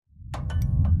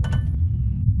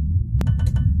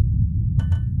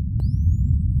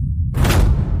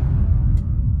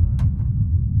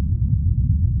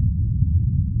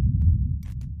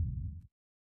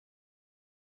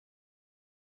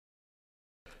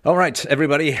All right,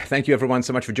 everybody. Thank you, everyone,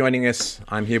 so much for joining us.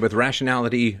 I'm here with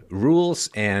Rationality Rules,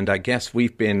 and I guess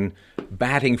we've been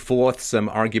batting forth some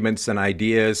arguments and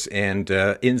ideas and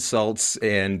insults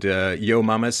and yo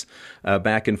mamas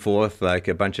back and forth like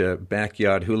a bunch of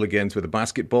backyard hooligans with a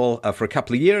basketball for a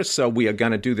couple of years. So we are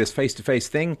going to do this face-to-face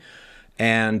thing,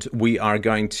 and we are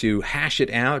going to hash it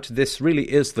out. This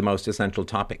really is the most essential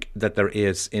topic that there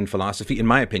is in philosophy, in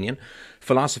my opinion.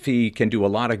 Philosophy can do a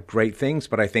lot of great things,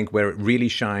 but I think where it really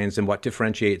shines and what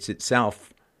differentiates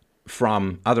itself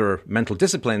from other mental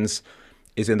disciplines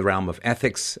is in the realm of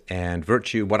ethics and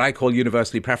virtue, what I call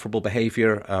universally preferable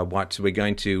behavior, what we're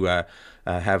going to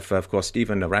have, of course,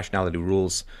 Stephen, Rationality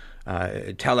Rules,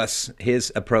 tell us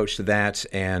his approach to that.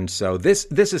 And so this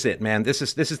is it, man. This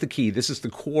is the key. This is the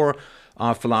core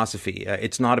of philosophy.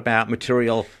 It's not about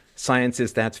material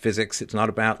sciences, that's physics. It's not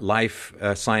about life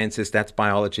sciences, that's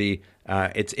biology.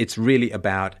 It's really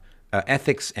about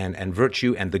ethics and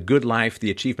virtue and the good life,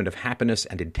 the achievement of happiness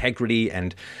and integrity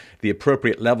and the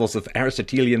appropriate levels of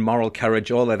Aristotelian moral courage,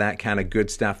 all of that kind of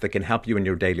good stuff that can help you in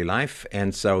your daily life.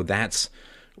 And so that's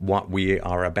what we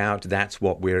are about. That's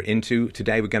what we're into.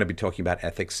 Today we're going to be talking about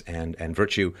ethics and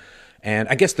virtue. And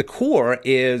I guess the core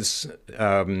is,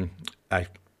 I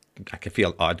can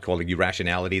feel odd calling you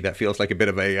rationality. That feels like a bit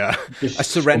of a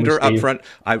surrender up front.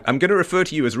 I'm going to refer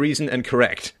to you as reason and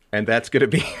correct. And that's going to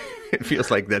be, it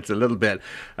feels like that's a little bit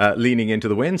leaning into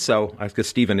the wind. So I guess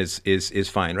Stephen is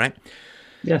fine, right?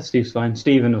 Yeah, Steve's fine.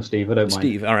 Stephen or Steve, I don't mind.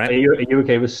 Steve, all right. Are you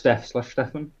okay with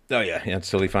Stefan? Oh, yeah, it's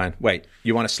totally fine. Wait,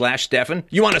 you want to slash Stefan?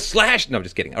 You want to slash? No, I'm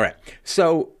just kidding. All right.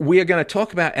 So we are going to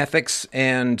talk about ethics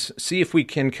and see if we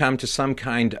can come to some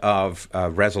kind of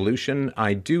resolution.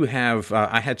 I do have,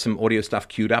 I had some audio stuff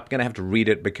queued up. I'm going to have to read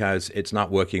it because it's not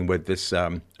working with this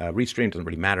restream. It doesn't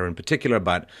really matter in particular,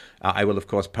 but I will, of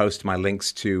course, post my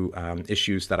links to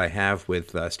issues that I have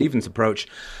with Stephen's approach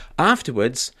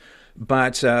afterwards.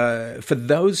 But for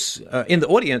those in the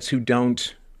audience who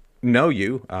don't know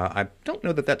you, I don't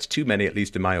know that that's too many, at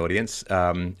least in my audience.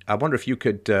 I wonder if you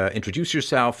could introduce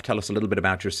yourself, tell us a little bit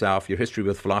about yourself, your history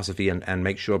with philosophy, and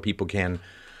make sure people can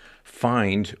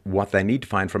find what they need to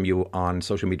find from you on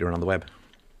social media and on the web.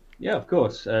 Yeah, of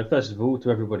course. First of all, to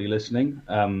everybody listening,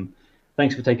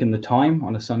 thanks for taking the time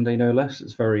on a Sunday, no less.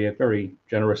 It's very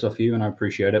generous of you, and I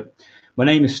appreciate it. My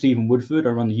name is Stephen Woodford. I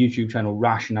run the YouTube channel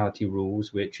Rationality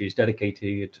Rules, which is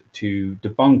dedicated to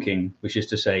debunking, which is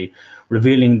to say,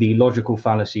 revealing the logical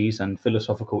fallacies and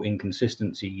philosophical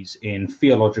inconsistencies in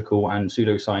theological and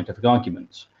pseudoscientific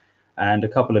arguments. And a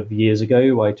couple of years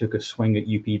ago, I took a swing at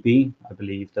UPB. I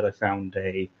believe that I found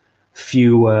a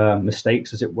few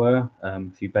mistakes, as it were, a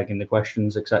few begging the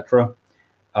questions, etc.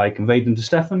 I conveyed them to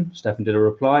Stefan. Stefan did a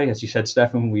reply. As you said,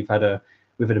 Stefan, we've had a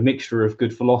mixture of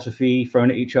good philosophy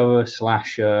thrown at each other, /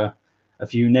 a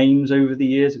few names over the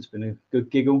years. It's been a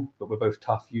good giggle, but we're both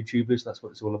tough YouTubers. That's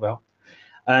what it's all about.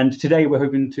 And today we're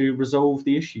hoping to resolve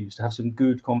the issues, to have some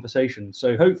good conversations.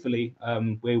 So hopefully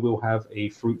we will have a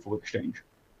fruitful exchange.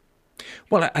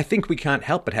 Well, I think we can't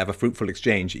help but have a fruitful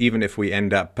exchange. Even if we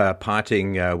end up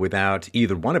parting without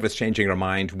either one of us changing our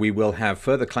mind, we will have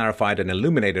further clarified and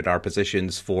illuminated our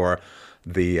positions for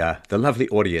the lovely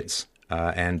audience.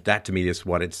 And that, to me, is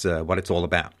what it's all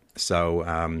about.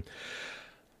 So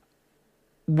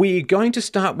we're going to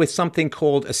start with something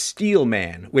called a steel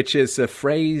man, which is a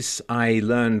phrase I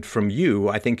learned from you,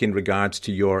 I think, in regards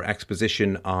to your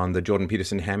exposition on the Jordan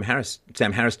Peterson-Sam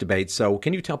Harris debate. So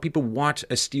can you tell people what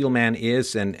a steel man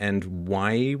is and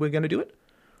why we're going to do it?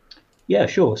 Yeah,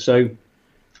 sure. So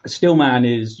a steel man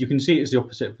is, you can see it's the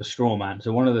opposite of a straw man.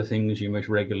 So one of the things you most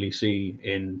regularly see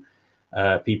in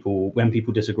when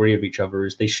people disagree with each other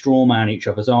is they straw man each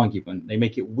other's argument. They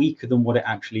make it weaker than what it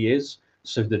actually is,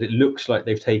 so that it looks like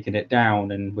they've taken it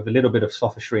down, and with a little bit of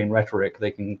sophistry and rhetoric they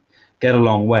can get a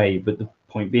long way. But the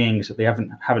point being is that they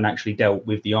haven't actually dealt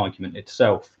with the argument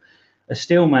itself. A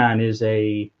steel man is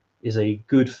a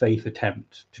good faith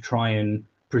attempt to try and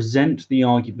present the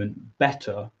argument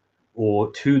better,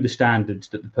 or to the standards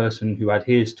that the person who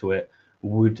adheres to it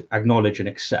would acknowledge and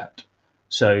accept.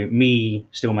 So me,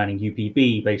 still manning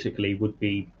UPB, basically would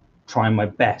be trying my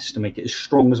best to make it as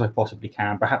strong as I possibly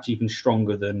can, perhaps even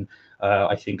stronger than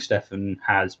I think Stefan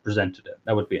has presented it.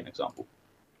 That would be an example.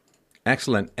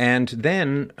 Excellent. And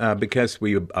then, because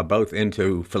we are both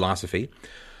into philosophy,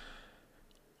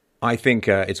 I think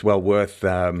it's well worth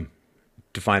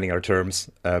defining our terms,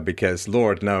 because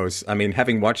Lord knows, I mean,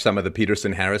 having watched some of the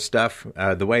Peterson-Harris stuff,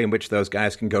 the way in which those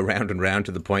guys can go round and round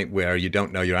to the point where you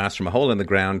don't know your ass from a hole in the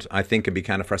ground, I think can be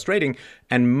kind of frustrating.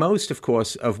 And most, of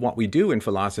course, of what we do in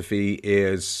philosophy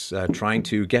is trying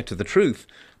to get to the truth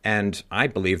And I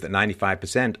believe that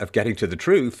 95% of getting to the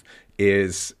truth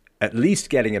is at least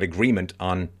getting an agreement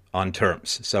on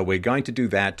terms. So we're going to do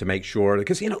that to make sure,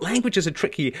 because, language is a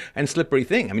tricky and slippery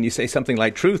thing. I mean, you say something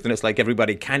like truth, and it's like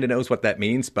everybody kind of knows what that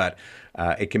means, but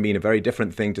it can mean a very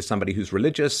different thing to somebody who's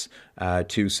religious,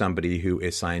 to somebody who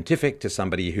is scientific, to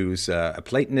somebody who's a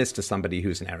Platonist, to somebody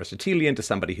who's an Aristotelian, to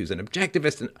somebody who's an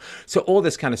objectivist. And so all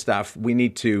this kind of stuff we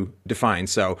need to define.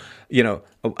 So,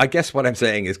 I guess what I'm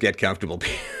saying is get comfortable,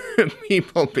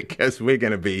 people, because we're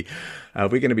going to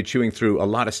be chewing through a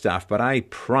lot of stuff, but I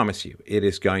promise you it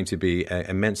is going to be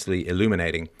immensely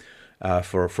illuminating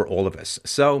for all of us.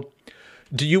 So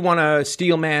do you want to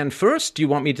steel man first? Do you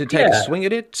want me to take a swing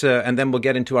at it, and then we'll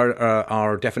get into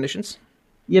our definitions?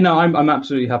 I'm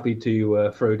absolutely happy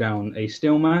to throw down a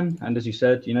steel man. And as you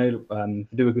said,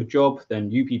 do a good job, then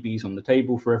UPB's on the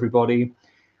table for everybody.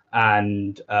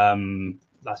 And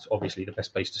that's obviously the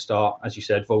best place to start. As you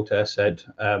said, Voltaire said,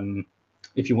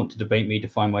 if you want to debate me,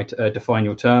 define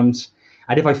your terms.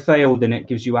 And if I fail, then it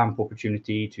gives you ample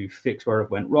opportunity to fix where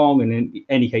it went wrong. And in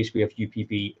any case, we have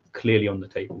UPB clearly on the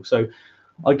table. So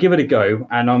I'll give it a go.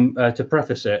 And to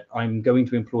preface it, I'm going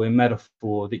to employ a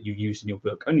metaphor that you used in your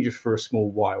book, only just for a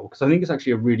small while, because I think it's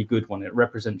actually a really good one. It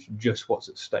represents just what's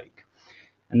at stake.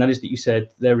 And that is that you said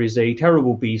there is a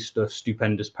terrible beast of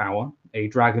stupendous power, a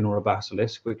dragon or a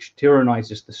basilisk, which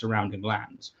tyrannizes the surrounding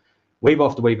lands. Wave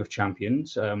after wave of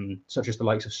champions, such as the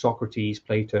likes of Socrates,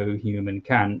 Plato, Hume, and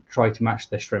Kant, try to match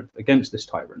their strength against this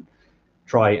tyrant,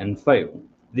 try and fail.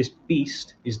 This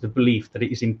beast is the belief that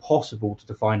it is impossible to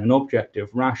define an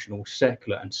objective, rational,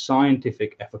 secular, and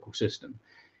scientific ethical system.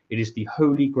 It is the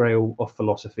holy grail of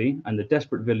philosophy, and the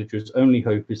desperate villager's only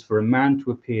hope is for a man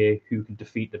to appear who can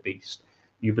defeat the beast.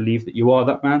 You believe that you are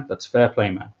that man? That's fair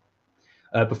play, man.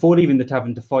 Before leaving the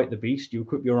tavern to fight the beast, you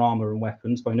equip your armor and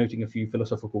weapons by noting a few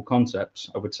philosophical concepts,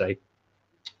 I would say,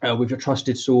 with your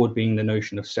trusted sword being the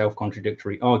notion of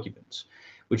self-contradictory arguments,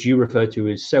 which you refer to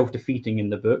as self-defeating in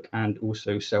the book and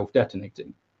also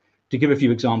self-detonating. To give a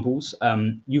few examples,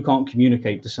 you can't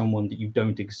communicate to someone that you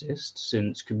don't exist,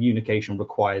 since communication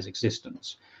requires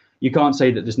existence. You can't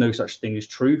say that there's no such thing as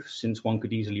truth, since one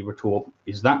could easily retort,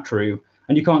 is that true?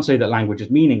 And you can't say that language is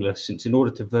meaningless, since in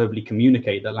order to verbally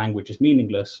communicate that language is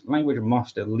meaningless, language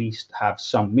must at least have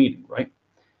some meaning, right?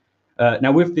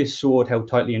 Now, with this sword held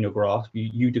tightly in your grasp,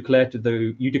 you declare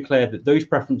that those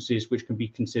preferences which can be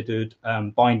considered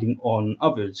binding on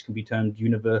others can be termed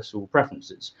universal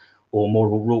preferences or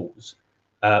moral rules.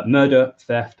 Murder,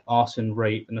 theft, arson,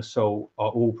 rape, and assault are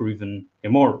all proven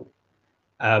immoral.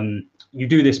 You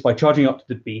do this by charging up to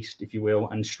the beast, if you will,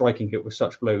 and striking it with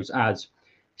such blows as: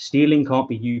 stealing can't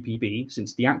be UPB,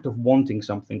 since the act of wanting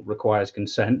something requires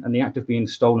consent, and the act of being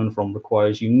stolen from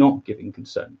requires you not giving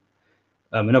consent.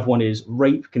 Another one is: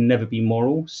 rape can never be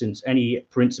moral, since any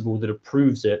principle that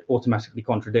approves it automatically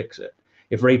contradicts it.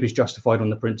 If rape is justified on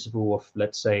the principle of,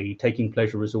 let's say, taking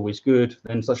pleasure is always good,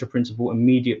 then such a principle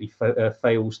immediately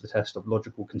fails the test of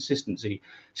logical consistency,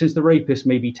 since the rapist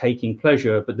may be taking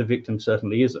pleasure, but the victim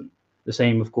certainly isn't. The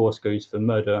same, of course, goes for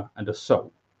murder and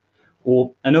assault.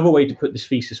 Or another way to put this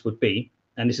thesis would be,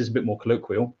 and this is a bit more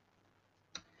colloquial,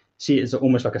 see it as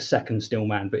almost like a second steel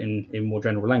man, but in more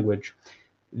general language.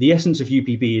 The essence of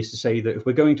UPB is to say that if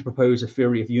we're going to propose a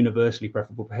theory of universally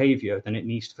preferable behavior, then it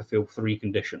needs to fulfill three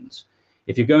conditions.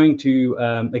 If you're going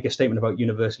to make a statement about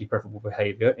universally preferable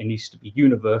behavior, it needs to be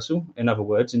universal, in other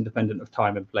words, independent of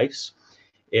time and place.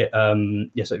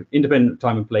 So independent of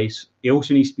time and place. It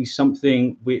also needs to be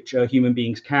something which human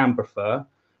beings can prefer,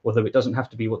 although it doesn't have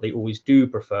to be what they always do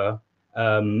prefer.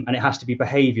 And it has to be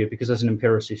behavior, because as an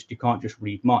empiricist, you can't just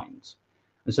read minds.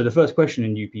 And so the first question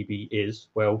in UPB is,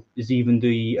 well, is even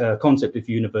the concept of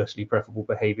universally preferable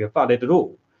behavior valid at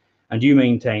all? And you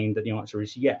maintain that the answer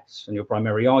is yes. And your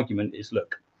primary argument is,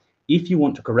 look, if you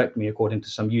want to correct me according to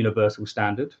some universal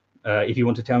standard, if you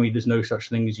want to tell me there's no such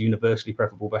thing as universally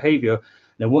preferable behavior,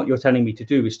 then what you're telling me to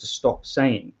do is to stop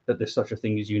saying that there's such a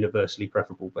thing as universally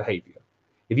preferable behavior.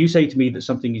 If you say to me that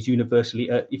something is universally,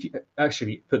 if you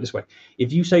actually put it this way,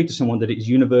 if you say to someone that it is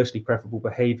universally preferable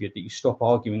behavior, that you stop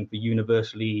arguing for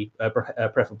universally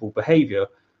preferable behavior,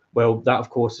 well, that, of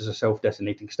course, is a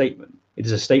self-detonating statement. It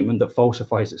is a statement that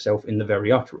falsifies itself in the very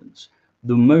utterance.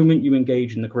 The moment you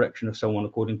engage in the correction of someone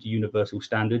according to universal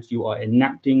standards, you are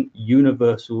enacting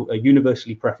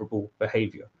universally preferable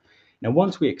behavior. Now,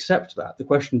 once we accept that, the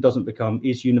question doesn't become,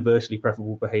 is universally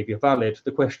preferable behavior valid?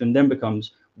 The question then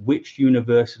becomes, which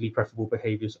universally preferable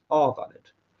behaviors are valid?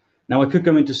 Now, I could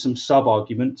go into some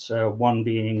sub-arguments, one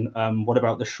being, what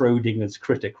about the Schrodinger's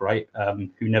critic, right,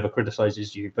 who never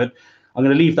criticizes you? But I'm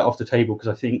going to leave that off the table because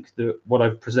I think that what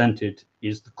I've presented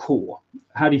is the core.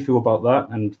 How do you feel about that,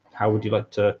 and how would you like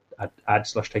to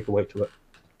add/take away to it?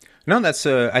 No, that's.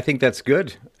 I think that's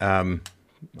good.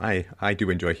 I do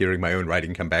enjoy hearing my own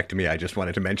writing come back to me. I just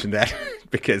wanted to mention that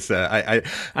because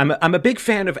I'm a big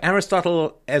fan of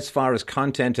Aristotle as far as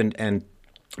content and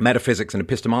metaphysics and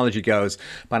epistemology goes,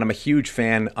 but I'm a huge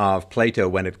fan of Plato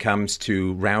when it comes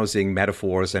to rousing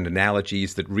metaphors and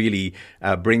analogies that really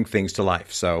bring things to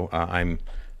life. So I'm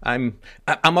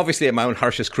obviously my own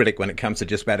harshest critic when it comes to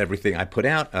just about everything I put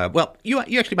out. Well, you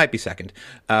actually might be second,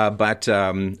 but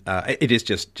it is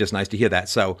just nice to hear that.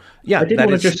 So yeah, I did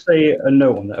want to just say a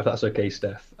note on that, if that's okay,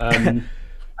 Steph.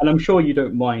 And I'm sure you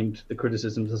don't mind the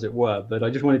criticisms, as it were, but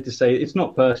I just wanted to say it's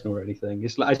not personal or anything.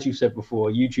 It's like, as you said before,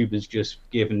 YouTube is just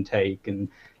give and take, and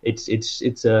it's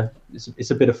a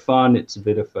bit of fun. It's a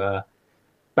bit of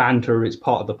banter. It's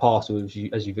part of the parcel, as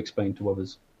you've explained to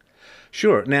others.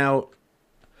 Sure. Now,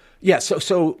 yeah.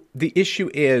 So the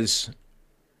issue is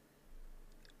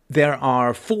there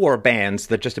are 4 bans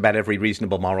that just about every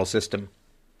reasonable moral system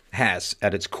has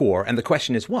at its core, and the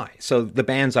question is why. So the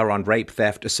bans are on rape,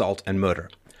 theft, assault, and murder.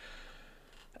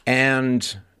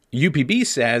 And UPB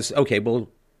says, okay, well,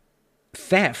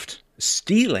 theft,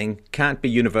 stealing can't be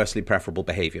universally preferable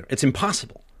behavior. It's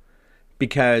impossible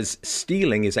because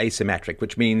stealing is asymmetric,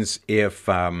 which means if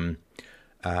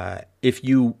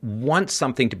you want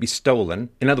something to be stolen,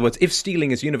 in other words, if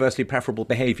stealing is universally preferable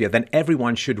behavior, then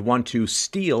everyone should want to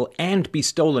steal and be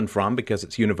stolen from because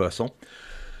it's universal.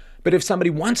 But if somebody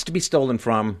wants to be stolen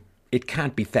from, it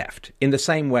can't be theft, in the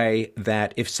same way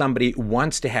that if somebody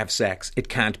wants to have sex, it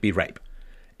can't be rape.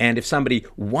 And if somebody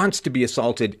wants to be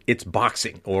assaulted, it's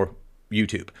boxing or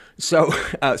YouTube. So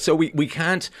we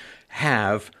can't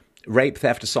have rape,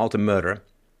 theft, assault, and murder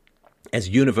as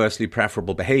universally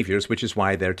preferable behaviors, which is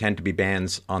why there tend to be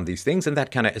bans on these things, and that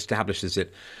kind of establishes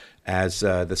it as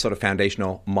the sort of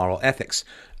foundational moral ethics.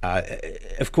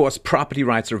 Of course, property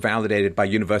rights are validated by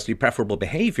universally preferable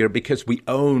behavior because we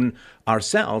own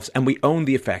ourselves and we own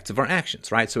the effects of our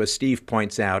actions, right? So as Steve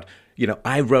points out,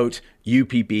 I wrote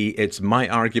UPB, it's my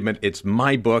argument, it's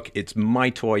my book, it's my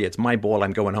toy, it's my ball,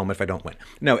 I'm going home if I don't win.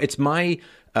 No, it's my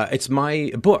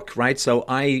book, right? So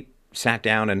I sat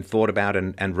down and thought about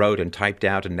and wrote and typed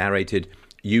out and narrated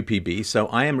UPB. So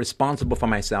I am responsible for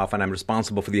myself and I'm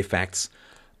responsible for the effects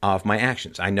of my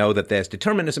actions. I know that there's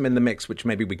determinism in the mix, which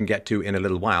maybe we can get to in a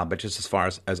little while, but just as far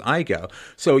as I go.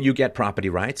 So you get property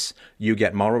rights, you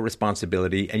get moral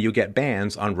responsibility, and you get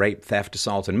bans on rape, theft,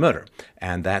 assault, and murder.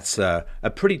 And that's a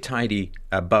pretty tidy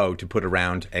bow to put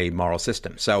around a moral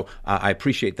system. So I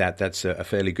appreciate that. That's a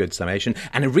fairly good summation.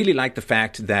 And I really like the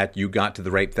fact that you got to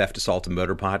the rape, theft, assault, and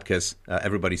murder part, because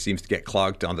everybody seems to get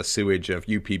clogged on the sewage of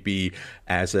UPB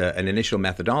as an initial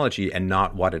methodology and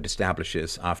not what it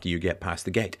establishes after you get past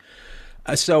the gate.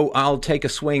 So I'll take a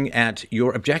swing at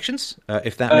your objections,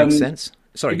 if that makes sense.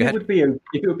 Sorry, go ahead. If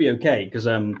it would be okay, because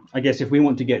I guess if we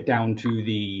want to get down to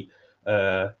the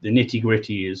nitty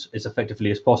gritty as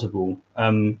effectively as possible,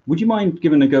 would you mind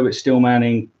giving a go at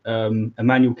Stillmanning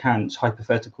Immanuel Kant's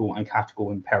hypothetical and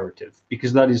categorical imperative?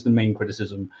 Because that is the main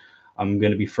criticism I'm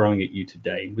going to be throwing at you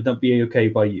today. Would that be okay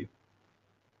by you?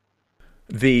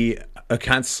 The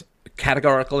Kant's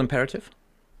categorical imperative?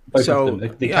 Both of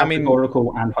them, the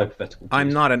categorical and hypothetical. I'm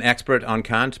not an expert on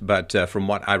Kant, but from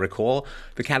what I recall,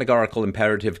 the categorical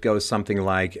imperative goes something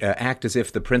like, act as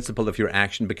if the principle of your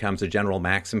action becomes a general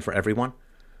maxim for everyone.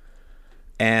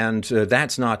 And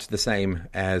that's not the same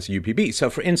as UPB. So,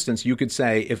 for instance, you could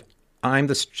say, if I'm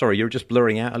the... Sorry, you're just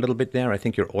blurring out a little bit there. I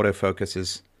think your autofocus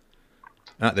is...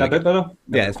 There we go. Better?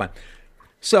 Yeah, it's fine.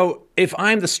 So, if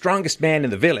I'm the strongest man in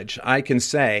the village, I can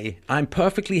say, I'm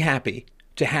perfectly happy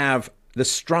to have the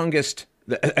strongest,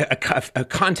 a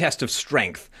contest of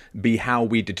strength be how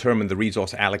we determine the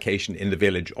resource allocation in the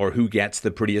village, or who gets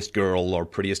the prettiest girl or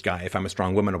prettiest guy if I'm a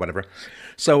strong woman or whatever.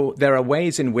 So there are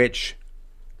ways in which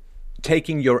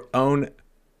taking your own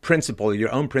principle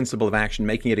of action,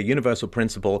 making it a universal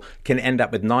principle, can end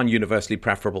up with non-universally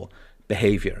preferable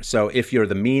behavior. So if you're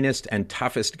the meanest and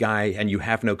toughest guy and you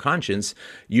have no conscience,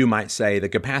 you might say the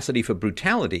capacity for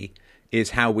brutality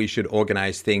is how we should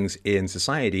organize things in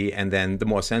society, and then the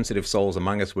more sensitive souls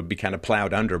among us would be kind of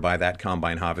plowed under by that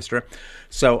combine harvester.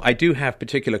 So I do have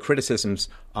particular criticisms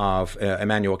of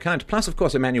Immanuel Kant. Plus, of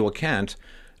course, Immanuel Kant,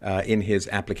 in his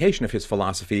application of his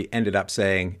philosophy, ended up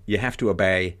saying you have to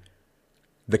obey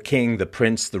the king, the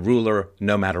prince, the ruler,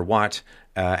 no matter what.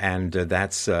 And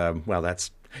that's, by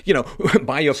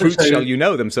your fruits shall you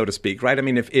know them, so to speak, right? I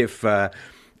mean, if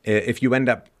you end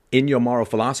up in your moral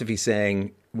philosophy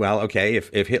saying well, okay,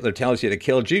 if Hitler tells you to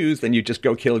kill Jews, then you just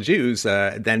go kill Jews.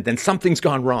 Then something's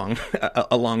gone wrong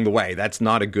along the way. That's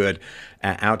not a good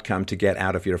outcome to get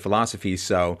out of your philosophy.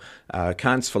 So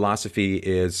Kant's philosophy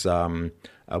is one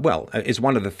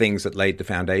of the things that laid the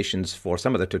foundations for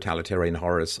some of the totalitarian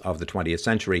horrors of the 20th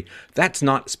century. That's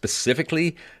not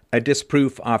specifically a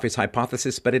disproof of his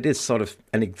hypothesis, but it is sort of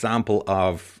an example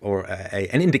of, or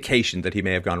an indication that he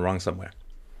may have gone wrong somewhere.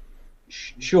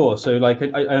 Sure. So, like,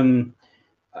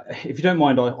 if you don't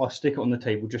mind, I'll stick it on the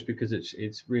table just because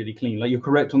it's really clean. Like, you're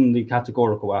correct on the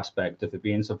categorical aspect of it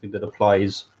being something that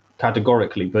applies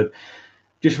categorically, but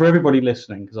just for everybody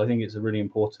listening, because I think it's a really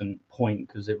important point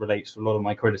because it relates to a lot of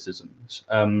my criticisms.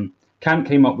 Kant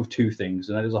came up with two things,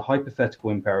 and that is a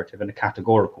hypothetical imperative and a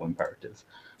categorical imperative.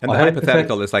 And the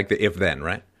hypothetical is like the if-then,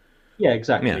 right? Yeah,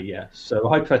 exactly. Yeah. So a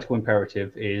hypothetical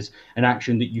imperative is an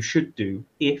action that you should do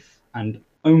if and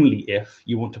only if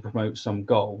you want to promote some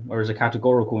goal, whereas a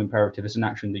categorical imperative is an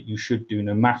action that you should do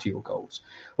no matter your goals.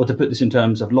 Or to put this in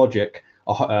terms of logic,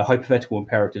 hypothetical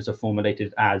imperatives are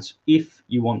formulated as if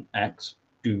you want X,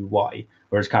 do Y,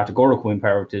 whereas categorical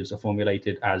imperatives are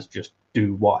formulated as just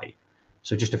do Y.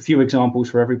 So just a few examples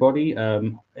for everybody.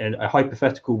 And a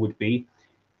hypothetical would be,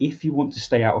 if you want to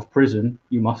stay out of prison,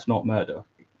 you must not murder.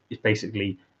 It's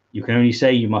basically, you can only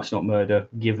say you must not murder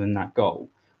given that goal.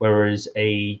 Whereas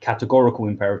a categorical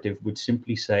imperative would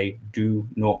simply say, do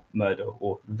not murder,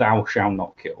 or thou shalt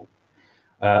not kill.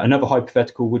 Another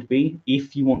hypothetical would be,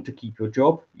 if you want to keep your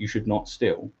job, you should not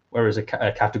steal. Whereas a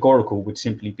categorical would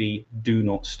simply be, do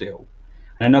not steal.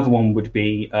 And another one would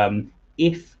be,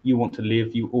 if you want to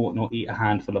live, you ought not eat a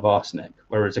handful of arsenic.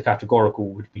 Whereas a categorical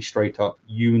would be straight up,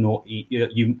 you ought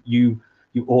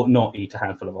not eat a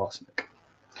handful of arsenic.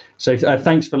 So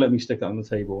thanks for letting me stick that on the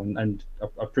table, and I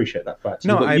appreciate that fact.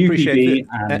 So I appreciate it.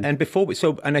 And before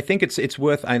and I think it's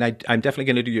worth, and I'm definitely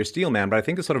going to do your steel man, but I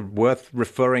think it's sort of worth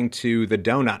referring to the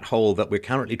donut hole that we're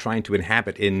currently trying to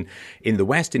inhabit in the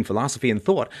West in philosophy and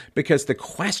thought, because the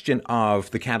question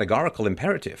of the categorical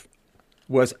imperative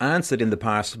was answered in the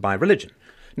past by religion.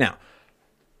 Now,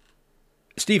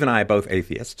 Steve and I are both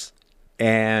atheists,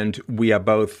 and we are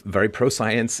both very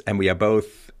pro-science, and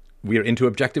we're into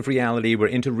objective reality, we're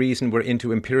into reason, we're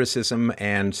into empiricism,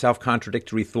 and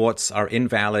self-contradictory thoughts are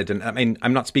invalid. And I mean,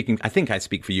 I think I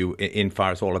speak for you in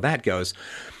far as all of that goes.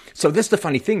 So this is the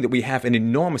funny thing, that we have an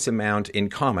enormous amount in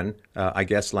common, I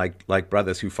guess, like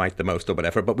brothers who fight the most or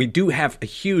whatever, but we do have a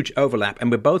huge overlap,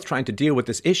 and we're both trying to deal with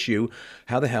this issue.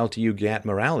 How the hell do you get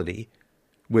morality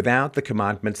without the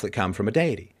commandments that come from a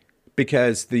deity?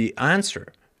 Because the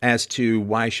answer as to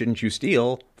why shouldn't you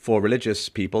steal for religious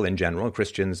people in general,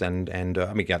 Christians and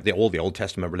all the Old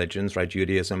Testament religions, right,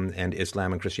 Judaism and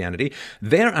Islam and Christianity,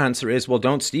 their answer is, well,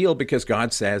 don't steal because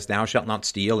God says thou shalt not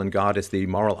steal, and God is the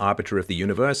moral arbiter of the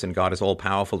universe, and God is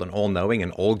all-powerful and all-knowing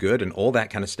and all-good and all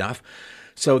that kind of stuff.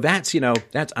 So that's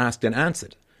asked and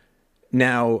answered.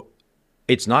 Now,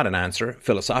 it's not an answer,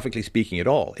 philosophically speaking, at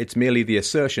all. It's merely the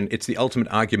assertion. It's the ultimate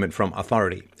argument from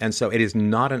authority. And so it is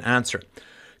not an answer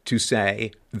to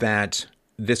say that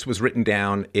this was written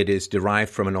down, it is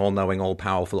derived from an all-knowing,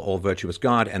 all-powerful, all-virtuous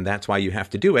God, and that's why you have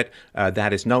to do it.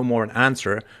 That is no more an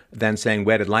answer than saying,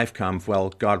 where did life come? Well,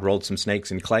 God rolled some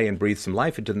snakes in clay and breathed some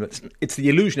life into them. It's the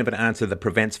illusion of an answer that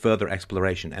prevents further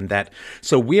exploration.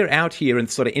 So we're out here in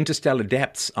sort of interstellar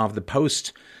depths of the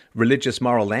post-religious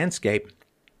moral landscape,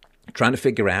 trying to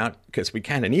figure out, because we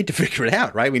kind of need to figure it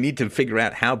out, right? We need to figure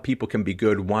out how people can be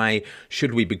good. Why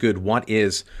should we be good? What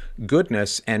is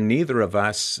goodness? And neither of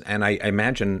us, and I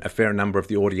imagine a fair number of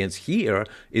the audience here,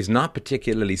 is not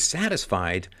particularly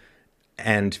satisfied,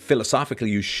 and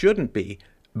philosophically you shouldn't be,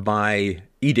 by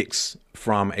edicts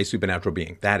from a supernatural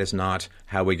being. That is not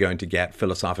how we're going to get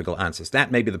philosophical answers. That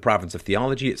may be the province of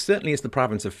theology. It certainly is the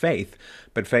province of faith,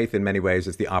 but faith in many ways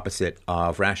is the opposite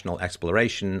of rational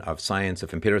exploration, of science,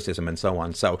 of empiricism, and so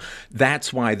on. So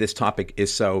that's why this topic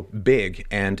is so big,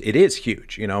 and it is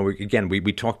huge. You know, again, we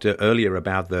talked earlier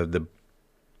about the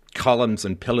columns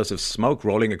and pillars of smoke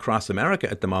rolling across America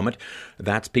at the moment.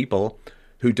 That's people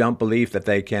who don't believe that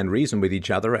they can reason with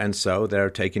each other, and so they're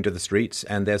taken to the streets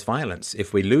and there's violence.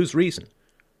 If we lose reason,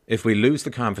 if we lose the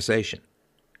conversation,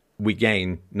 we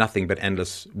gain nothing but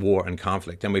endless war and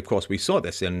conflict. And of course, we saw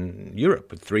this in Europe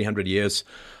with 300 years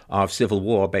of civil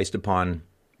war based upon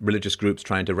religious groups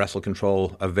trying to wrestle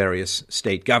control of various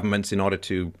state governments in order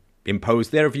to impose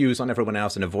their views on everyone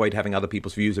else and avoid having other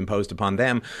people's views imposed upon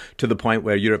them, to the point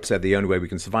where Europe said the only way we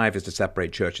can survive is to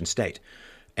separate church and state.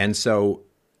 And so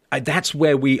that's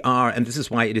where we are, and this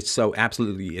is why it is so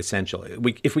absolutely essential.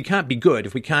 If we can't be good,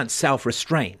 if we can't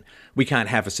self-restrain, we can't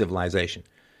have a civilization.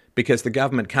 because the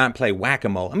government can't play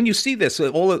whack-a-mole. I mean, you see this,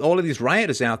 all of these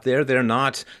rioters out there, they're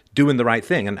not doing the right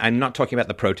thing. And I'm not talking about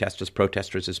the protesters.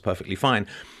 Protesters is perfectly fine.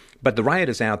 But the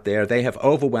rioters out there, they have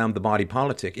overwhelmed the body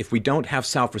politic. If we don't have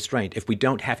self-restraint, if we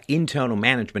don't have internal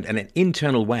management and an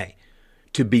internal way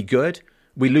to be good,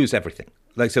 we lose everything.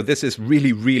 So this is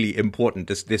really, really important,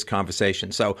 this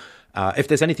conversation. So if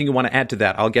there's anything you want to add to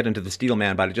that, I'll get into the steel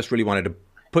man, but I just really wanted to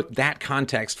put that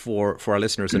context for our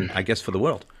listeners and I guess for the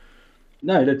world.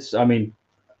 No,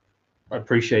 I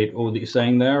appreciate all that you're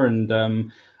saying there.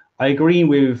 And I agree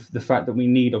with the fact that we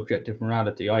need objective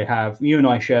morality. You and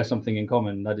I share something in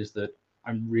common. That is that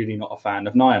I'm really not a fan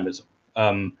of nihilism.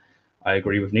 I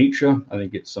agree with Nietzsche. I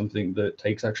think it's something that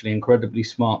takes actually incredibly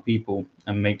smart people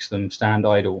and makes them stand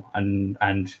idle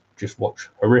and just watch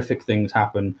horrific things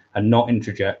happen and not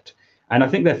interject. And I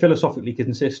think they're philosophically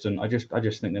consistent. I just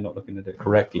think they're not looking at it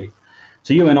correctly.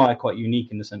 So you and I are quite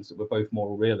unique in the sense that we're both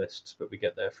moral realists, but we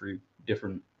get there through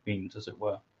different means, as it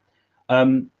were.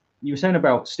 You were saying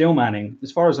about steel manning.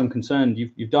 As far as I'm concerned,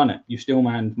 you've done it. You've steel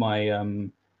manned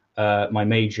my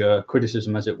major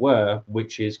criticism, as it were,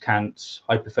 which is Kant's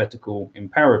hypothetical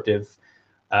imperative.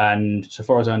 And so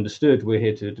far as I understood, we're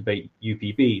here to debate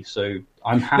UPB. So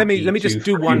I'm happy. Let me just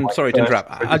do one. Sorry to interrupt.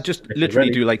 I'll just literally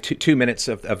do like 2 minutes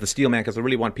of the steel man, because I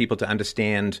really want people to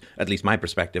understand at least my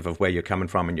perspective of where you're coming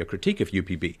from and your critique of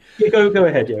UPB. Yeah, go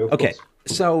ahead, yeah. Okay,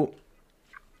 so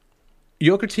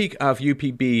your critique of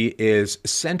UPB is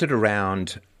centered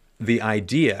around the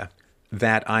idea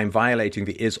that I'm violating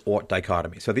the is-ought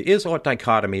dichotomy. So the is-ought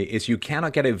dichotomy is you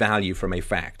cannot get a value from a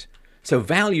fact. So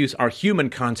values are human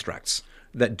constructs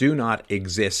that do not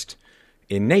exist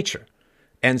in nature.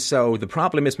 And so the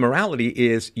problem is morality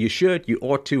is you should, you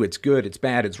ought to, it's good, it's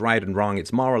bad, it's right and wrong,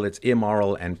 it's moral, it's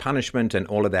immoral, and punishment and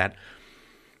all of that.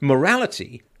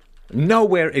 Morality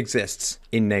nowhere exists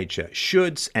in nature.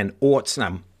 Shoulds and oughts,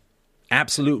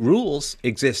 absolute rules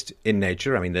exist in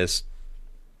nature. I mean, there's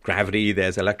gravity,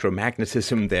 there's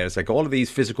electromagnetism, there's like all of these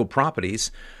physical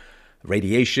properties,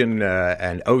 radiation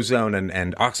and ozone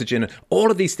and oxygen,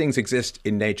 all of these things exist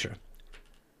in nature.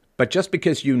 But just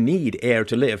because you need air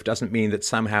to live doesn't mean that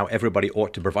somehow everybody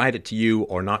ought to provide it to you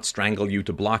or not strangle you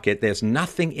to block it. There's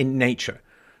nothing in nature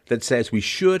that says we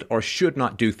should or should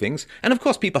not do things. And of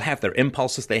course, people have their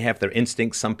impulses, they have their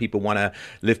instincts. Some people want to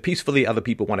live peacefully, other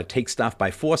people want to take stuff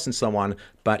by force and so on.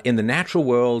 But in the natural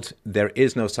world, there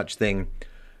is no such thing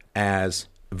as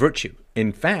virtue.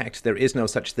 In fact, there is no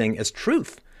such thing as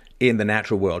truth in the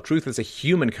natural world. Truth is a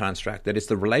human construct that is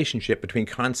the relationship between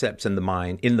concepts in the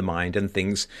mind and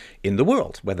things in the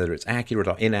world, whether it's accurate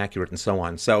or inaccurate and so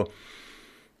on. So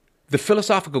the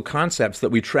philosophical concepts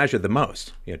that we treasure the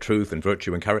most, truth and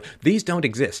virtue and courage, these don't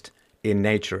exist in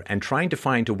nature. And trying to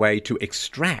find a way to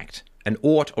extract an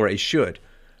ought or a should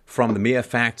from the mere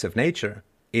facts of nature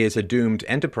is a doomed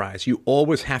enterprise. You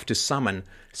always have to summon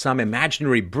some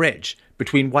imaginary bridge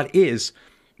between what is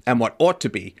and what ought to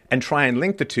be, and try and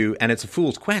link the two, and it's a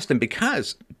fool's quest. And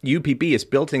because UPB is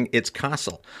building its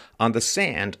castle on the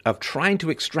sand of trying to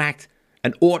extract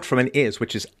an ought from an is,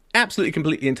 which is absolutely,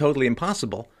 completely, and totally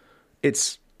impossible,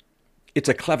 it's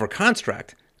a clever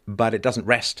construct, but it doesn't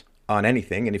rest on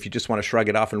anything. And if you just want to shrug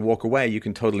it off and walk away, you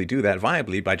can totally do that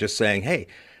viably by just saying, hey,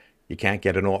 you can't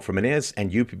get an ought from an is,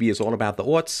 and UPB is all about the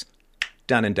oughts,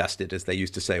 done and dusted, as they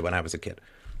used to say when I was a kid.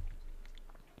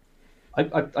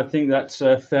 I think that's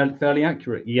fairly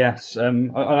accurate, yes.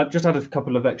 I just had a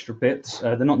couple of extra bits.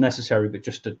 They're not necessary, but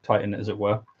just to tighten it, as it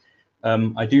were.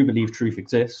 I do believe truth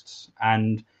exists.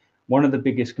 And one of the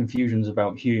biggest confusions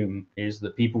about Hume is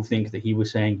that people think that he was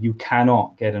saying you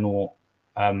cannot get an ought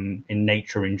in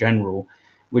nature in general,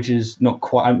 which is not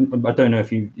quite. I don't know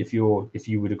if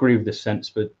you would agree with this sense,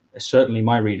 but certainly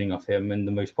my reading of him, and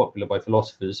the most popular by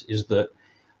philosophers, is that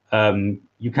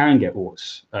you can get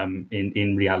oughts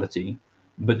in reality,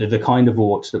 but they're the kind of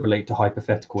oughts that relate to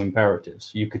hypothetical imperatives.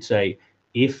 You could say,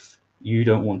 if you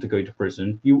don't want to go to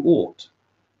prison, you ought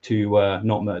to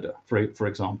not murder, for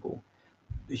example.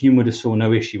 Hume would have saw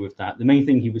no issue with that. The main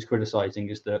thing he was criticizing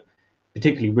is that,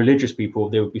 particularly religious people,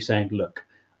 they would be saying, look,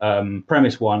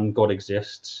 premise one, God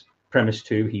exists. Premise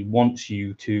two, he wants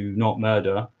you to not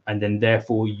murder, and then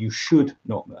therefore you should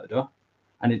not murder.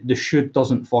 And the should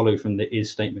doesn't follow from the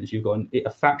is statements. You've got a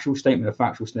factual statement.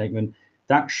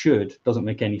 That should doesn't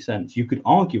make any sense. You could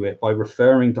argue it by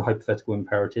referring to hypothetical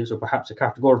imperatives or perhaps a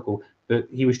categorical, but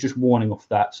he was just warning off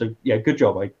that. So, yeah, good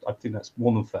job. I think that's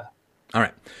more than fair. All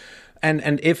right.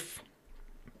 And if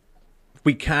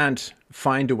we can't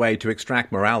find a way to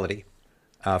extract morality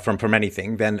from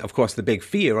anything, then, of course, the big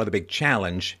fear or the big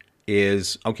challenge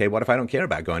is, okay, what if I don't care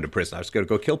about going to prison? I'm just going to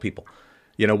go kill people.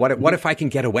 What if I can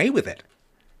get away with it?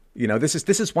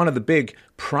 This is one of the big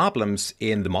problems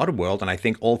in the modern world, and I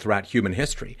think all throughout human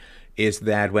history, is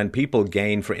that when people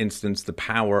gain, for instance, the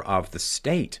power of the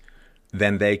state,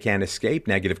 then they can escape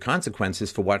negative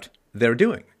consequences for what they're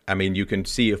doing. I mean, you can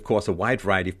see, of course, a wide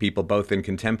variety of people, both in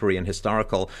contemporary and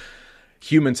historical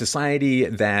human society,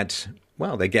 that,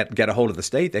 well, they get a hold of the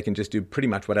state. They can just do pretty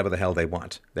much whatever the hell they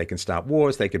want. They can start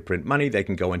wars. They can print money. They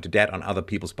can go into debt on other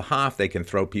people's behalf. They can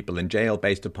throw people in jail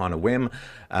based upon a whim.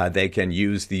 They can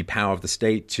use the power of the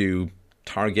state to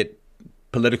target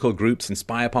political groups and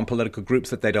spy upon political groups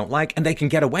that they don't like. And they can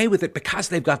get away with it because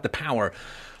they've got the power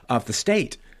of the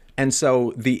state. And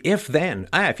so the if-then,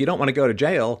 if you don't want to go to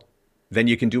jail, then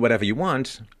you can do whatever you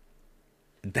want.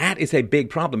 That is a big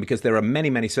problem, because there are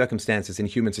many, many circumstances in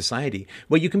human society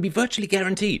where you can be virtually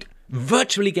guaranteed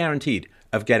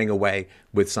of getting away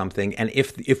with something. And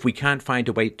if we can't find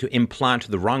a way to implant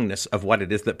the wrongness of what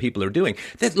it is that people are doing,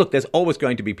 there's always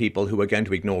going to be people who are going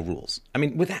to ignore rules. I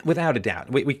mean, without a doubt.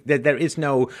 There is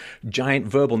no giant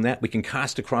verbal net we can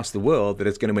cast across the world that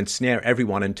is going to ensnare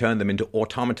everyone and turn them into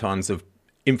automatons of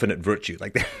infinite virtue.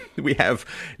 Like, we have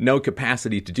no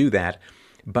capacity to do that.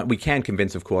 But we can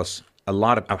convince, of course,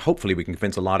 hopefully we can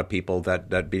convince a lot of people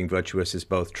that being virtuous is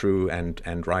both true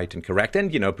and right and correct,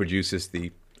 and, produces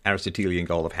the Aristotelian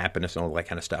goal of happiness and all that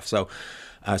kind of stuff. So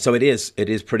it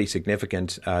is pretty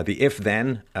significant. The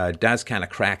if-then does kind of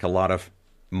crack a lot of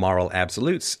moral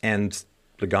absolutes, and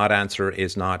the God answer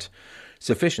is not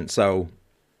sufficient. So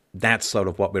that's sort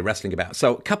of what we're wrestling about.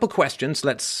 So a couple questions.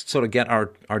 Let's sort of get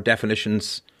our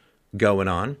definitions going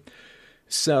on.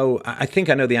 So I think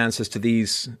I know the answers to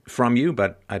these from you,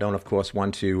 but I don't, of course,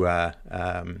 want to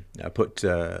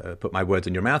put my words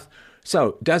in your mouth.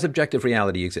 So, does objective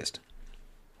reality exist?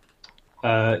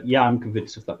 Yeah, I'm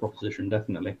convinced of that proposition,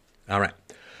 definitely. All right.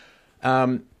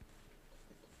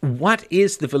 What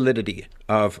is the validity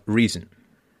of reason?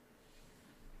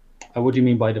 What do you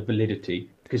mean by the validity?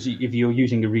 Because if you're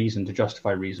using a reason to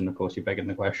justify reason, of course, you're begging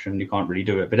the question. You can't really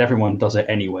do it, but everyone does it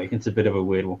anyway. It's a bit of a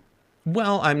weird one.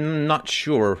 Well, I'm not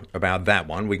sure about that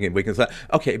one. We can say,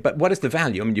 okay, but what is the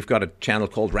value? I mean, you've got a channel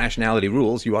called Rationality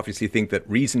Rules. You obviously think that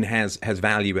reason has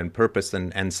value and purpose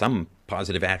and some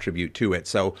positive attribute to it.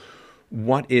 So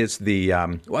what is the,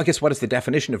 what is the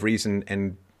definition of reason,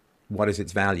 and what is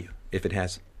its value, if it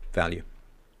has value?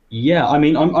 Yeah, I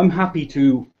mean, I'm happy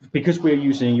to, because we're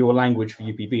using your language for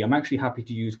UPB, I'm actually happy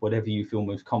to use whatever you feel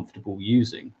most comfortable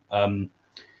using.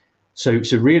 So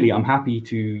really, I'm happy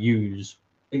to use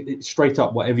straight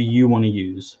up whatever you want to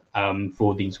use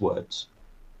for these words.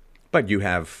 But you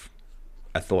have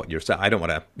a thought yourself. I don't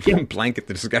want to blanket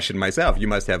the discussion myself. You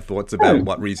must have thoughts about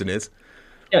what reason is.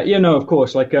 Yeah, no, of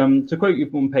course. Like, to quote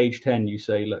you on page 10, you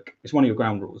say, look, it's one of your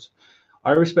ground rules.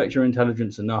 I respect your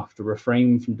intelligence enough to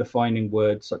refrain from defining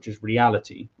words such as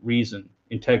reality, reason,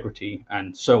 integrity,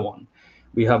 and so on.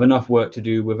 We have enough work to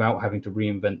do without having to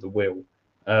reinvent the wheel.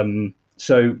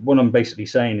 So what I'm basically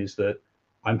saying is that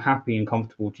I'm happy and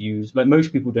comfortable to use, like,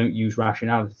 most people don't use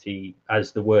rationality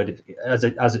as the word, as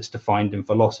it's defined in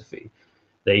philosophy.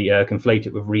 They conflate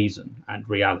it with reason and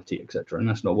reality, etc. And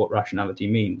that's not what rationality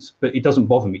means. But it doesn't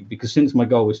bother me, because since my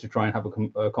goal is to try and have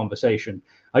a conversation,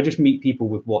 I just meet people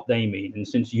with what they mean. And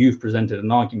since you've presented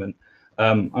an argument,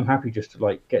 I'm happy just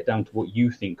to get down to what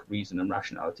you think reason and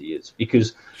rationality is.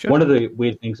 Because one of the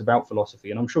weird things about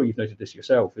philosophy, and I'm sure you've noted this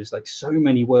yourself, is so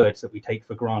many words that we take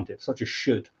for granted, such as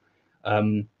should.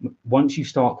 Once you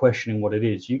start questioning what it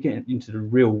is, you get into the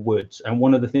real woods. And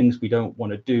one of the things we don't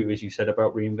want to do, as you said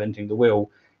about reinventing the wheel,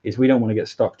 is we don't want to get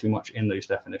stuck too much in those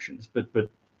definitions. But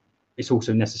it's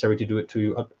also necessary to do it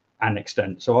to an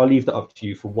extent. So I'll leave that up to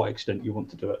you for what extent you want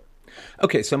to do it.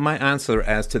 Okay, so my answer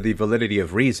as to the validity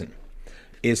of reason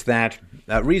is that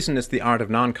reason is the art of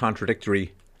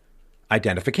non-contradictory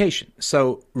identification.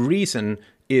 So reason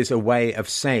is a way of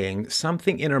saying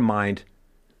something in our mind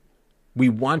we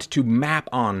want to map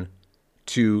on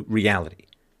to reality,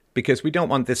 because we don't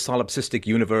want this solipsistic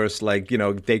universe like,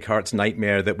 Descartes'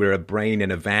 nightmare that we're a brain in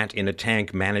a vat in a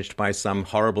tank managed by some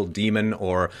horrible demon,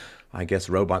 or I guess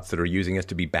robots that are using us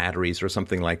to be batteries or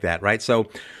something like that, right? So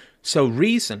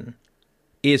reason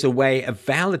is a way of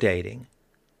validating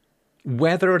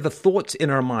whether the thoughts in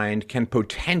our mind can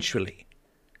potentially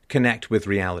connect with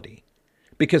reality,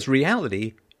 because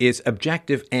reality is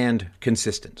objective and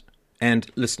consistent. And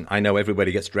listen, I know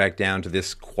everybody gets dragged down to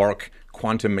this quark,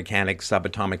 quantum mechanics,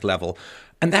 subatomic level,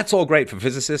 and that's all great for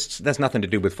physicists. That's nothing to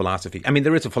do with philosophy. I mean,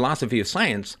 there is a philosophy of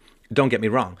science, don't get me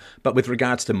wrong, but with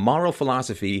regards to moral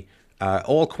philosophy,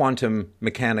 all quantum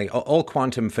all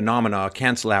quantum phenomena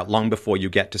cancel out long before you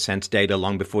get to sense data,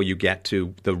 long before you get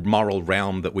to the moral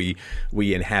realm that we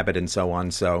inhabit, and so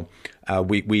on. So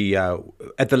we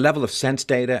at the level of sense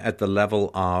data, at the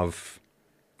level of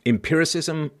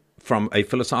empiricism, from a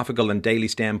philosophical and daily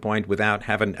standpoint, without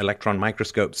having electron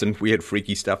microscopes and weird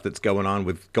freaky stuff that's going on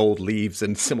with gold leaves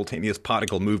and simultaneous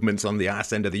particle movements on the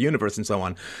arse end of the universe and so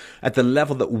on, at the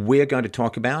level that we're going to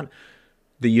talk about,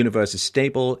 the universe is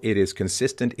stable, it is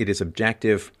consistent, it is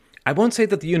objective. I won't say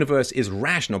that the universe is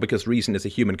rational, because reason is a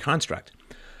human construct,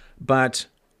 but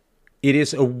it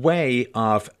is a way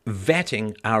of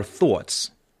vetting our thoughts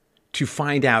to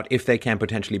find out if they can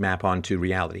potentially map onto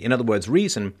reality. In other words,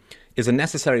 reason is a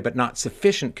necessary but not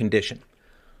sufficient condition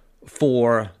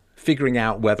for figuring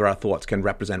out whether our thoughts can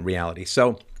represent reality.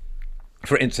 So,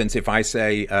 for instance, if I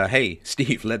say, hey,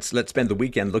 Steve, let's spend the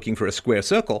weekend looking for a square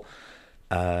circle,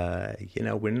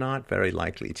 we're not very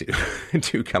likely to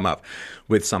to come up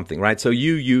with something, right? So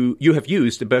you have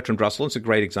used Bertrand Russell. It's a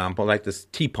great example, like this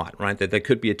teapot, right? That there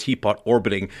could be a teapot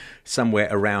orbiting somewhere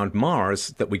around Mars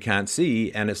that we can't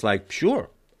see, and it's like, sure,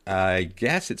 I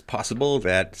guess it's possible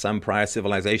that some prior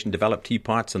civilization developed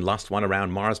teapots and lost one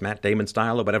around Mars, Matt Damon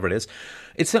style, or whatever it is.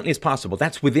 It certainly is possible.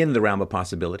 That's within the realm of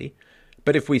possibility.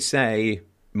 But if we say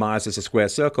Mars is a square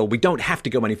circle, we don't have to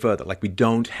go any further. Like, we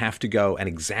don't have to go and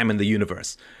examine the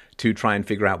universe to try and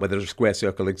figure out whether a square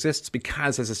circle exists,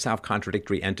 because as a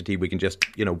self-contradictory entity, we can just,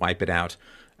 wipe it out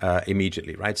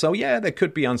immediately, right? So yeah, there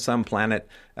could be on some planet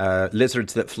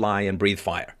lizards that fly and breathe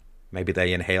fire. Maybe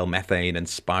they inhale methane and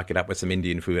spark it up with some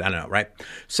Indian food. I don't know, right?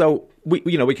 So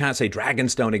we can't say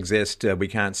dragons don't exist. We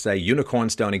can't say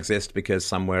unicorns don't exist, because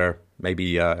somewhere,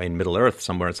 maybe in Middle Earth,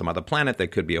 somewhere on some other planet, there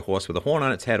could be a horse with a horn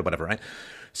on its head or whatever, right?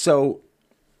 So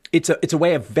it's a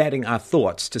way of vetting our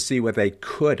thoughts to see whether they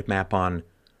could map on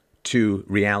to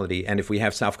reality. And if we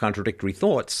have self-contradictory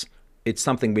thoughts, it's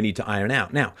something we need to iron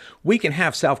out. Now, we can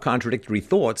have self-contradictory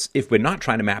thoughts if we're not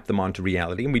trying to map them onto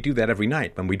reality, and we do that every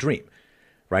night when we dream.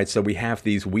 Right, so we have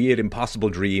these weird, impossible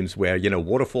dreams where,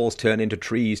 waterfalls turn into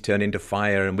trees, turn into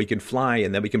fire, and we can fly,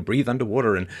 and then we can breathe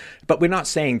underwater. But we're not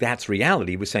saying that's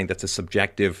reality. We're saying that's a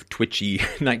subjective, twitchy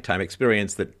nighttime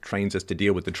experience that trains us to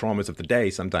deal with the traumas of the day,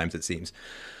 sometimes it seems.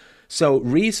 So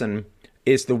reason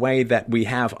is the way that we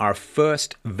have our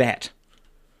first vet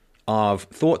of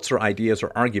thoughts or ideas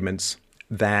or arguments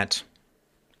that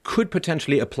could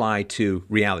potentially apply to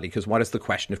reality. Because what is the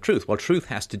question of truth? Well, truth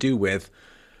has to do with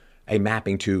a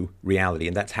mapping to reality,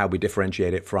 and that's how we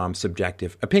differentiate it from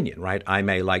subjective opinion, right? I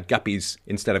may like guppies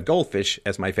instead of goldfish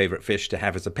as my favorite fish to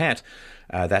have as a pet.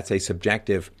 That's a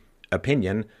subjective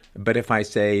opinion. But if I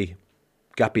say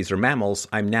guppies are mammals,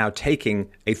 I'm now taking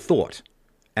a thought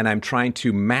and I'm trying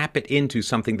to map it into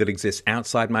something that exists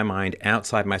outside my mind,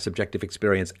 outside my subjective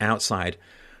experience, outside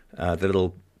the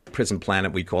little prison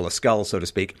planet we call a skull, so to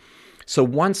speak. So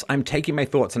once I'm taking my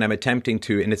thoughts and I'm attempting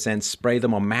to, in a sense, spray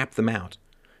them or map them out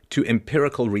to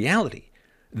empirical reality,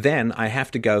 then I have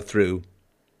to go through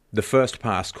the first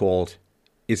pass called,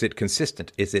 is it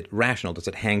consistent? Is it rational? Does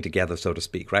it hang together, so to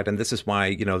speak, right? And this is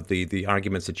why, the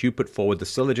arguments that you put forward, the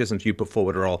syllogisms you put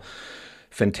forward are all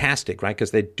fantastic, right?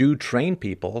 Because they do train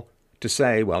people to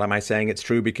say, well, am I saying it's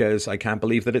true because I can't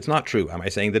believe that it's not true? Am I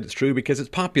saying that it's true because it's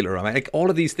popular? All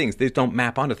of these things, they don't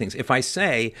map onto things. If I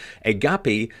say a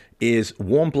guppy is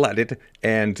warm-blooded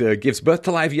and gives birth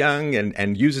to live young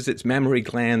and uses its mammary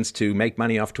glands to make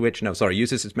money off Twitch,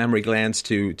 uses its mammary glands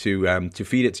to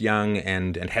feed its young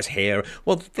and has hair,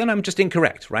 well, then I'm just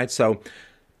incorrect, right? So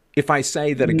if I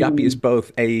say that a guppy is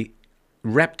both a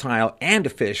reptile and a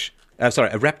fish,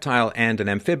 a reptile and an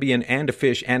amphibian and a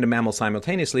fish and a mammal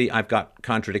simultaneously, I've got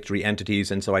contradictory entities,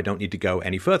 and so I don't need to go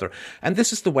any further. And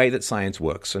this is the way that science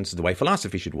works, and this is the way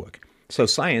philosophy should work. So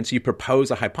science, you propose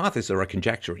a hypothesis or a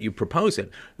conjecture. You propose it.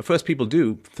 The first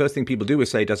thing people do is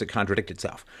say, does it contradict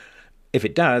itself? If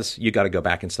it does, you got to go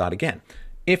back and start again.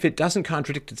 If it doesn't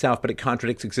contradict itself, but it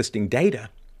contradicts existing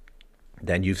data,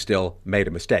 then you've still made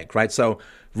a mistake, right? So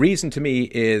reason to me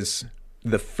is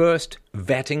the first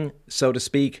vetting, so to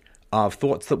speak, of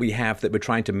thoughts that we have that we're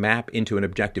trying to map into an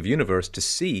objective universe to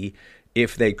see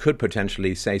if they could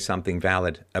potentially say something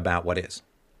valid about what is.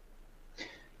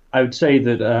 I would say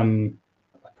that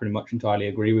I pretty much entirely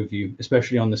agree with you,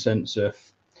 especially on the sense of,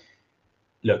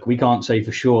 look, we can't say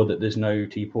for sure that there's no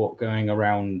teapot going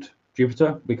around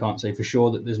Jupiter. We can't say for sure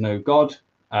that there's no God.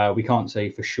 We can't say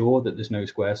for sure that there's no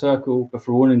square circle, but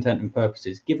for all intent and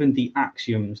purposes, given the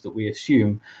axioms that we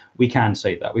assume, we can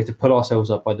say that. We have to pull ourselves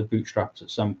up by the bootstraps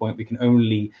at some point. We can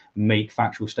only make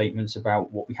factual statements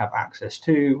about what we have access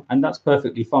to, and that's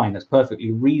perfectly fine. That's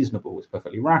perfectly reasonable. It's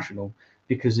perfectly rational.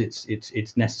 because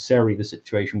it's necessary, the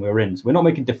situation we're in. So we're not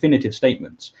making definitive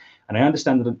statements. And I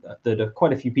understand that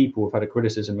quite a few people have had a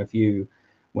criticism of you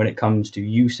when it comes to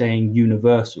you saying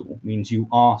universal means you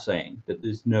are saying that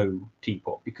there's no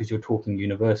teapot because you're talking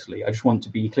universally. I just want to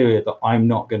be clear that I'm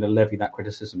not going to levy that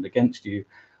criticism against you.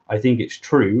 I think it's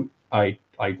true. I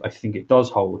think it does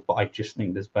hold, but I just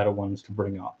think there's better ones to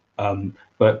bring up.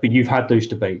 But you've had those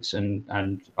debates,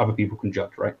 and other people can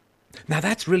judge, right? Now,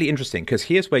 that's really interesting, because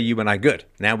here's where you and I good.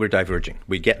 Now we're diverging.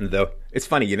 We get in the... It's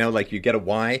funny, you know, like you get a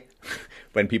Y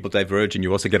when people diverge, and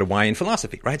you also get a Y in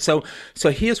philosophy, right? So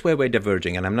here's where we're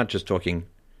diverging, and I'm not just talking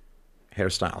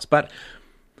hairstyles. But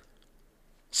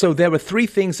so there were three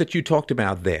things that you talked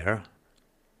about there,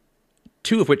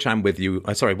 one of which I'm with you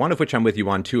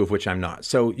on, two of which I'm not.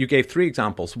 So you gave three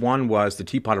examples. One was the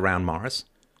teapot around Mars.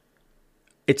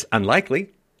 It's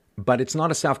unlikely, but it's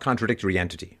not a self-contradictory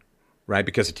entity, right?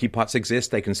 Because the teapots exist,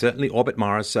 they can certainly orbit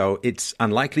Mars, so it's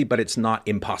unlikely, but it's not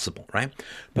impossible, right?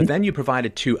 But then you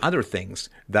provided two other things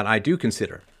that I do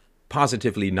consider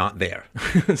positively not there,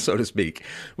 so to speak,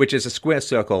 which is a square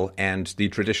circle and the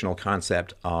traditional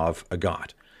concept of a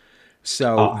god.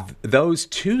 So those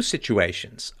two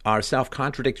situations are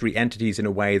self-contradictory entities in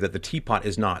a way that the teapot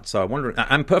is not. So I wonder,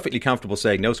 I'm perfectly comfortable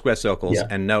saying no square circles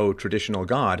and no traditional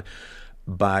god,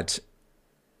 but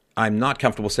I'm not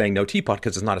comfortable saying no teapot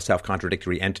because it's not a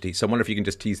self-contradictory entity. So I wonder if you can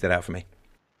just tease that out for me.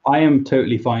 I am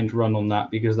totally fine to run on that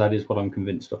because that is what I'm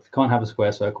convinced of. You can't have a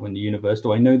square circle in the universe.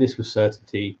 Do I know this with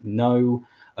certainty? No,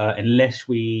 unless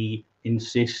we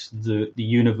insist that the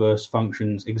universe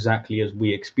functions exactly as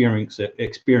we experience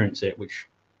it, which,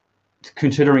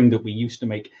 considering that we used to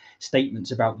make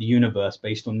statements about the universe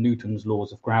based on Newton's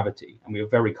laws of gravity, and we were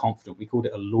very confident, we called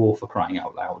it a law, for crying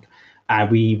out loud.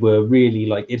 And we were really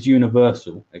like, it's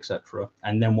universal, etc.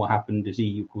 And then what happened is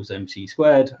E equals mc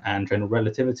squared and general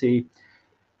relativity.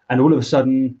 And all of a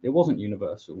sudden, it wasn't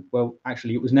universal. Well,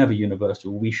 actually, it was never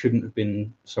universal. We shouldn't have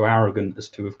been so arrogant as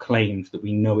to have claimed that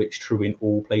we know it's true in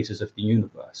all places of the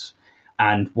universe.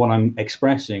 And what I'm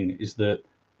expressing is that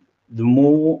the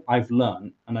more I've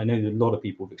learned, and I know that a lot of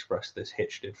people have expressed this,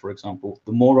 Hitch did, for example,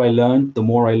 the more I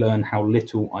learn how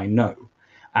little I know.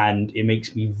 And it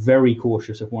makes me very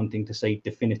cautious of wanting to say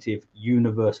definitive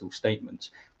universal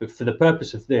statements. But for the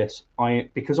purpose of this,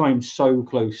 because I am so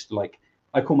close to, like,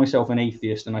 I call myself an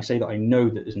atheist and I say that I know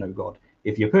that there's no God.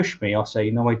 If you push me, I'll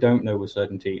say, no, I don't know with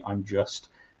certainty. I'm just,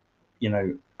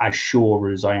 as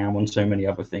sure as I am on so many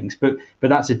other things. But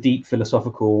that's a deep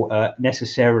philosophical,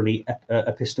 necessarily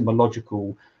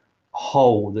epistemological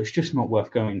hole that's just not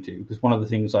worth going to, because one of the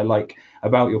things I like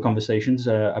about your conversations,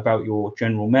 about your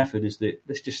general method, is that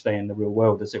let's just stay in the real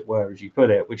world, as it were, as you put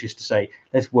it, which is to say,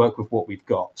 let's work with what we've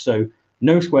got. So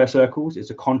no square circles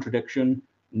is a contradiction.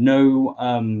 No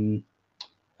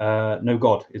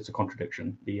God, it's a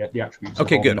contradiction. The attributes.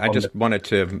 Okay, good. I just wanted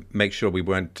to make sure we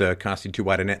weren't casting too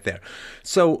wide a net there.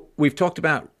 So we've talked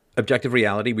about objective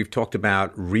reality. We've talked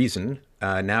about reason.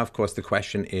 Now, of course, the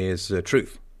question is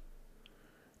truth.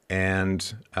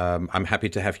 And I'm happy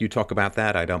to have you talk about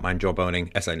that. I don't mind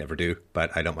jawboning, as I never do,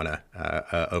 but I don't want to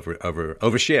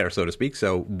overshare, so to speak.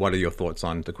 So what are your thoughts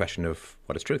on the question of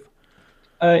what is truth?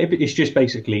 It's just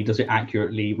basically, does it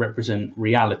accurately represent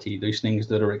reality, those things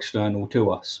that are external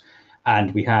to us?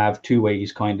 And we have at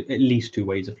least two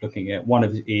ways of looking at it. One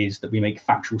of it is that we make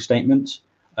factual statements.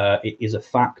 It is a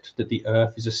fact that the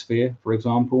Earth is a sphere, for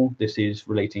example. This is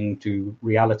relating to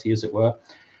reality, as it were.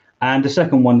 And the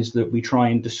second one is that we try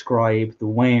and describe the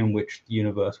way in which the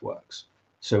universe works.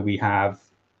 So we have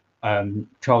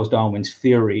Charles Darwin's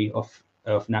theory of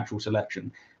natural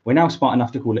selection. We're now smart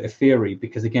enough to call it a theory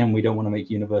because, again, we don't want to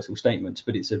make universal statements,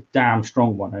 but it's a damn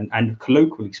strong one. And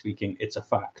colloquially speaking, it's a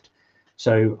fact.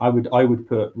 So I would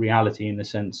put reality in the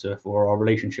sense of, or our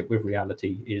relationship with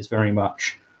reality is very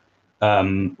much,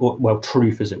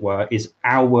 truth, as it were, is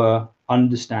our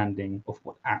understanding of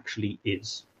what actually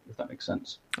is, if that makes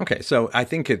sense. Okay, so I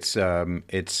think it's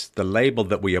the label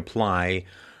that we apply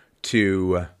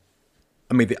to...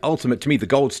 the ultimate, to me, the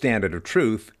gold standard of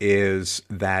truth is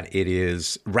that it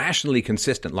is rationally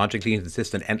consistent, logically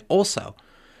consistent, and also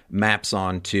maps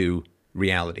onto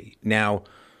reality. Now,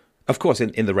 of course,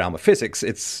 in the realm of physics,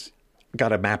 it's got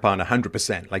to map on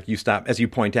 100%. Like as you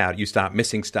point out, you start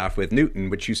missing stuff with Newton,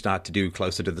 which you start to do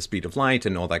closer to the speed of light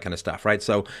and all that kind of stuff, right?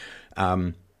 So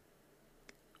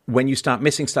when you start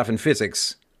missing stuff in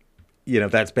physics,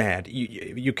 that's bad.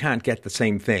 You can't get the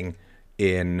same thing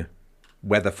in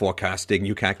weather forecasting.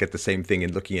 You can't get the same thing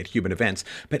in looking at human events.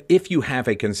 But if you have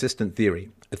a consistent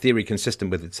theory, a theory consistent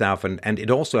with itself, and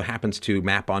it also happens to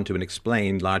map onto and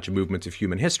explain larger movements of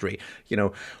human history,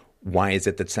 Why is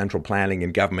it that central planning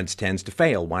in governments tends to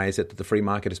fail? Why is it that the free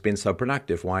market has been so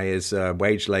productive? Why is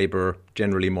wage labor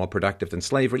generally more productive than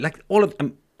slavery? Like all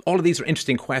of these are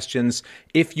interesting questions.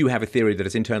 If you have a theory that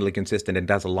is internally consistent and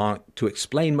does a lot to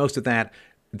explain most of that,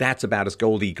 that's about as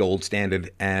gold standard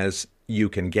as you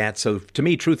can get. So to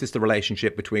me, truth is the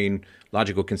relationship between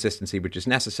logical consistency, which is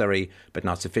necessary but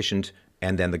not sufficient,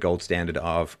 and then the gold standard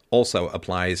of also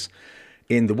applies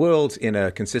in the world in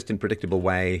a consistent, predictable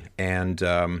way. And,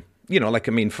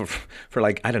 for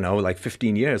like, I don't know, like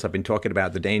 15 years, I've been talking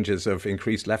about the dangers of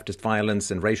increased leftist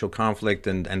violence and racial conflict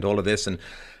and all of this. And,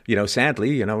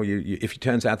 sadly, if it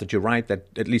turns out that you're right, that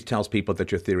at least tells people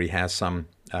that your theory has some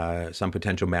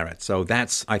potential merit. So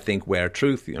that's, I think, where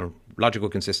truth, logical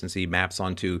consistency maps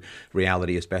onto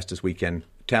reality as best as we can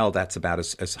tell. That's about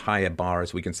as high a bar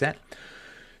as we can set.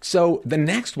 So the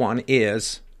next one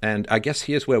is, and I guess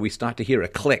here's where we start to hear a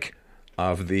click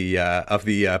of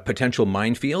the potential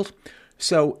minefield.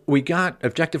 So we got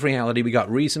objective reality, we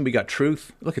got reason, we got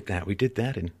truth. Look at that, we did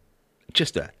that in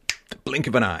just the blink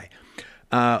of an eye.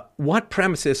 What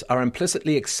premises are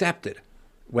implicitly accepted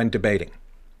when debating?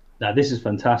 Now, this is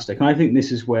fantastic. And I think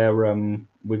this is where we're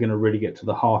going to really get to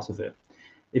the heart of it.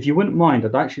 If you wouldn't mind,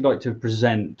 I'd actually like to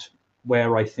present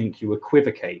where I think you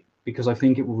equivocate, because I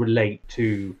think it will relate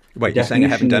to... Wait, you're saying I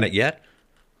haven't done it yet?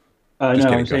 No,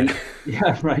 I'm saying...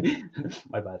 Yeah, right.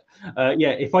 My bad.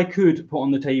 If I could put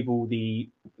on the table the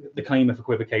claim of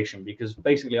equivocation, because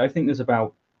basically I think there's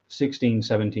about 16,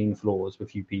 17 flaws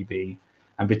with UPB,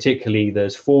 and particularly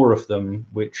there's 4 of them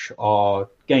which are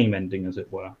game ending, as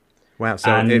it were. Wow.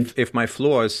 So if the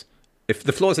flaws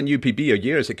in UPB are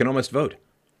years, it can almost vote.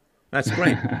 That's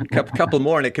great. A couple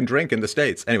more and it can drink in the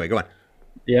States. Anyway, go on.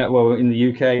 Yeah, well, in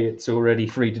the UK, it's already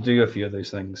free to do a few of those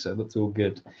things, so that's all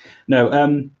good.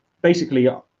 No, basically,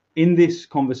 in this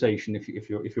conversation, if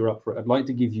you're up for it, I'd like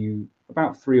to give you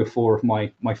about 3 or 4 of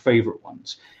my favorite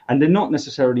ones, and they're not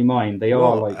necessarily mine. They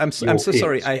are like. I'm so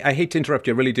sorry. I hate to interrupt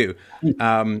you. I really do.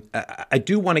 I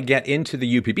do want to get into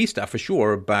the UPB stuff for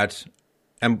sure, but.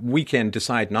 And we can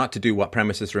decide not to do what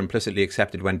premises are implicitly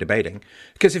accepted when debating.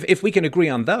 Because if we can agree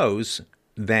on those,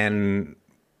 then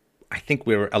I think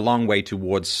we're a long way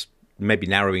towards maybe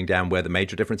narrowing down where the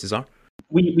major differences are.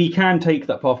 We can take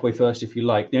that pathway first if you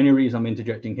like. The only reason I'm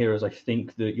interjecting here is I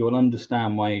think that you'll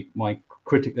understand my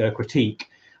critique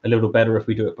a little better if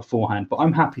we do it beforehand. But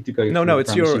I'm happy to go. No,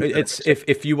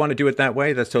 if you want to do it that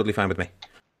way, that's totally fine with me.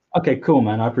 Okay, cool,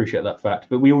 man. I appreciate that fact.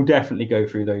 But we will definitely go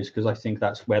through those because I think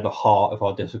that's where the heart of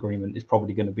our disagreement is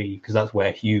probably going to be, because that's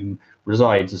where Hume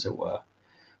resides, as it were.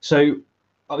 So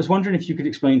I was wondering if you could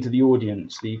explain to the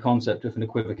audience the concept of an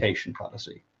equivocation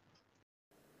fallacy.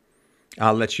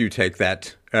 I'll let you take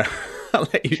that. I'll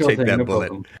let you take that bullet.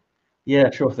 Problem.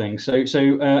 Yeah, sure thing. So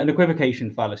an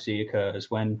equivocation fallacy occurs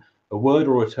when a word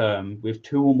or a term with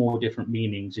 2 or more different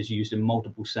meanings is used in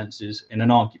multiple senses in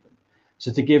an argument.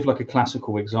 So to give like a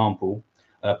classical example,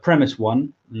 premise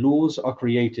 1, laws are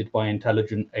created by an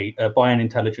intelligent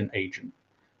agent.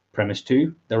 Premise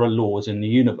 2, there are laws in the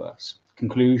universe.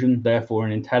 Conclusion, therefore,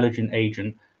 an intelligent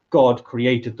agent, God,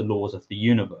 created the laws of the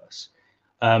universe.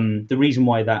 The reason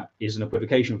why that is an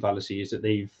equivocation fallacy is that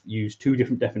they've used 2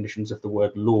 different definitions of the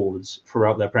word laws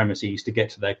throughout their premises to get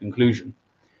to their conclusion.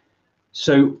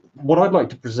 So what I'd like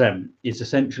to present is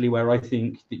essentially where I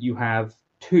think that you have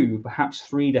 2, perhaps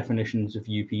 3 definitions of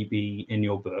UPB in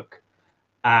your book.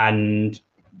 And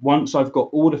once I've got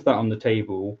all of that on the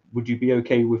table, would you be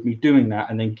okay with me doing that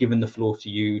and then giving the floor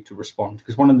to you to respond?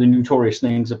 Because one of the notorious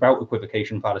things about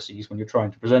equivocation fallacies when you're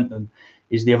trying to present them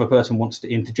is the other person wants to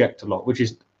interject a lot, which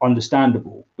is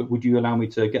understandable. But would you allow me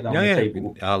to get that on the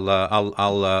table?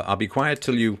 I'll be quiet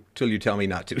till you tell me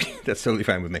not to. That's totally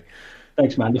fine with me.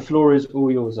 Thanks, man. The floor is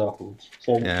all yours, afterwards.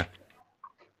 So, yeah.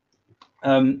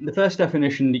 The first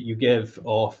definition that you give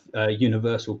of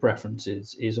universal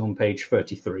preferences is on page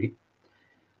 33.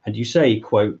 And you say,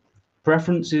 quote,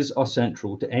 preferences are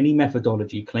central to any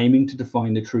methodology claiming to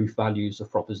define the truth values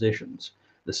of propositions.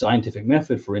 The scientific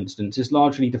method, for instance, is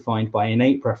largely defined by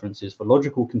innate preferences for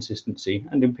logical consistency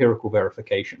and empirical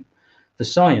verification. For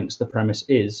science, the premise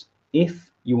is, if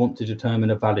you want to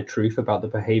determine a valid truth about the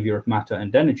behavior of matter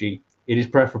and energy, it is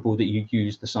preferable that you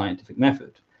use the scientific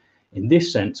method. In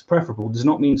this sense, preferable does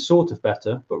not mean sort of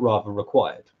better, but rather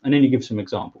required. And then you give some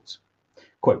examples.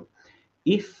 Quote,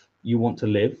 if you want to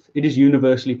live, it is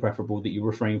universally preferable that you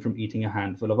refrain from eating a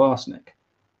handful of arsenic.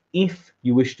 If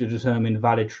you wish to determine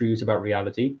valid truths about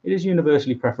reality, it is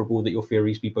universally preferable that your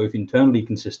theories be both internally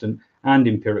consistent and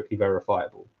empirically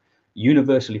verifiable.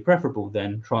 Universally preferable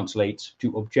then translates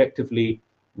to objectively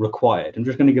required. I'm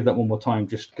just going to give that one more time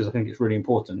just because I think it's really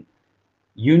important.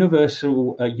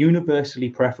 Universally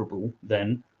preferable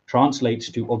then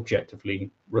translates to objectively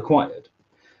required.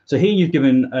 So here you've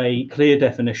given a clear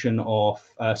definition of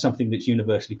something that's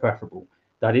universally preferable.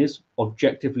 That is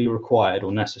objectively required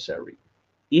or necessary.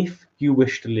 If you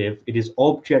wish to live, it is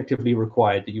objectively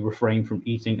required that you refrain from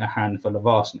eating a handful of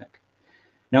arsenic.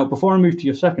 Now, before I move to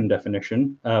your second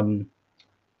definition,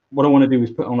 what I want to do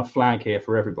is put on a flag here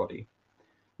for everybody.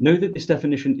 Know that this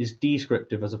definition is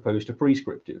descriptive as opposed to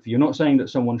prescriptive. You're not saying that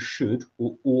someone should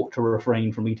or ought to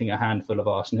refrain from eating a handful of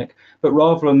arsenic, but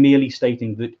rather are merely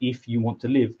stating that if you want to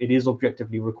live, it is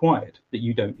objectively required that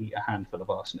you don't eat a handful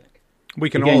of arsenic. We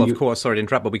can all, of course, sorry to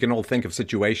interrupt, but we can all think of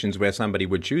situations where somebody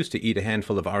would choose to eat a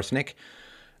handful of arsenic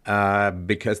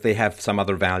because they have some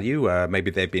other value. Maybe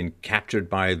they've been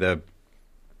captured by the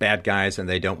bad guys and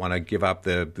they don't want to give up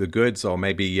the goods, or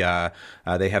maybe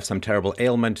they have some terrible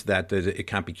ailment that it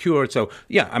can't be cured. So,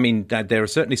 yeah, I mean, there are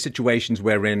certainly situations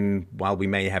wherein, while we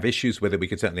may have issues with it, we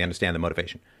could certainly understand the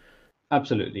motivation.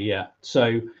 Absolutely, yeah.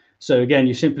 So again,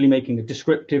 you're simply making a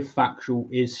descriptive, factual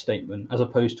is statement as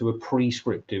opposed to a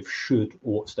prescriptive should,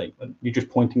 ought statement. You're just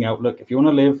pointing out, look, if you want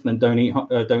to live, then don't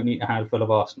eat a handful of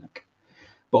arsenic.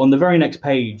 But on the very next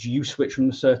page, you switch from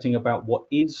asserting about what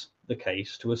is the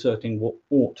case to asserting what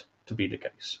ought to be the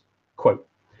case. Quote,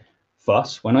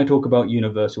 thus, when I talk about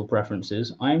universal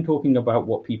preferences, I am talking about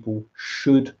what people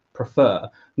should prefer,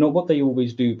 not what they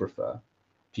always do prefer.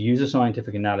 To use a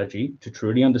scientific analogy, to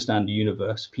truly understand the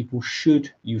universe, people should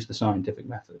use the scientific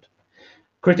method.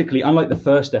 Critically, unlike the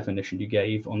first definition you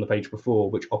gave on the page before,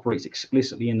 which operates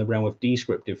explicitly in the realm of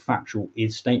descriptive, factual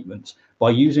is statements, by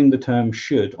using the term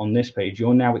should on this page,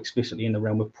 you're now explicitly in the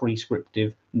realm of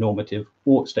prescriptive, normative,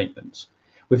 ought statements.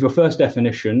 With your first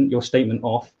definition, your statement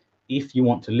of, if you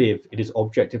want to live, it is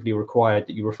objectively required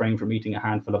that you refrain from eating a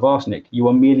handful of arsenic. You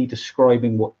are merely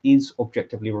describing what is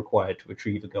objectively required to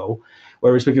achieve a goal.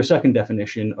 Whereas with your second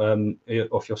definition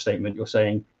of your statement, you're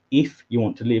saying, if you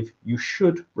want to live, you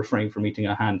should refrain from eating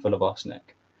a handful of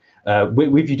arsenic.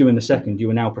 With you doing the second, you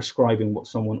are now prescribing what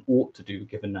someone ought to do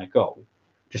given their goal.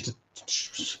 Just a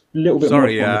little bit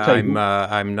Sorry, more on the table.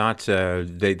 I'm not.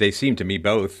 They seem to me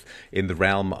both in the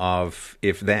realm of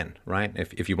if-then, right?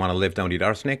 If you want to live, don't eat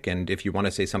arsenic, and if you want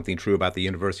to say something true about the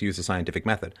universe, use the scientific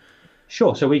method.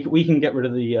 Sure. So we can get rid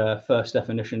of the first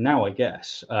definition now, I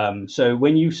guess. So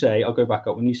when you say, I'll go back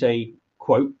up. When you say,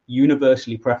 quote,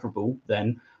 universally preferable,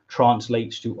 then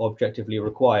translates to objectively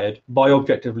required. By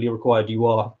objectively required, you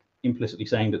are implicitly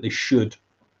saying that they should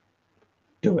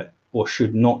do it or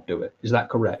should not do it. Is that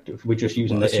correct? If we're just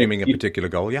using assuming a particular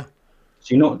goal, yeah.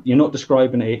 So you're not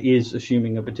describing it is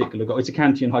assuming a particular goal. It's a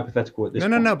Kantian hypothetical at this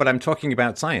point. No, but I'm talking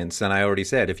about science, and I already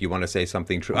said if you want to say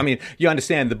something true. I mean, you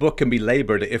understand the book can be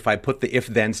labored if I put the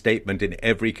if-then statement in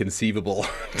every conceivable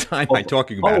time I'm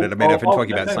talking about it. I mean, if I'm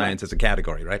talking about science as a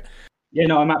category, right? Yeah,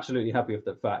 no, I'm absolutely happy with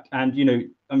that fact. And,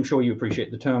 I'm sure you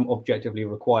appreciate the term objectively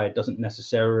required doesn't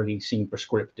necessarily seem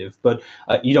prescriptive, but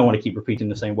you don't want to keep repeating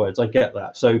the same words. I get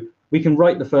that. So we can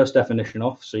write the first definition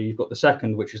off. So you've got the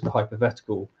second, which is the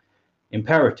hypothetical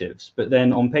imperatives. But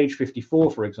then on page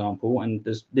 54, for example, and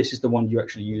this is the one you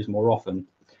actually use more often,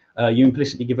 you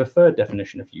implicitly give a third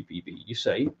definition of UPB. You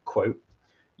say, quote,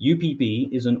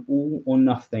 UPB is an all or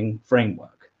nothing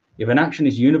framework. If an action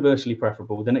is universally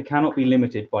preferable, then it cannot be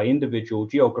limited by individual,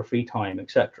 geography, time,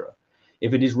 etc.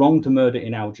 If it is wrong to murder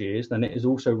in Algiers, then it is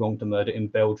also wrong to murder in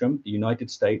Belgium, the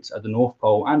United States, at the North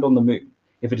Pole, and on the moon.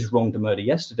 If it is wrong to murder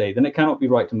yesterday, then it cannot be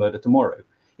right to murder tomorrow.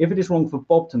 If it is wrong for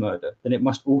Bob to murder, then it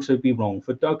must also be wrong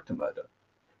for Doug to murder.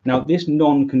 Now, this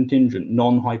non-contingent,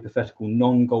 non-hypothetical,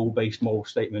 non-goal-based moral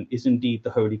statement is indeed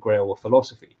the holy grail of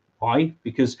philosophy. Why?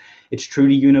 Because it's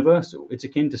truly universal. It's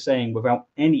akin to saying, without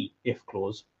any if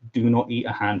clause, do not eat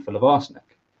a handful of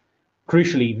arsenic.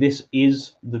 Crucially, this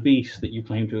is the beast that you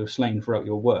claim to have slain throughout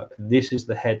your work. This is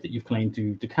the head that you've claimed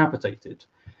to decapitated.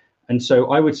 And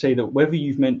so I would say that whether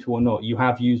you've meant to or not, you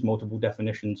have used multiple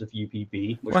definitions of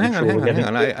UPB. Which well, hang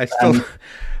on.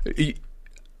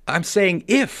 I'm saying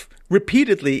if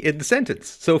repeatedly in the sentence.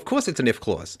 So of course it's an if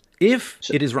clause. If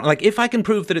it is wrong, like if I can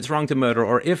prove that it's wrong to murder,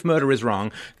 or if murder is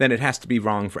wrong, then it has to be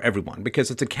wrong for everyone,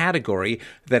 because it's a category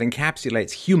that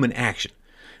encapsulates human action,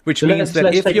 which means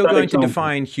that if you're going to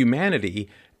define humanity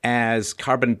as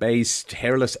carbon-based,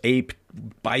 hairless ape,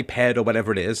 biped, or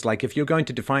whatever it is, like if you're going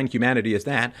to define humanity as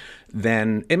that,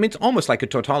 then it's almost like a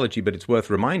tautology, but it's worth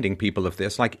reminding people of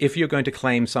this. Like if you're going to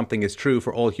claim something is true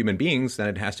for all human beings, then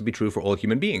it has to be true for all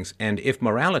human beings. And if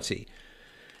morality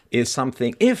is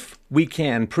something, if we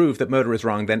can prove that murder is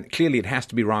wrong, then clearly it has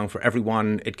to be wrong for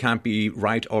everyone. It can't be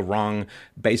right or wrong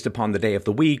based upon the day of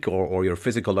the week or your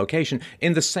physical location,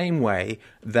 in the same way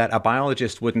that a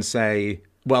biologist wouldn't say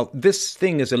well, this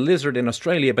thing is a lizard in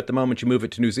Australia, but the moment you move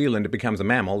it to New Zealand, it becomes a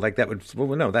mammal. Like that would,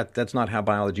 well, no, that's not how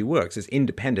biology works. It's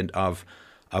independent of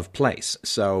place.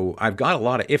 So I've got a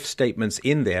lot of if statements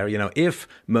in there. If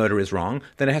murder is wrong,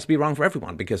 then it has to be wrong for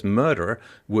everyone, because murder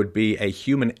would be a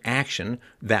human action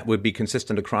that would be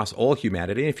consistent across all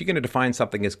humanity. And if you're going to define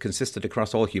something as consistent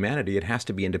across all humanity, it has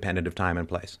to be independent of time and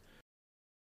place.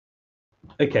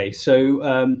 Okay, so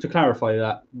to clarify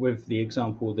that with the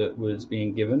example that was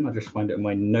being given, I'll just find it in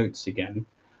my notes again.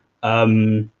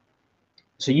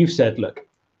 So you've said, look,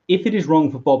 if it is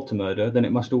wrong for Bob to murder, then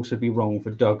it must also be wrong for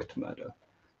Doug to murder.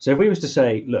 So if we was to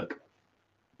say, look,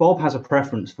 Bob has a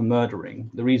preference for murdering,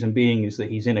 the reason being is that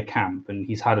he's in a camp and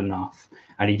he's had enough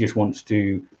and he just wants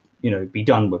to, be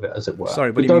done with it, as it were. Sorry,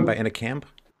 what do you mean by in a camp?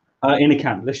 In a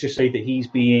camp, let's just say that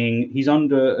he's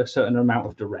under a certain amount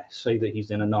of duress. Say that he's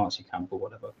in a Nazi camp or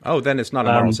whatever. Oh, then it's not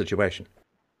a moral situation.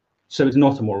 So it's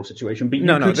not a moral situation. But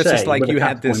no, this is like you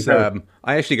had this. I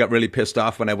actually got really pissed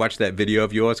off when I watched that video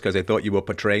of yours because I thought you were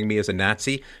portraying me as a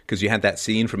Nazi because you had that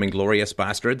scene from Inglourious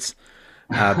Bastards.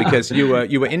 Because you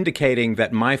were indicating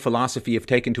that my philosophy, if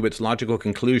taken to its logical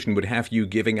conclusion, would have you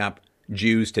giving up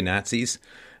Jews to Nazis.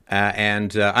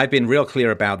 And I've been real clear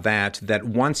about that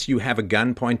once you have a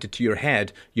gun pointed to your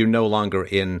head, you're no longer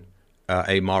in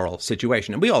a moral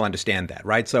situation. And we all understand that,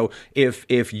 right? So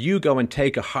if you go and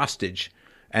take a hostage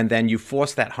and then you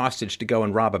force that hostage to go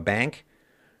and rob a bank,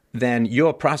 then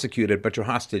you're prosecuted, but your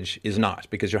hostage is not,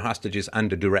 because your hostage is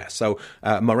under duress. So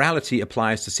morality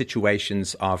applies to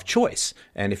situations of choice.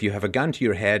 And if you have a gun to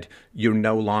your head, you're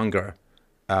no longer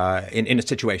in a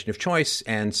situation of choice.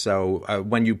 And so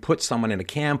when you put someone in a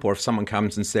camp, or if someone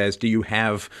comes and says, do you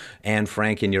have Anne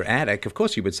Frank in your attic? Of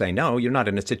course you would say, no, you're not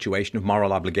in a situation of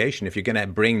moral obligation. If you're going to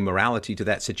bring morality to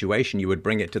that situation, you would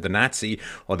bring it to the Nazi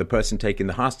or the person taking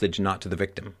the hostage, not to the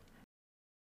victim.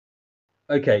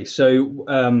 Okay, so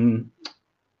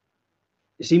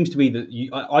it seems to me that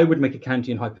I would make a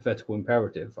Kantian hypothetical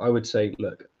imperative. I would say,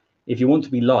 look, if you want to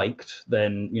be liked,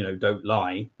 then, don't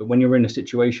lie. But when you're in a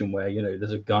situation where,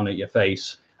 there's a gun at your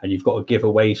face and you've got to give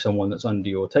away someone that's under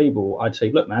your table, I'd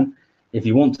say, look, man, if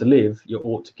you want to live, you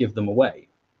ought to give them away.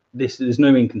 There's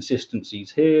no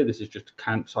inconsistencies here. This is just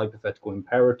Kant's hypothetical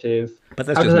imperative. But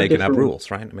that's just making up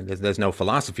rules, right? I mean, there's no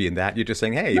philosophy in that. You're just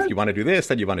saying, hey, if you want to do this,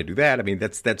 then you want to do that. I mean,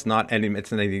 that's not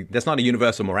a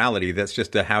universal morality. That's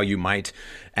just how you might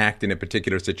act in a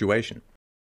particular situation.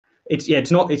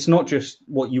 It's not just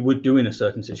what you would do in a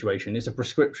certain situation. It's a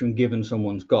prescription given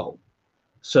someone's goal.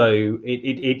 So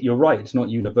you're right. It's not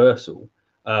universal.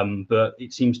 But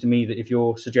it seems to me that if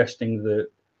you're suggesting that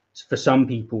for some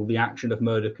people, the action of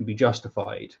murder can be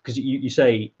justified, because you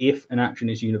say if an action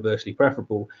is universally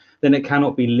preferable, then it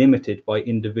cannot be limited by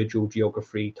individual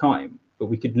geography time. But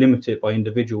we could limit it by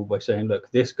individual by saying,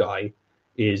 look, this guy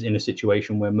is in a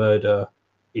situation where murder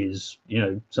is,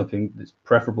 something that's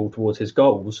preferable towards his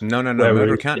goals. No,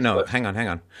 murder can't. No, hang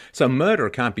on. So murder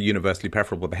can't be universally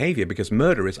preferable behavior because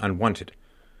murder is unwanted,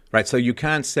 right? So you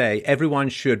can't say everyone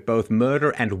should both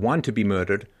murder and want to be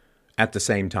murdered at the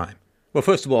same time. Well,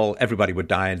 first of all, everybody would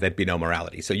die and there'd be no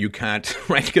morality. So you can't,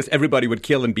 right? Because everybody would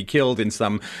kill and be killed in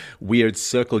some weird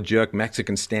circle jerk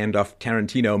Mexican standoff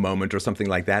Tarantino moment or something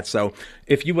like that. So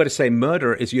if you were to say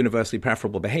murder is universally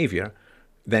preferable behavior,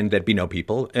 then there'd be no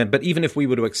people. But even if we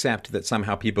were to accept that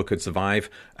somehow people could survive,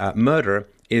 murder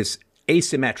is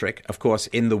asymmetric, of course,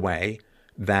 in the way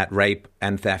that rape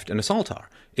and theft and assault are.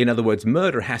 In other words,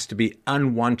 murder has to be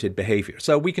unwanted behavior.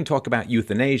 So we can talk about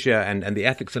euthanasia and the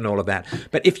ethics and all of that.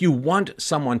 But if you want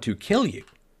someone to kill you,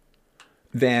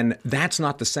 then that's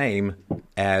not the same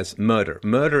as murder.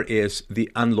 Murder is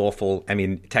the unlawful,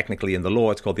 technically in the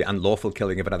law, it's called the unlawful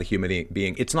killing of another human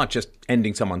being. It's not just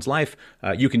ending someone's life.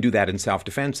 You can do that in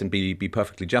self-defense and be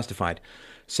perfectly justified.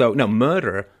 So, no,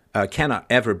 murder cannot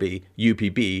ever be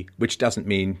UPB, which doesn't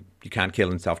mean you can't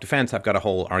kill in self-defense. I've got a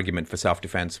whole argument for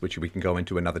self-defense, which we can go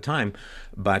into another time.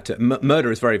 But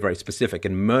murder is very, very specific,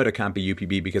 and murder can't be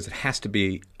UPB because it has to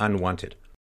be unwanted.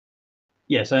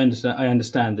 Yes, I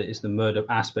understand that it's the murder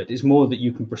aspect. It's more that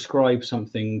you can prescribe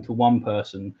something to one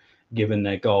person given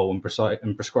their goal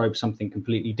and prescribe something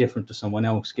completely different to someone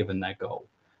else given their goal.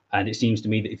 And it seems to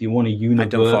me that if you want a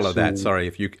universal... I don't follow that. Sorry.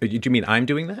 Do you mean I'm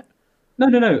doing that?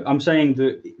 No. I'm saying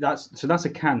that's a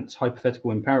Kant's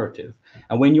hypothetical imperative.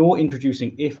 And when you're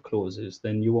introducing if clauses,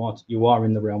 then you are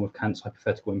in the realm of Kant's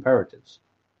hypothetical imperatives,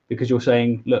 because you're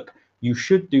saying, look, you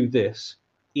should do this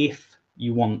if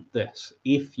you want this,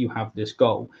 if you have this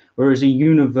goal. Whereas a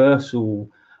universal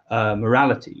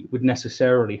morality would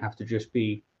necessarily have to just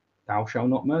be, thou shalt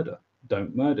not murder.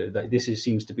 don't murder.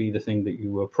 Seems to be the thing that you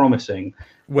were promising.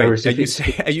 Wait,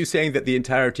 are you saying that the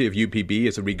entirety of UPB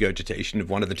is a regurgitation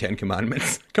of one of the 10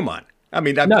 Commandments? Come on. I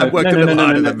mean, I've worked a little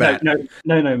harder than that.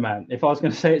 No, man. If I was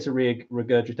going to say it's a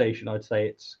regurgitation, I'd say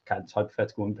it's Kant's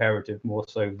hypothetical imperative more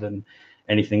so than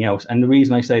anything else. And the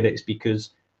reason I say that is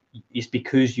because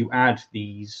you add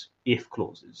these if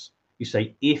clauses. You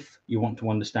say, if you want to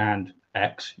understand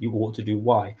X, you ought to do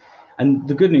Y. And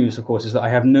the good news, of course, is that I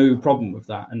have no problem with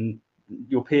that. And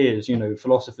your peers,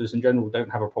 philosophers in general, don't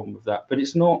have a problem with that. But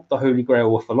it's not the holy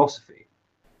grail of philosophy.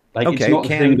 It's not the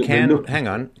thing that hang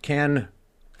on. Can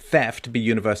theft be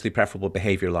universally preferable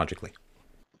behavior logically?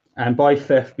 And by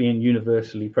theft being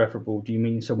universally preferable, do you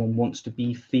mean someone wants to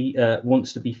be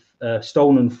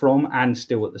stolen from and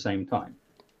still at the same time?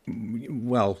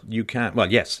 Well, you can't.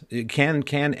 Well, yes.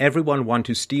 Can everyone want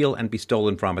to steal and be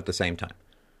stolen from at the same time?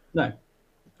 No.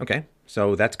 Okay,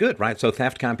 so that's good, right? So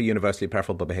theft can't be universally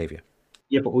preferable behavior.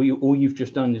 Yeah, but all you've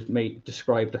just done is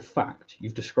described a fact.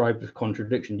 You've described a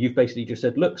contradiction. You've basically just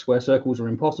said, look, square circles are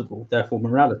impossible, therefore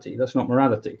morality. That's not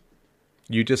morality.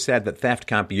 You just said that theft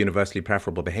can't be universally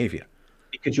preferable behavior.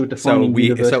 Because you're defining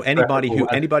anybody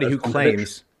who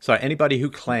claims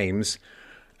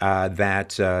that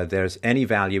there's any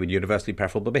value in universally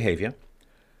preferable behavior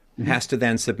has to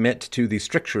then submit to the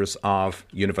strictures of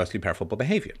universally preferable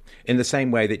behavior. In the same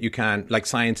way that you can, like,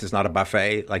 science is not a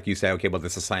buffet. Like, you say, okay, well,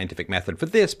 there's a scientific method for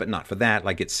this, but not for that.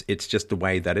 Like, it's just the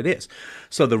way that it is.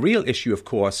 So the real issue, of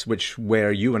course,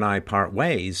 where you and I part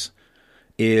ways,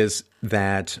 is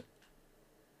that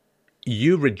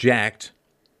you reject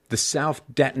the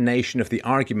self-detonation of the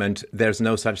argument, there's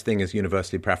no such thing as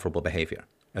universally preferable behavior,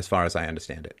 as far as I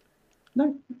understand it.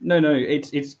 No.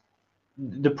 It's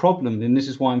the problem, and this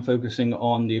is why I'm focusing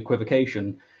on the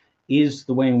equivocation, is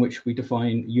the way in which we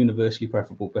define universally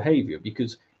preferable behavior.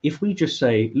 Because if we just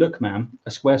say, look, man,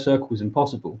 a square circle is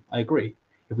impossible, I agree.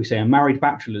 If we say a married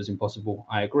bachelor is impossible,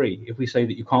 I agree. If we say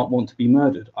that you can't want to be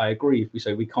murdered, I agree. If we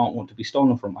say we can't want to be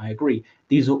stolen from, I agree.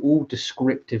 These are all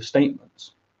descriptive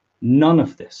statements. None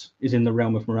of this is in the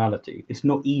realm of morality. It's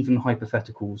not even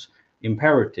hypotheticals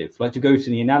imperative. Like, to go to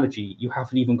the analogy, you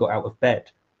haven't even got out of bed.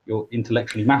 You're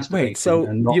intellectually masturbating. Wait, so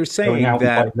and not you're saying going out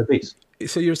that? And fighting the beast.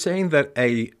 So you're saying that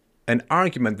an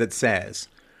argument that says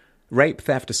rape,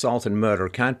 theft, assault, and murder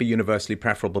can't be universally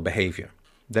preferable behavior.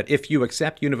 That if you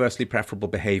accept universally preferable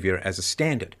behavior as a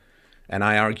standard, and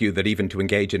I argue that even to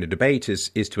engage in a debate is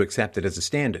to accept it as a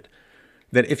standard,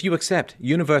 that if you accept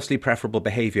universally preferable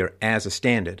behavior as a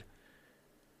standard,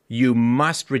 you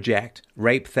must reject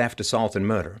rape, theft, assault, and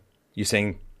murder. You're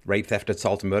saying rape, theft,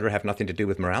 assault, and murder have nothing to do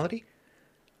with morality?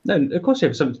 No, of course, it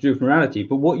has something to do with morality.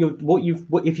 But what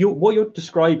you're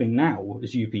describing now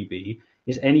as UPB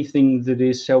is anything that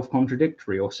is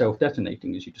self-contradictory or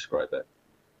self-detonating, as you describe it.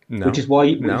 No, which is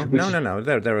why. No.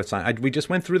 There are we just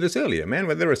went through this earlier, man.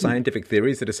 Where there are scientific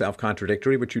theories that are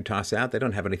self-contradictory, which you toss out. They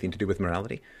don't have anything to do with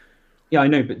morality. Yeah, I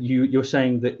know, but you're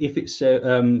saying that if it's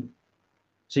so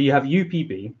you have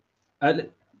UPB.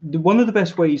 One of the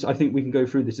best ways I think we can go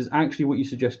through this is actually what you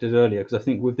suggested earlier, because I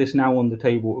think with this now on the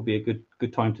table, it would be a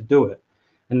good time to do it.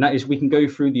 And that is, we can go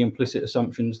through the implicit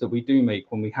assumptions that we do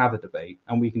make when we have a debate,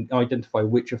 and we can identify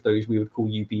which of those we would call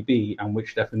UPB and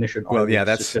which definition. Well, yeah,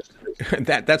 that's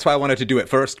why I wanted to do it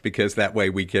first, because that way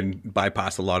we can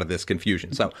bypass a lot of this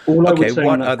confusion. So, okay,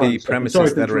 what are the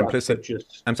premises that are implicit?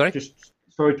 I'm sorry. Just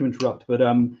sorry to interrupt, but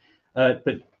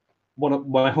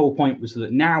my whole point was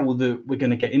that now that we're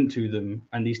going to get into them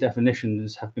and these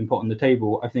definitions have been put on the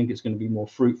table, I think it's going to be more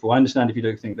fruitful. I understand if you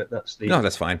don't think that that's the... No,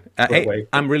 that's fine. Hey,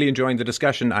 I'm really enjoying the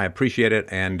discussion. I appreciate it.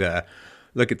 And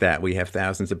look at that. We have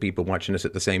thousands of people watching us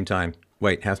at the same time.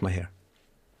 Wait, how's my hair?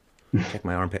 Check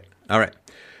my armpit. All right.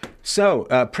 So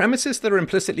premises that are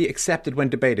implicitly accepted when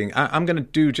debating. I'm going to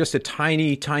do just a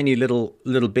tiny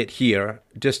little bit here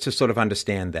just to sort of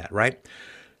understand that, right?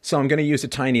 So I'm going to use a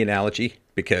tiny analogy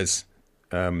because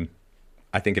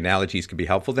I think analogies can be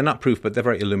helpful. They're not proof, but they're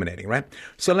very illuminating, right?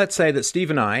 So let's say that Steve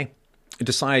and I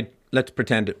decide, let's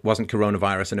pretend it wasn't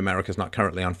coronavirus and America's not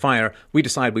currently on fire. We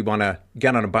decide we want to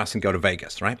get on a bus and go to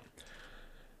Vegas, right?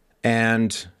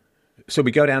 And so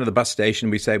we go down to the bus station.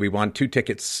 We say we want 2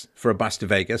 tickets for a bus to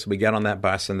Vegas. We get on that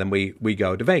bus and then we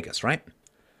go to Vegas, right?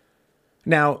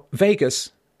 Now,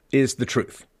 Vegas is the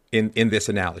truth. In this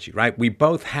analogy, right? We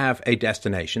both have a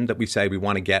destination that we say we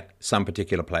want to get some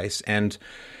particular place. And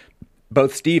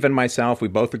both Steve and myself, we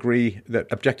both agree that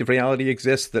objective reality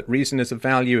exists, that reason is of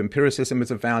value, empiricism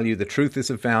is of value, the truth is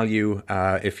of value.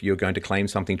 If you're going to claim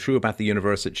something true about the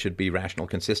universe, it should be rational,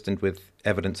 consistent with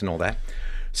evidence and all that.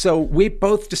 So we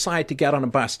both decide to get on a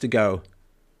bus to go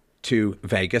to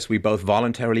Vegas. We both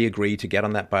voluntarily agree to get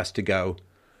on that bus to go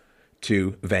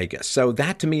to Vegas. So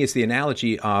that to me is the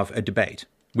analogy of a debate.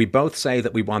 We both say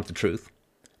that we want the truth,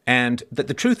 and that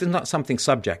the truth is not something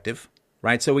subjective,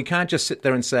 right? So we can't just sit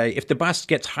there and say, if the bus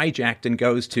gets hijacked and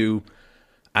goes to,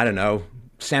 I don't know,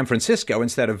 San Francisco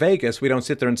instead of Vegas, we don't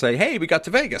sit there and say, hey, we got to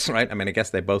Vegas, right? I mean, I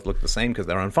guess they both look the same because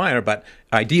they're on fire, but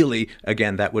ideally,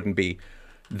 again, that wouldn't be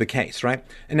the case, right?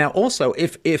 And now also,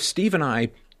 if Steve and I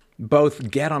both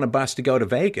get on a bus to go to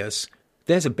Vegas,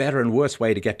 there's a better and worse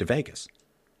way to get to Vegas.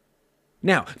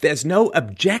 Now, there's no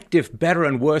objective better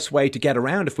and worse way to get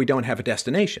around if we don't have a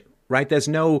destination, right? There's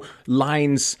no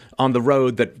lines on the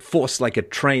road that force like a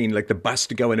train, like the bus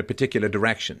to go in a particular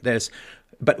direction.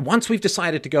 But once we've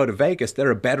decided to go to Vegas,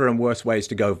 there are better and worse ways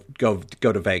to go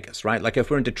to Vegas, right? Like if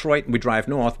we're in Detroit and we drive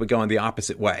north, we're going the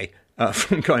opposite way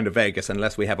from going to Vegas.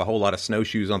 Unless we have a whole lot of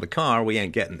snowshoes on the car, we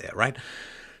ain't getting there, right?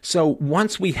 So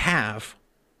once we have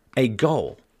a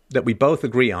goal that we both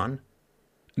agree on,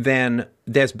 then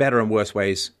there's better and worse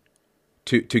ways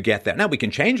to get there. Now, we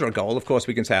can change our goal. Of course,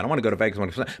 we can say, I don't want to go to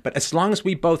Vegas. But as long as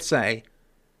we both say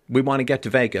we want to get to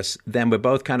Vegas, then we're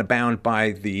both kind of bound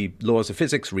by the laws of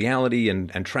physics, reality,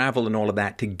 and travel and all of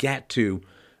that to get to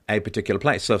a particular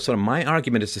place. So sort of my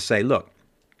argument is to say, look,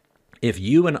 if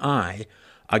you and I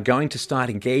are going to start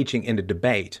engaging in a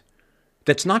debate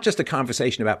that's not just a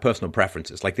conversation about personal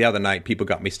preferences. Like the other night, people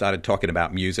got me started talking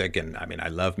about music, and I mean, I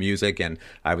love music, and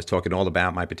I was talking all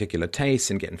about my particular tastes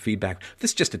and getting feedback.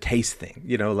 This is just a taste thing,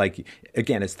 like,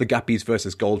 again, it's the guppies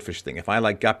versus goldfish thing. If I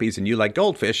like guppies and you like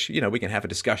goldfish, we can have a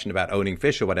discussion about owning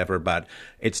fish or whatever, but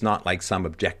it's not like some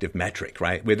objective metric,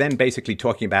 right? We're then basically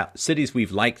talking about cities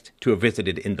we've liked to have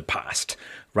visited in the past,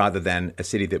 rather than a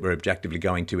city that we're objectively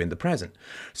going to in the present.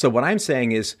 So what I'm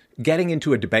saying is getting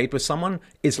into a debate with someone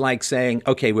is like saying,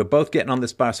 okay, we're both getting on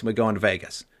this bus and we're going to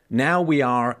Vegas. Now we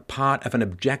are part of an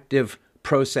objective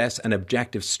process, an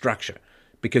objective structure,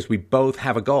 because we both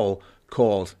have a goal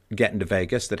called getting to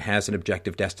Vegas that has an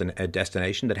objective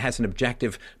destination, that has an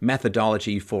objective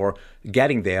methodology for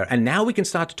getting there. And now we can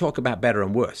start to talk about better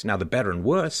and worse. Now, the better and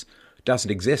worse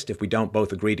doesn't exist if we don't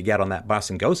both agree to get on that bus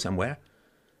and go somewhere.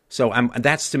 So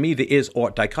that's, to me, the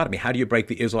is-ought dichotomy. How do you break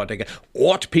the is-ought dichotomy?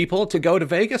 Ought people to go to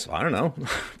Vegas? I don't know.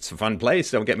 It's a fun place,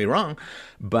 don't get me wrong.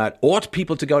 But ought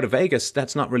people to go to Vegas?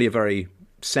 That's not really a very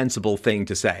sensible thing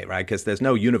to say, right? Because there's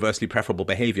no universally preferable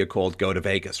behavior called go to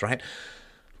Vegas, right?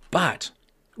 But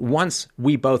once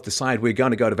we both decide we're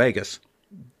going to go to Vegas,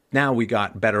 now we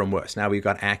got better and worse. Now we've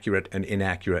got accurate and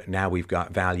inaccurate. Now we've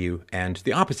got value and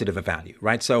the opposite of a value,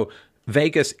 right? So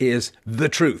Vegas is the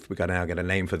truth. We got to now get a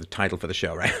name for the title for the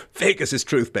show, right? Vegas is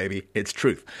truth, baby. It's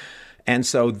truth. And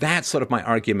so that's sort of my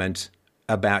argument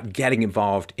about getting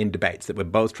involved in debates, that we're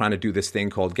both trying to do this thing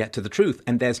called get to the truth.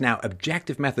 And there's now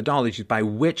objective methodologies by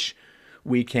which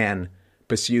we can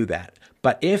pursue that.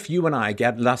 But if you and I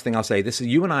last thing I'll say, this is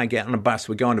you and I get on a bus,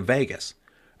 we're going to Vegas,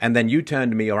 and then you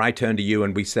turn to me or I turn to you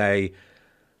and we say,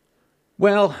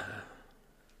 well,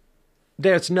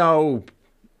 there's no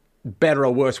better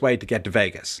or worse way to get to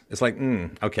Vegas. It's like,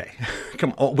 okay,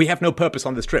 come on. We have no purpose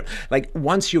on this trip. Like,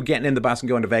 once you're getting in the bus and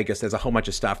going to Vegas, there's a whole bunch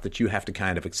of stuff that you have to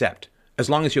kind of accept, as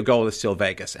long as your goal is still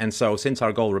Vegas. And so since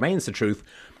our goal remains the truth,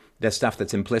 there's stuff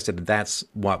that's implicit. That's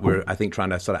what we're, I think,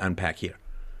 trying to sort of unpack here.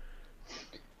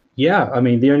 Yeah, I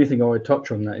mean, the only thing I would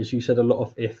touch on that is you said a lot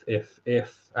of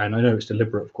if, and I know it's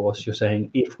deliberate, of course. You're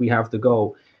saying if we have the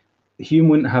goal. Hume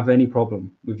wouldn't have any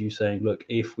problem with you saying, look,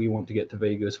 if we want to get to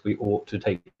Vegas, we ought to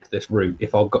take this route.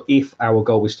 If our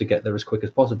goal is to get there as quick as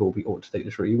possible, we ought to take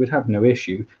this route. You would have no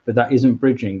issue, but that isn't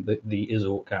bridging the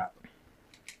is-ought gap.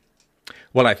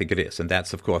 Well, I think it is, and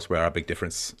that's, of course, where our big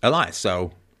difference lies.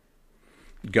 So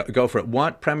go for it.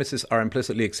 What premises are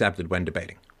implicitly accepted when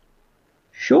debating?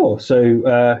 Sure.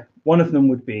 So one of them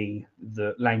would be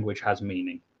that language has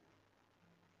meaning.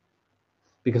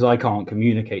 Because I can't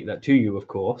communicate that to you, of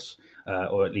course,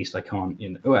 or at least I can't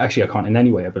I can't in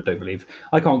any way, I don't believe.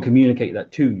 I can't communicate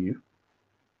that to you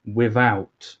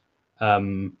without,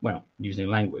 using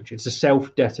language. It's a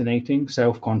self-detonating,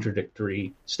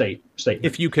 self-contradictory statement.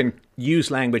 If you can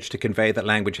use language to convey that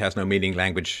language has no meaning,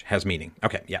 language has meaning.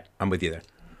 Okay, yeah, I'm with you there.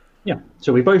 Yeah,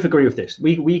 so we both agree with this.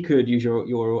 We could use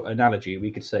your analogy.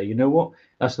 We could say, you know what?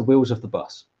 That's the wheels of the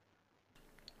bus.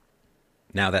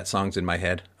 Now that song's in my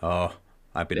head. Oh,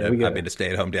 I've been a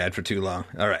stay-at-home dad for too long.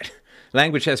 All right.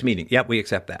 Language has meaning. Yep, we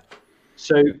accept that.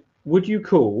 So would you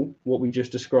call what we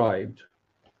just described,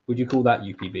 would you call that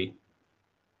UPB?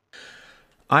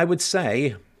 I would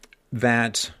say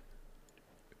that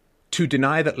to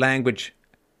deny that language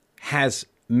has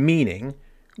meaning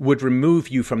would remove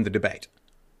you from the debate.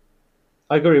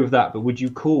 I agree with that, but would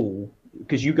you call,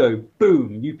 because you go,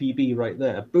 boom, UPB right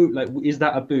there. Boom, like, is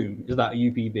that a boom? Is that a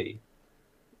UPB?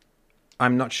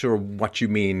 I'm not sure what you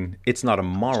mean. It's not a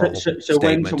moral So when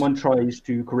statement. someone tries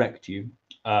to correct you,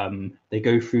 they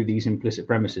go through these implicit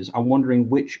premises. I'm wondering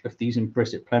which of these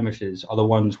implicit premises are the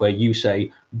ones where you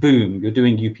say, boom, you're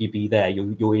doing UPB there.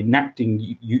 You're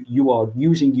enacting, you are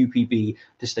using UPB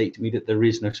to state to me that there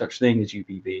is no such thing as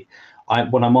UPB.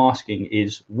 What I'm asking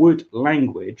is, would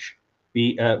language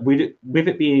be, with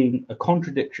it being a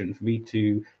contradiction for me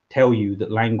to tell you that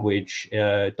language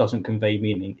doesn't convey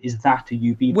meaning, is that a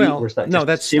UPB, or is that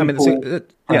just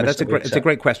it's a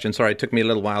great question. Sorry, it took me a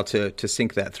little while to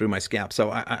sink that through my scalp.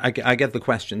 So I get the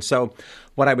question. So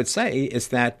what I would say is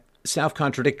that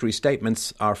self-contradictory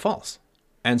statements are false.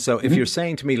 And so if you're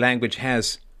saying to me language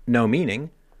has no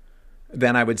meaning,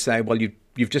 then I would say, well,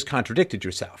 you've just contradicted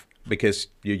yourself because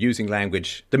you're using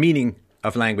language, the meaning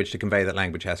of language, to convey that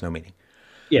language has no meaning.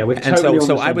 Yeah, and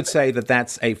so I would say that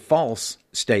that's a false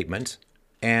statement,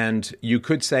 and you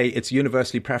could say it's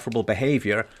universally preferable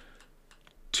behavior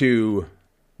to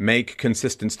make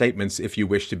consistent statements if you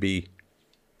wish to be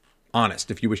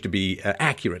honest, if you wish to be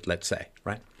accurate, let's say,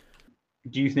 right?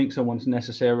 Do you think someone's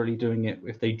necessarily doing it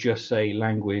if they just say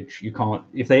language, you can't,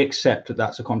 if they accept that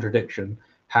that's a contradiction,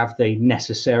 have they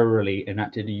necessarily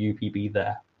enacted a UPB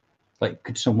there? Like,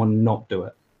 could someone not do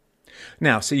it?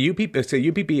 Now, so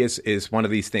UPB is one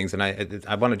of these things, and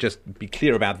I want to just be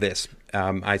clear about this.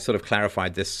 I sort of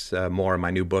clarified this more in my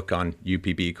new book on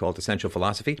UPB called Essential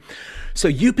Philosophy. So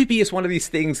UPB is one of these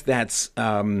things that's,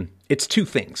 it's two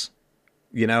things,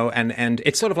 you know, and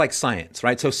it's sort of like science,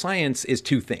 right? So science is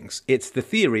two things. It's the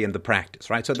theory and the practice,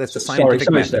 right? So that's the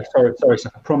scientific method. Sorry,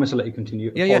 I promise I'll let you continue.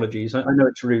 Apologies. Yeah. I know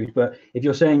it's rude, but if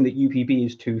you're saying that UPB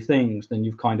is two things, then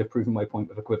you've kind of proven my point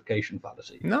with equivocation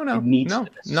fallacy. No, not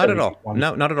at all.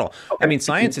 No, not at all. Okay. I mean,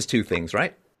 science is two things,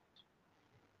 right?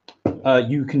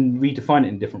 You can redefine it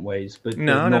in different ways, but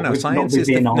no.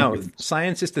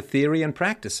 Science is the theory and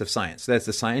practice of science. There's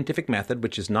the scientific method,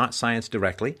 which is not science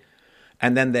directly.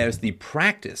 And then there's the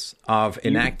practice of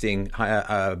enacting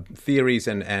theories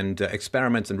and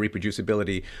experiments and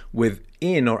reproducibility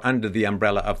within or under the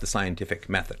umbrella of the scientific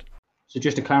method. So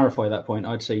just to clarify that point,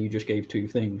 I'd say you just gave two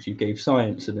things. You gave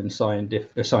science and then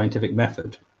a scientific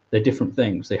method. They're different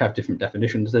things. They have different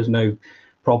definitions. There's no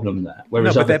problem there.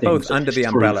 Whereas but they're both under the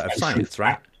umbrella of science,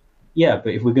 right? Yeah,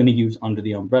 but if we're going to use under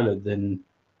the umbrella, then,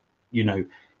 you know,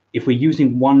 if we're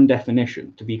using one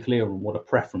definition, to be clear on what a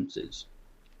preference is,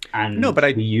 and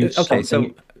I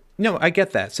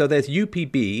get that. So there's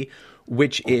UPB,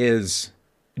 which is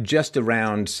just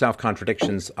around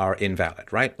self-contradictions are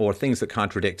invalid, right? Or things that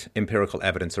contradict empirical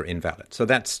evidence are invalid. So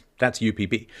that's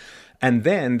UPB. And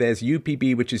then there's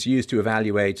UPB, which is used to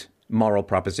evaluate moral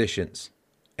propositions.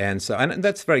 And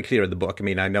that's very clear in the book. I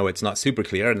mean, I know it's not super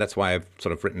clear, and that's why I've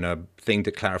sort of written a thing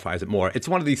that clarifies it more. It's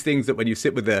one of these things that when you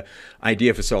sit with the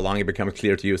idea for so long, it becomes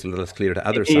clear to you, it's a little less clear to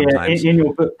others sometimes. In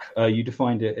your book, you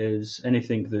defined it as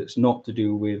anything that's not to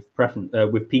do with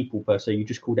with people per se. You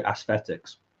just called it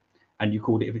aesthetics, and you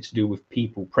called it, if it's to do with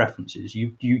people preferences.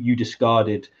 You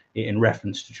discarded it in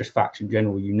reference to just facts in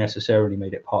general. You necessarily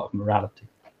made it part of morality.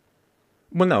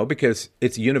 Well, no, because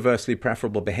it's universally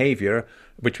preferable behavior,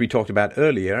 which we talked about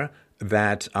earlier,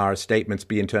 that our statements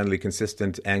be internally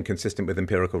consistent and consistent with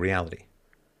empirical reality.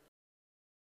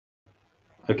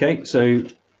 Okay, so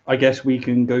I guess we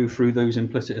can go through those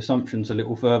implicit assumptions a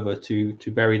little further to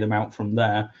bury them out from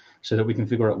there so that we can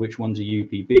figure out which one's a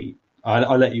UPB.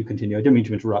 I'll let you continue. I didn't mean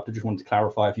to interrupt. I just wanted to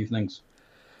clarify a few things.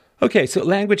 Okay, so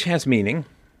language has meaning.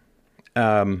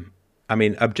 I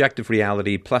mean, objective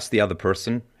reality plus the other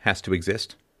person has to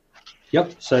exist.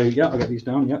 Yep. So, yeah, I'll get these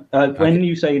down. Yep. When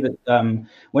you say that,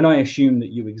 when I assume that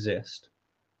you exist,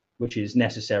 which is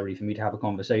necessary for me to have a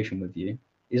conversation with you,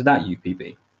 is that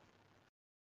UPB?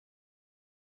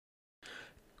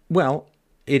 Well,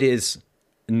 it is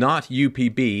not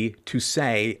UPB to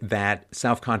say that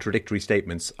self-contradictory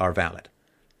statements are valid.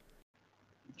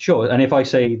 Sure. And if I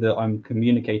say that I'm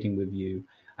communicating with you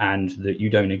and that you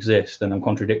don't exist, then I'm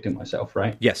contradicting myself,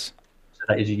 right? Yes. So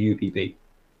that is a UPB.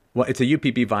 Well, it's a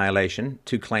UPB violation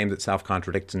to claim that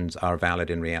self-contradictions are valid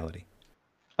in reality.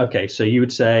 Okay, so you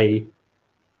would say,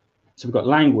 so we've got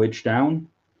language down,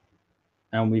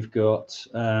 and we've got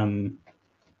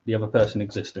the other person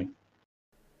existing.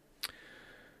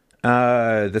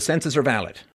 The senses are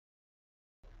valid.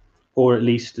 Or at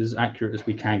least as accurate as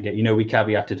we can get. You know, we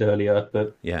caveated earlier,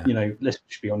 but, yeah. You know, let's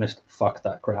just be honest, fuck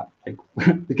that crap.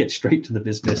 We get straight to the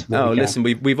business. Oh, listen,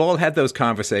 we've all had those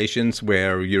conversations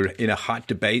where you're in a hot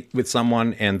debate with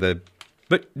someone and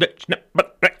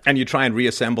and you try and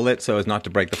reassemble it so as not to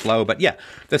break the flow. But yeah,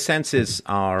 the senses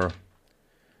are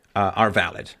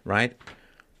valid, right?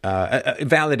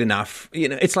 valid enough.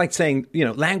 It's like saying,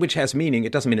 language has meaning.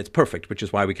 It doesn't mean it's perfect, which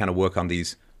is why we kind of work on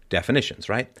these definitions,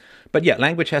 right? But yeah,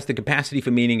 language has the capacity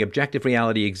for meaning. Objective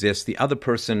reality exists. The other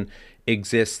person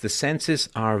exists. The senses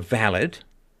are valid.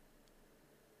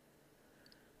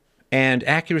 And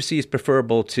accuracy is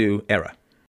preferable to error.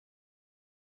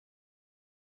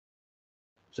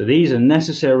 So these are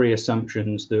necessary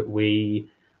assumptions that we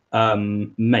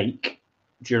make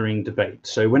during debate.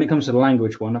 So when it comes to the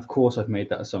language one, of course, I've made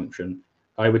that assumption.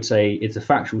 I would say it's a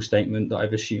factual statement that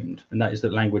I've assumed, and that is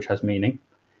that language has meaning.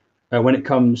 When it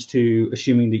comes to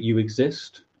assuming that you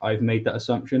exist, I've made that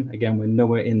assumption. Again, we're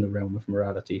nowhere in the realm of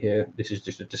morality here. This is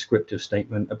just a descriptive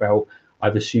statement about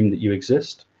I've assumed that you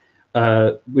exist.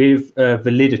 With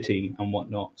validity and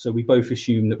whatnot. So we both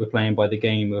assume that we're playing by the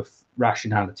game of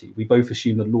rationality. We both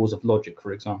assume the laws of logic,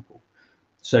 for example.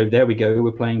 So there we go.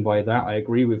 We're playing by that. I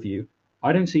agree with you.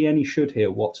 I don't see any should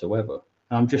here whatsoever.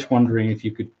 I'm just wondering if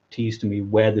you could tease to me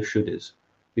where the should is,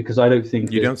 because I don't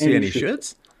think you don't see any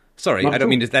shoulds. Sorry, I don't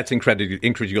mean that's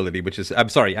incredulity, which is, I'm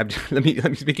sorry, let me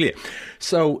be clear.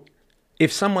 So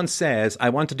if someone says, I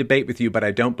want to debate with you, but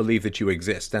I don't believe that you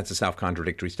exist, that's a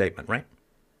self-contradictory statement, right?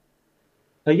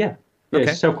 Yeah, okay.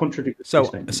 It's self-contradictory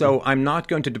statement. So I'm not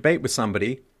going to debate with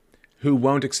somebody who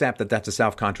won't accept that that's a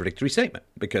self-contradictory statement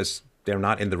because they're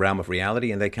not in the realm of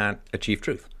reality and they can't achieve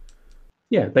truth.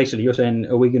 Yeah, basically you're saying,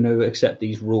 are we going to accept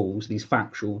these rules, these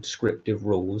factual, descriptive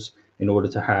rules, in order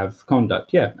to have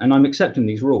conduct? Yeah, and I'm accepting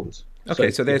these rules. Okay,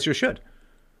 so there's your should.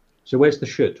 So where's the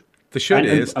should? The should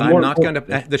is I'm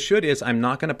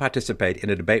not going to participate in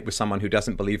a debate with someone who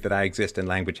doesn't believe that I exist and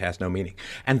language has no meaning.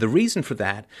 And the reason for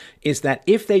that is that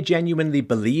if they genuinely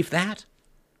believe that,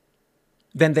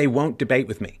 then they won't debate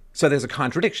with me. So there's a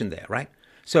contradiction there, right?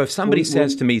 So if somebody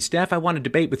says to me, Steph, I want to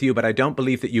debate with you, but I don't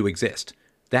believe that you exist,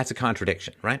 that's a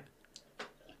contradiction, right?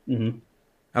 Mm-hmm.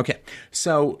 Okay,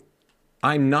 so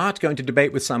I'm not going to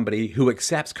debate with somebody who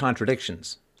accepts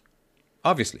contradictions,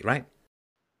 obviously, right?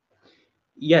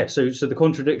 Yeah, so the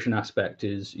contradiction aspect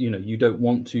is, you don't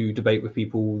want to debate with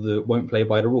people that won't play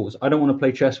by the rules. I don't want to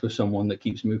play chess with someone that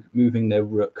keeps moving their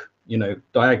rook,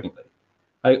 diagonally.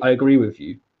 I agree with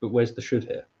you, but where's the should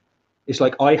here? It's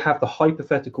like I have the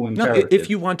hypothetical imperative. No, if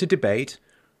you want to debate,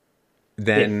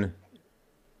 then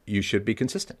you should be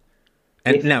consistent.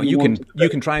 And now you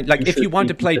can try, like, if you want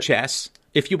to play chess,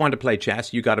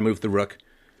 you got to move the rook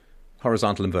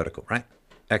horizontal and vertical, right?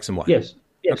 X and Y. Yes.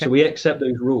 Yeah, okay. So we accept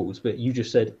those rules, but you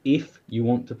just said if you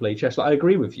want to play chess. Like, I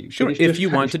agree with you. Sure, if you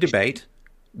want to debate,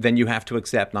 then you have to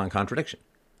accept non-contradiction.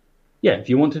 Yeah, if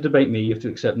you want to debate me, you have to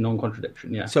accept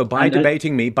non-contradiction, yeah. So by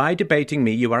debating me,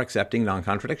 you are accepting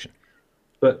non-contradiction.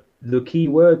 But the key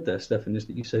word there, Stefan, is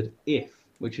that you said if,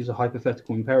 which is a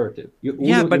hypothetical imperative.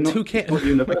 But who cares?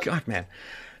 Oh my God, man.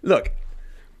 Look,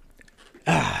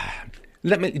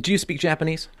 do you speak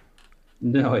Japanese?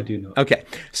 No, I do not. Okay.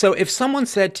 So if someone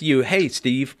said to you, hey,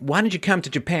 Steve, why don't you come to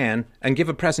Japan and give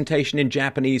a presentation in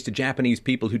Japanese to Japanese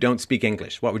people who don't speak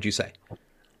English, what would you say?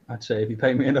 I'd say if you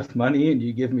pay me enough money and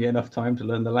you give me enough time to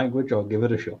learn the language, I'll give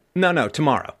it a shot. No,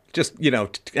 tomorrow. Just,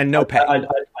 and no pay. I'd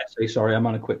say, sorry, I'm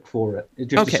unequipped for it.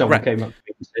 It's just if someone came up to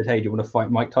me and said, hey, do you want to fight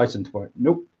Mike Tyson tomorrow?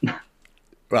 Nope.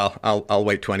 Well, I'll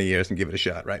wait 20 years and give it a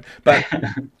shot, right? But,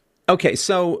 okay,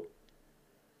 so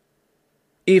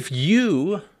if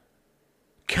you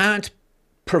can't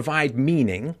provide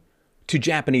meaning to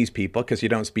Japanese people because you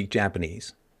don't speak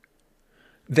Japanese,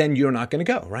 then you're not going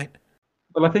to go, right?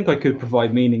 Well, I think I could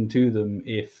provide meaning to them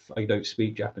if I don't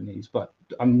speak Japanese, but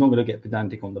I'm not going to get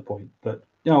pedantic on the point. But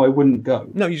no, I wouldn't go.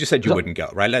 No, you just said you wouldn't go,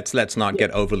 right? Let's not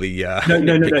get overly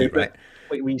no. picky, right?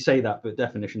 We say that, but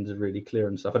definitions are really clear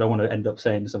and stuff. I don't want to end up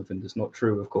saying something that's not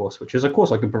true, of course, which is, of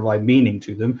course, I can provide meaning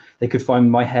to them. They could find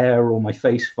my hair or my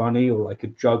face funny, or I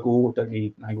could juggle. Don't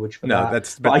need language for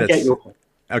that. But I get your point.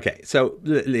 Okay, so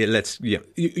let's,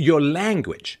 your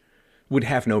language would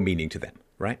have no meaning to them,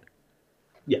 right?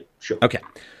 Yeah, sure. Okay.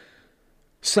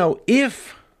 So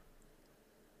if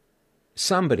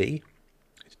somebody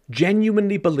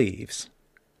genuinely believes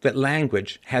that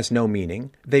language has no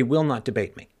meaning, they will not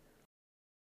debate me.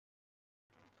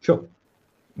 Sure.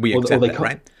 We accept that,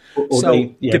 right?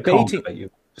 So debating. Can't you.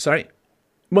 Sorry.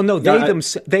 Well, no,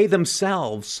 they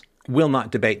themselves will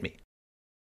not debate me.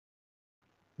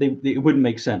 It wouldn't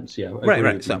make sense. Yeah.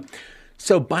 Right.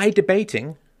 So by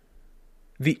debating,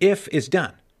 the if is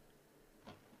done.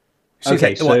 So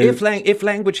if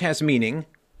language has meaning,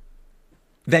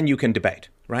 then you can debate,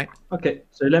 right? Okay,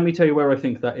 so let me tell you where I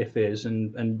think that if is,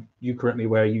 and you correct me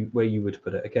where you would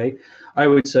put it. Okay, I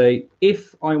would say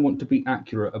if I want to be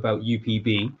accurate about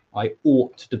UPB, I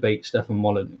ought to debate Stefan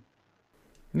Molyneux.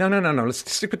 No.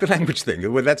 Let's stick with the language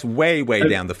thing. Well, that's way, way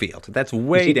down the field. That's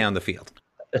way down the field.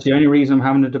 That's the only reason I'm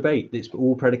having a debate. It's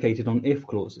all predicated on if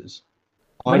clauses.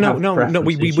 No.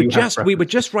 We were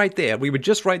just right there. We were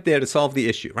just right there to solve the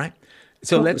issue, right?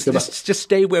 So let's just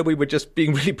stay where we were just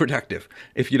being really productive,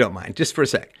 if you don't mind, just for a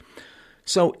sec.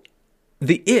 So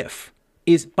the if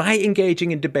is by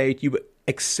engaging in debate, you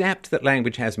accept that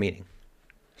language has meaning.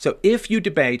 So if you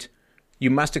debate, you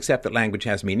must accept that language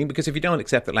has meaning, because if you don't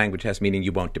accept that language has meaning,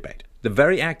 you won't debate. The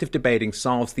very act of debating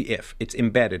solves the if. It's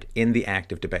embedded in the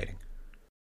act of debating.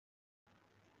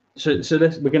 So we're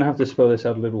going to have to spell this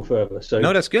out a little further. So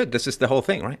no, that's good. This is the whole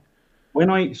thing, right? When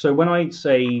I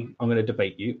say I'm going to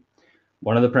debate you,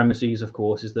 one of the premises, of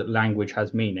course, is that language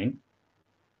has meaning.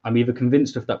 I'm either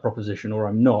convinced of that proposition or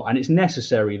I'm not. And it's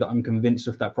necessary that I'm convinced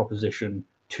of that proposition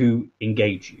to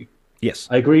engage you. Yes.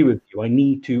 I agree with you. I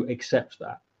need to accept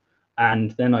that.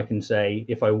 And then I can say,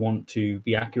 if I want to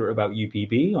be accurate about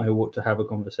UPB, I ought to have a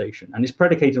conversation. And it's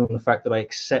predicated on the fact that I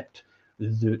accept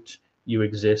that you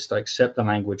exist, I accept the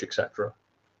language, etc.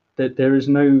 There is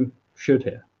no should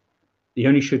here. The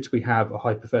only shoulds we have are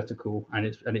hypothetical, and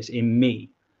it's in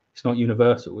me. It's not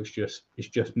universal. It's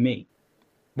just me.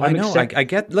 Well, I know. I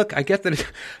get that.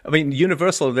 I mean,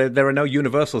 universal. There are no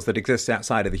universals that exist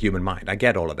outside of the human mind. I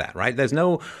get all of that, right? There's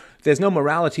no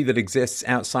morality that exists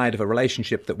outside of a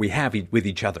relationship that we have with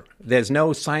each other. There's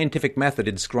no scientific method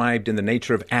inscribed in the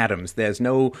nature of atoms. There's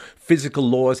no physical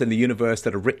laws in the universe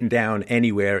that are written down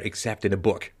anywhere except in a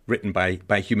book written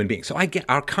by human beings. So I get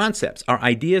our concepts, our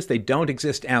ideas. They don't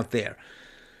exist out there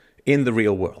in the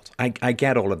real world. I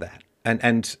get all of that.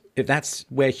 And if that's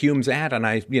where Hume's at,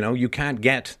 and you can't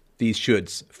get these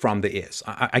shoulds from the is.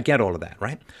 I get all of that,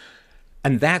 right?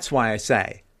 And that's why I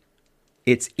say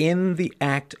it's in the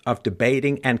act of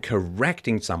debating and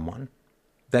correcting someone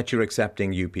that you're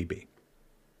accepting UPB.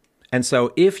 And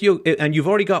so you've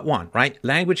already got one, right?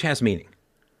 Language has meaning.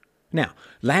 Now,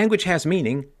 language has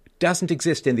meaning doesn't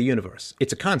exist in the universe.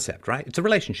 It's a concept, right? It's a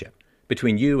relationship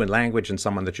between you and language and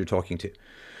someone that you're talking to.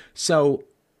 So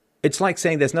it's like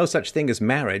saying there's no such thing as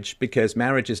marriage, because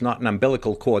marriage is not an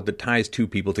umbilical cord that ties two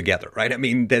people together, right? I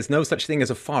mean, there's no such thing as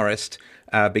a forest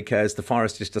because the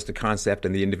forest is just a concept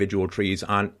and the individual trees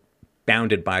aren't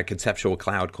bounded by a conceptual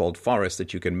cloud called forest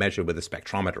that you can measure with a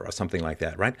spectrometer or something like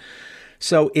that, right?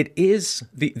 So it is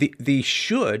the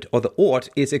should or the ought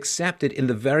is accepted in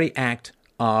the very act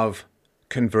of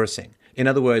conversing. In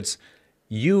other words,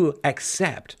 you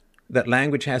accept that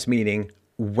language has meaning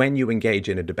when you engage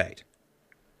in a debate.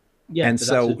 Yeah, and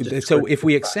so if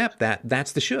we accept that,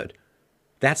 that's the should.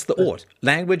 That's the ought.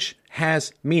 Language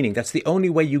has meaning. That's the only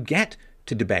way you get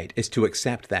to debate, is to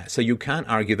accept that. So you can't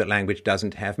argue that language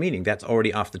doesn't have meaning. That's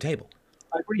already off the table.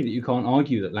 I agree that you can't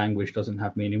argue that language doesn't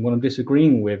have meaning. What I'm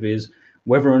disagreeing with is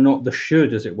whether or not the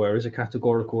should, as it were, is a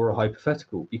categorical or a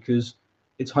hypothetical, because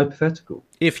it's hypothetical.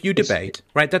 If you debate,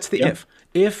 right, that's the if.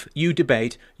 If you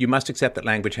debate, you must accept that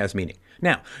language has meaning.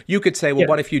 Now, you could say, well,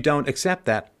 what if you don't accept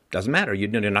that? Doesn't matter. You're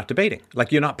not debating.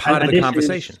 Like, you're not part of the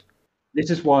conversation. This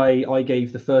is why I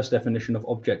gave the first definition of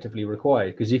objectively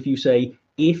required. Because if you say,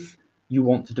 if you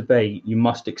want to debate, you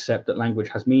must accept that language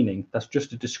has meaning, that's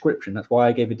just a description. That's why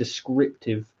I gave a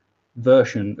descriptive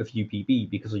version of UPB,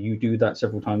 because you do that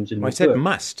several times in your I said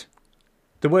must.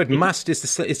 The word must is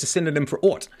the synonym for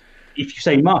ought. If you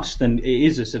say must, then it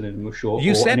is a synonym of short.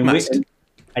 You said must.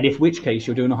 And if which case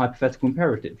you're doing a hypothetical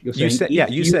imperative. You're saying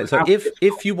you said so.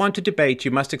 If you want to debate,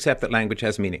 you must accept that language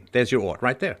has meaning. There's your ought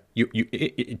right there.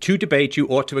 To debate, you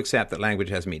ought to accept that language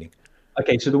has meaning.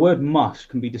 Okay, so the word must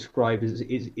can be described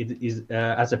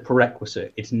as a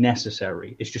prerequisite. It's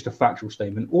necessary. It's just a factual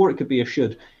statement, or it could be a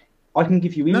should. I can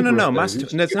give you either. No. Must.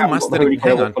 There's no must that.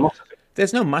 Hang on.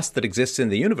 There's no must that exists in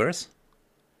the universe.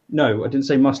 No, I didn't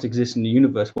say must exist in the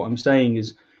universe. What I'm saying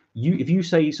is, if you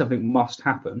say something must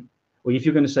happen, or if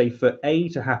you're going to say for A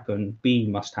to happen, B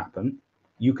must happen,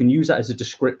 you can use that as a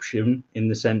description in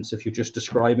the sense if you're just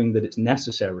describing that it's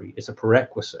necessary, it's a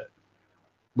prerequisite,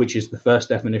 which is the first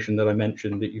definition that I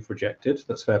mentioned that you've rejected.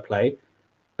 That's fair play.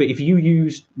 But if you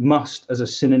use must as a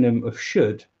synonym of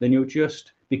should, then you're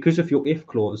just, because of your if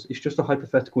clause, it's just a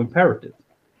hypothetical imperative.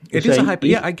 It is a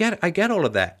yeah, I get all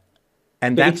of that.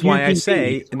 And that's why I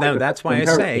say, that's why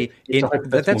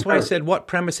I said what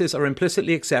premises are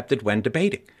implicitly accepted when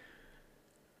debating.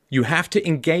 You have to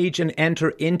engage and enter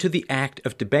into the act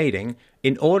of debating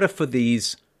in order for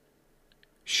these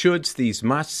shoulds, these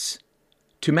musts,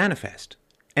 to manifest.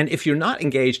 And if you're not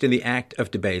engaged in the act of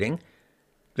debating,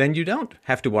 then you don't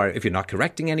have to worry. If you're not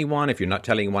correcting anyone, if you're not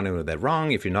telling anyone they're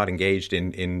wrong, if you're not engaged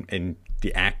in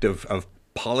the act of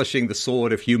polishing the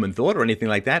sword of human thought or anything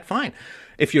like that, fine.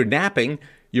 If you're napping,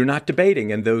 you're not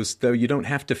debating. And though you don't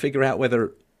have to figure out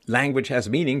whether language has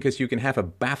meaning, because you can have a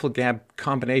bafflegab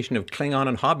combination of Klingon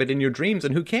and Hobbit in your dreams,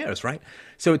 and who cares, right?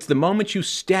 So it's the moment you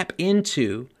step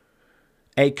into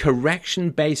a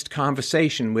correction-based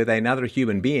conversation with another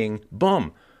human being,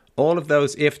 boom, all of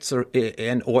those ifs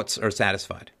and oughts are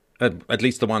satisfied. At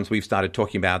least the ones we've started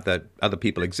talking about, that other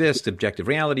people exist, objective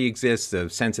reality exists, the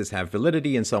senses have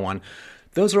validity, and so on.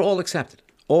 Those are all accepted.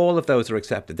 All of those are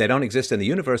accepted. They don't exist in the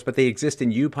universe, but they exist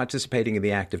in you participating in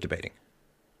the act of debating.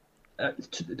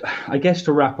 I guess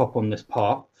to wrap up on this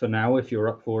part for now, if you're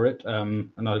up for it,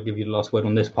 and I'll give you the last word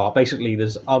on this part. Basically,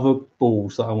 there's other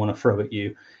balls that I want to throw at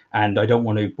you, and I don't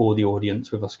want to bore the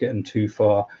audience with us getting too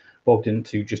far bogged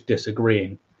into just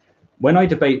disagreeing. When I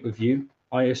debate with you,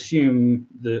 I assume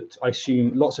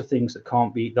lots of things that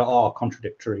are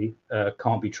contradictory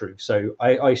can't be true. So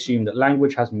I assume that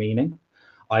language has meaning.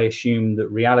 I assume that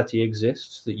reality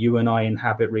exists, that you and I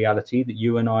inhabit reality, that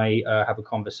you and I have a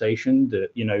conversation, that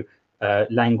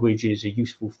language is a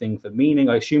useful thing for meaning.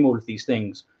 I assume all of these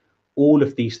things. All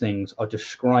of these things are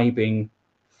describing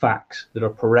facts that are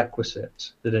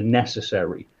prerequisites, that are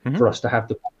necessary for us to have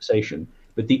the conversation.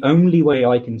 But the only way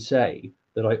I can say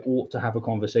that I ought to have a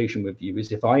conversation with you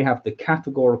is if I have the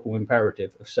categorical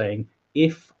imperative of saying,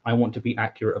 if I want to be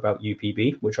accurate about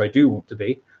UPB, which I do want to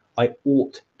be, I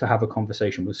ought to have a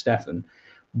conversation with Stefan.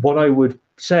 What I would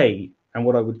say, and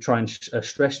what I would try and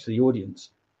stress to the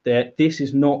audience, that this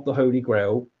is not the holy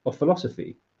grail of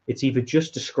philosophy. It's either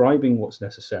just describing what's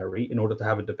necessary in order to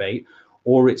have a debate,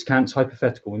 or it's Kant's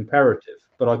hypothetical imperative.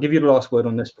 But I'll give you the last word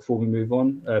on this before we move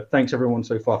on. Thanks everyone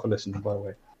so far for listening, by the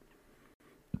way.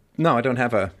 No, I don't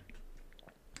have a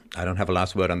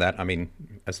last word on that. I mean,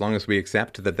 as long as we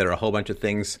accept that there are a whole bunch of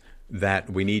things that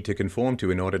we need to conform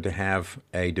to in order to have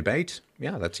a debate,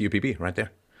 yeah, that's UPB right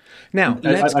there. Now,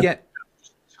 let's get...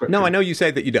 No, I know you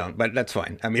say that you don't, but that's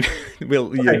fine. I mean,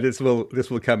 this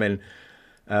will come in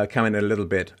a little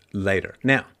bit later.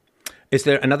 Now, is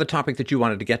there another topic that you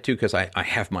wanted to get to? Because I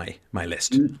have my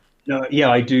list. No, yeah,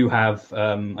 I do have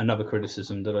another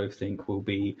criticism that I think will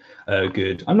be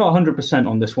good. I'm not 100%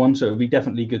 on this one, so it would be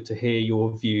definitely good to hear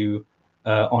your view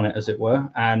on it, as it were.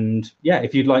 And yeah,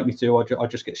 if you'd like me to, I'll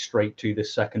just get straight to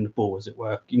this second ball, as it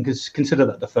were. You can consider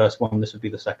that the first one. This would be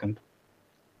the second.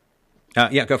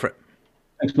 Yeah, go for it.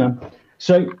 Thanks, man.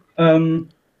 So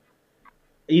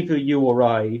either you or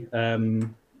I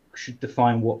should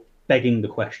define what begging the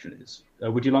question is.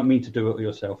 Would you like me to do it or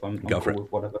yourself? I'm go for it.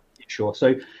 With whatever. Sure.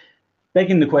 So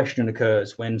begging the question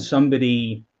occurs when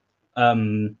somebody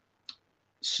when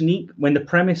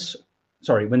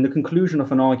the conclusion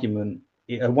of an argument,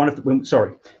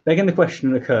 begging the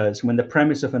question occurs when the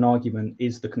premise of an argument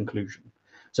is the conclusion.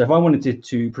 So if I wanted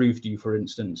to prove to you, for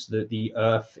instance, that the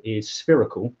Earth is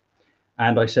spherical,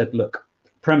 and I said, look,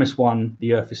 premise one,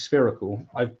 the Earth is spherical,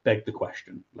 I've begged the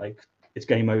question. Like, it's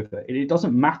game over. It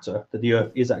doesn't matter that the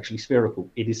Earth is actually spherical.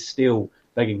 It is still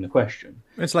begging the question.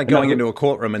 It's like going into a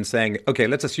courtroom and saying, okay,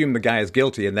 let's assume the guy is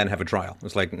guilty and then have a trial.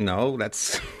 It's like, no,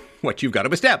 that's what you've got to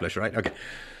establish, right? Okay.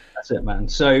 That's it, man.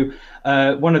 So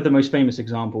one of the most famous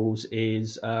examples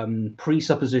is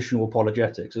presuppositional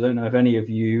apologetics. I don't know if any of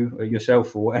you,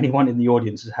 yourself or anyone in the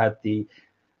audience, has had the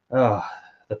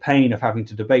pain of having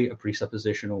to debate a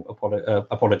presuppositional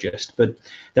apologist. But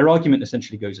their argument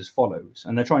essentially goes as follows,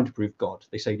 and they're trying to prove God.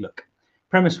 They say, look,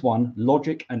 premise one,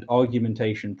 logic and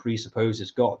argumentation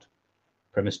presupposes God.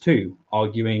 Premise two,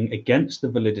 arguing against the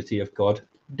validity of God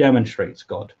demonstrates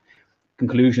God.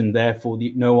 Conclusion, therefore,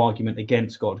 no argument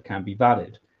against God can be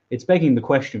valid. It's begging the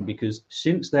question because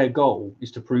since their goal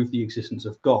is to prove the existence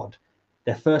of God,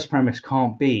 their first premise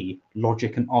can't be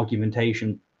logic and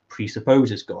argumentation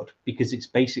presupposes God, because it's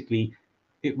basically,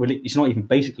 it's not even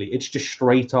basically, it's just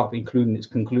straight up including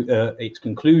its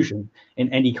conclusion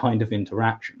in any kind of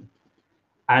interaction.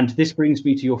 And this brings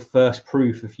me to your first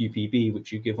proof of UPB,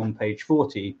 which you give on page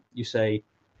 40. You say,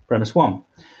 premise one,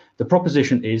 the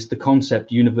proposition is the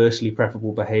concept universally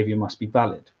preferable behavior must be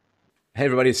valid. Hey,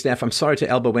 everybody, it's Steph. I'm sorry to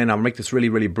elbow in. I'll make this really,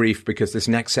 really brief because this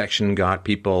next section got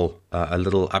people a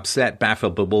little upset,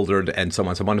 baffled, bewildered, and so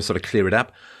on. So I want to sort of clear it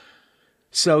up.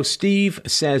 So Steve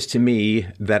says to me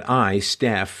that I,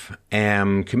 Steph,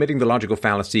 am committing the logical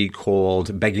fallacy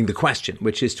called begging the question,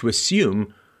 which is to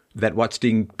assume that what's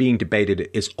being debated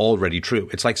is already true.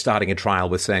 It's like starting a trial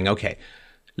with saying, okay,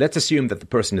 let's assume that the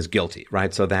person is guilty,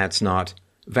 right? So that's not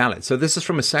valid. So this is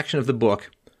from a section of the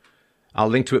book. I'll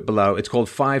link to it below. It's called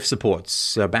 5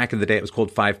 Supports. Back in the day, it was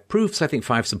called 5 Proofs. I think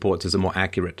 5 Supports is a more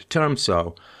accurate term.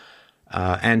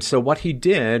 And so what he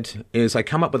did is I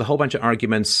come up with a whole bunch of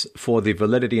arguments for the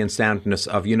validity and soundness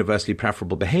of universally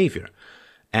preferable behavior.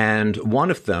 And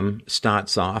one of them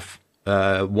starts off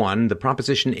 1, the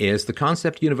proposition is the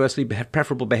concept universally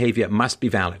preferable behavior must be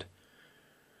valid.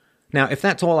 Now, if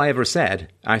that's all I ever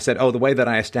said, I said, the way that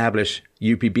I establish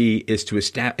UPB is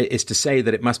to say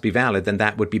that it must be valid, then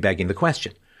that would be begging the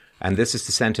question. And this is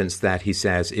the sentence that he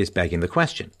says is begging the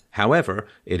question. However,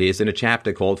 it is in a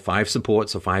chapter called 5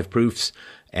 Supports or 5 Proofs,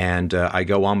 and I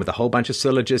go on with a whole bunch of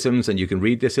syllogisms, and you can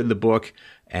read this in the book,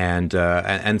 and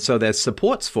so there's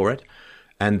supports for it.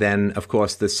 And then, of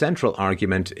course, the central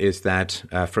argument is that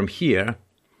from here,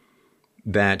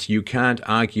 that you can't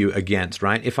argue against,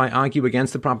 right? If I argue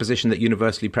against the proposition that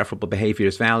universally preferable behavior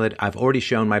is valid, I've already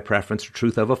shown my preference for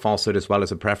truth over falsehood, as well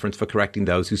as a preference for correcting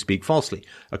those who speak falsely,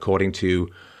 according to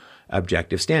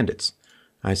objective standards.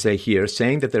 I say here,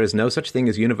 saying that there is no such thing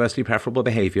as universally preferable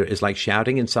behavior is like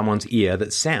shouting in someone's ear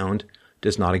that sound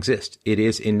does not exist. It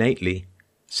is innately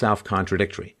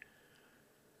self-contradictory.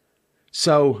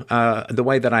 So the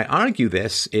way that I argue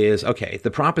this is,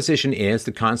 the proposition is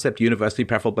the concept universally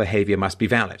preferable behavior must be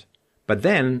valid. But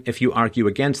then, if you argue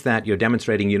against that, you're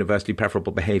demonstrating universally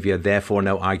preferable behavior, therefore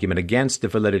no argument against the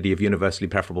validity of universally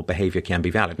preferable behavior can be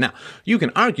valid. Now, you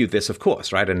can argue this, of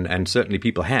course, right? And certainly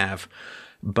people have.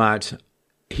 But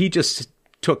he just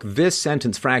took this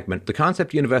sentence fragment, the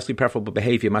concept universally preferable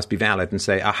behavior must be valid, and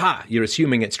say, aha, you're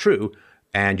assuming it's true,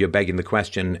 and you're begging the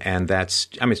question, and that's,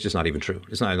 it's just not even true.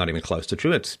 It's not even close to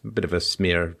true. It's a bit of a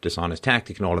smear, dishonest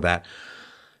tactic and all of that.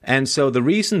 And so the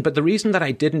reason that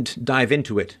I didn't dive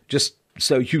into it, just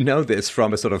so you know this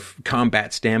from a sort of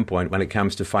combat standpoint when it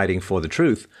comes to fighting for the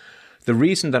truth, the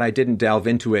reason that I didn't delve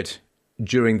into it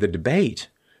during the debate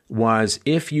was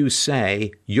if you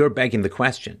say you're begging the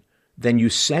question, then you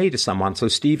say to someone, so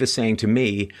Steve is saying to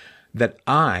me that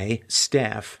I,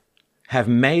 Steph, have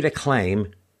made a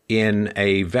claim in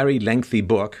a very lengthy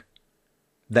book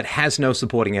that has no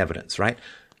supporting evidence, right?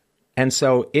 And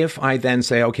so if I then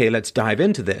say, let's dive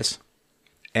into this,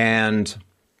 and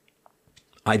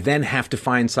I then have to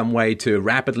find some way to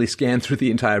rapidly scan through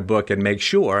the entire book and make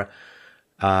sure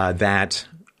that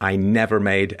I never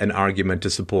made an argument to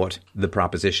support the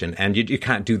proposition. And you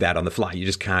can't do that on the fly. You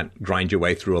just can't grind your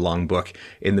way through a long book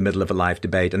in the middle of a live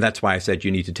debate. And that's why I said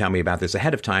you need to tell me about this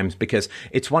ahead of time, because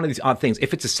it's one of these odd things.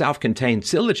 If it's a self-contained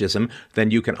syllogism, then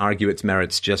you can argue its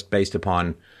merits just based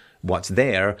upon what's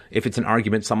there. If it's an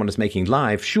argument someone is making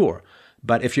live, sure.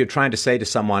 But if you're trying to say to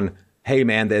someone, hey,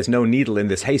 man, there's no needle in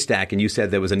this haystack, and you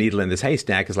said there was a needle in this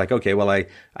haystack, it's like,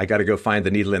 I got to go find the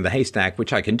needle in the haystack,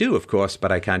 which I can do, of course,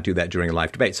 but I can't do that during a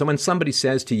live debate. So when somebody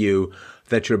says to you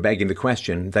that you're begging the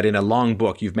question, that in a long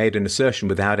book you've made an assertion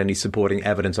without any supporting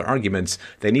evidence or arguments,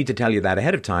 they need to tell you that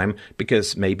ahead of time,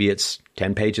 because maybe it's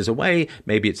 10 pages away,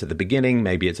 maybe it's at the beginning,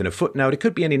 maybe it's in a footnote. It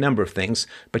could be any number of things,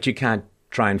 but you can't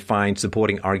try and find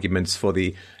supporting arguments for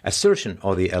the assertion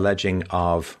or the alleging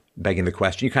of begging the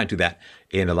question. You can't do that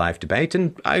in a live debate.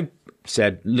 And I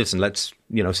said, listen, let's,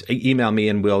 email me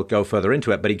and we'll go further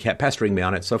into it. But he kept pestering me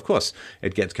on it. So, of course,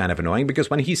 it gets kind of annoying, because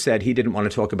when he said he didn't want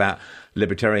to talk about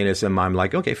libertarianism, I'm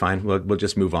like, okay, fine, we'll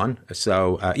just move on.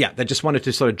 So, I just wanted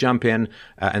to sort of jump in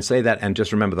and say that. And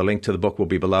just remember, the link to the book will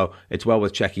be below. It's well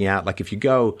worth checking out. Like, if you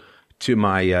go to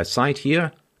my site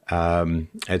here,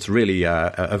 it's really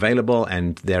available,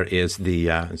 and there is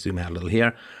the zoom out a little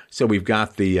here. So we've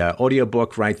got the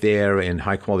audiobook right there in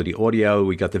high quality audio.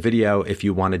 We got the video. If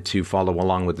you wanted to follow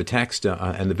along with the text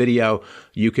and the video,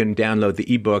 you can download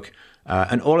the ebook.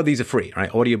 And all of these are free, right?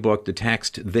 Audiobook, the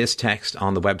text, this text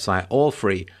on the website, all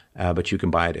free. But you can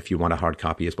buy it if you want a hard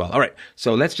copy as well. All right.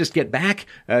 So let's just get back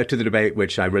to the debate,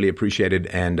 which I really appreciated.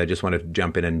 And I just wanted to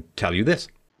jump in and tell you this.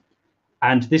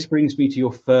 And this brings me to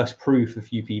your first proof of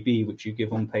UPB, which you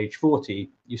give on page 40.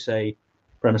 You say,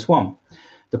 premise 1,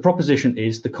 the proposition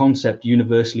is the concept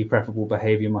universally preferable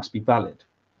behavior must be valid.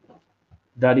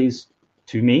 That is,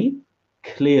 to me,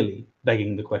 clearly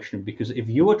begging the question, because if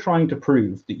you are trying to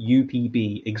prove that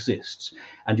UPB exists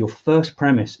and your first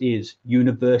premise is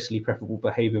universally preferable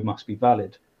behavior must be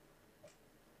valid,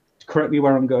 correct me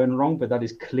where I'm going wrong, but that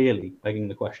is clearly begging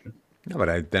the question. No, but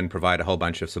I then provide a whole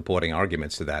bunch of supporting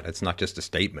arguments to that. It's not just a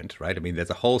statement, right? I mean,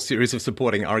 there's a whole series of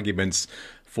supporting arguments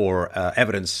for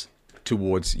evidence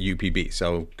towards UPB.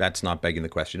 So that's not begging the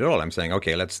question at all. I'm saying,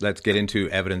 okay, let's get into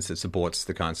evidence that supports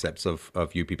the concepts of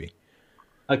UPB.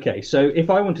 Okay, so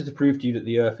if I wanted to prove to you that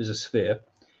the Earth is a sphere,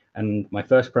 and my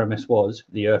first premise was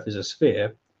the Earth is a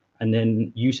sphere, and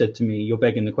then you said to me, you're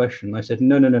begging the question. I said,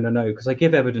 no, because I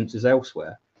give evidences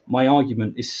elsewhere. My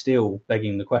argument is still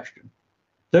begging the question.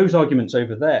 Those arguments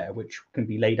over there, which can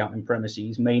be laid out in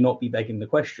premises, may not be begging the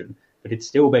question, but it's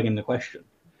still begging the question.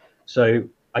 So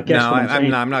I guess what I'm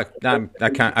saying. I'm not.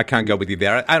 I can't go with you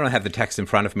there. I don't have the text in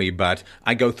front of me, but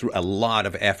I go through a lot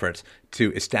of effort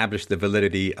to establish the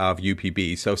validity of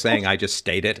UPB. So saying I just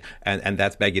state it and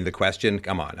that's begging the question.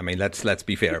 Come on. I mean, let's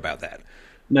be fair about that.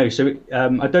 No, so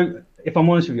I don't. If I'm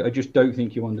honest with you, I just don't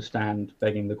think you understand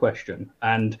begging the question,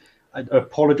 and I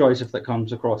apologize if that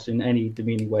comes across in any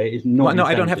demeaning way. It is not. Well, no,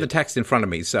 I don't have intended. the text in front of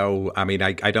me, so I mean,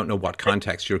 I don't know what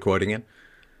context you're quoting in.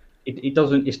 It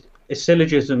doesn't. A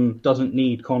syllogism doesn't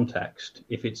need context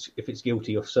if it's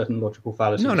guilty of certain logical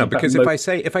fallacies. No, In fact, because if I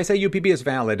say UPB is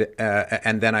valid,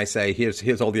 and then I say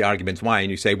here's all the arguments why, and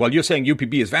you say, well, you're saying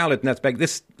UPB is valid, and that's big.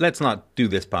 Let's not do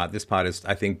this part. This part is,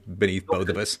 I think, beneath both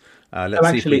of us. Let's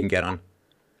see if we can get on.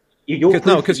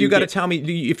 Because you got to tell me,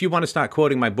 if you want to start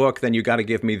quoting my book, then you got to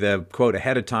give me the quote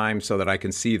ahead of time so that I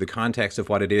can see the context of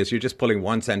what it is. You're just pulling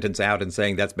one sentence out and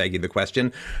saying that's begging the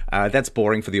question. That's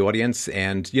boring for the audience.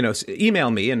 And,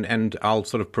 email me and I'll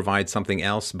sort of provide something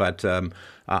else. But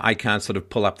I can't sort of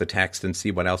pull up the text and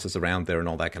see what else is around there and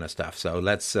all that kind of stuff. So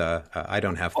I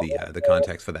don't have the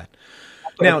context for that.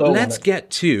 Now, let's get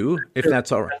to, if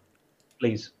that's all right.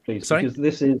 Please. Sorry?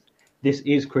 Because this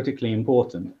is critically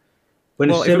important.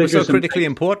 Well, if it was so critically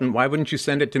important, why wouldn't you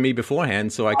send it to me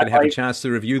beforehand so I could have a chance to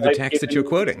review the text that you're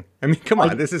quoting? I mean, come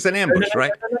on, this is an ambush,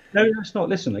 right? No, it's not.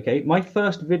 Listen, okay? My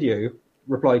first video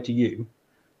reply to you,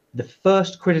 the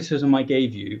first criticism I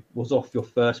gave you was off your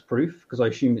first proof, because I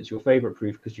assume it's your favorite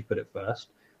proof because you put it first.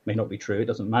 May not be true, it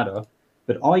doesn't matter.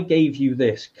 But I gave you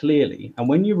this clearly, and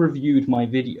when you reviewed my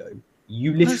video,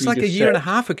 you literally That's like a year and a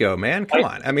half ago, man. Come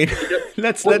on. I mean,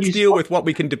 let's deal with what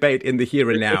we can debate in the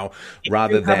here and now,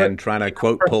 rather than trying to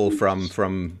quote pull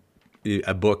from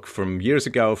a book from years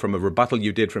ago, from a rebuttal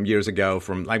you did from years ago.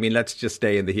 Let's just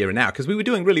stay in the here and now, because we were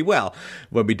doing really well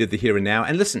when we did the here and now.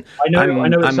 And listen,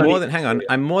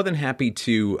 I'm more than happy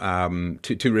to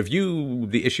review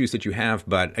the issues that you have,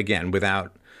 but again,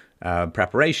 without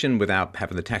preparation, without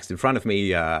having the text in front of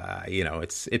me,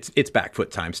 it's back foot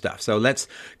time stuff. So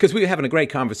because we were having a great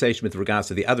conversation with regards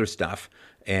to the other stuff,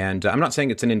 and I'm not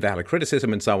saying it's an invalid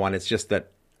criticism and so on. It's just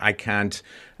that I can't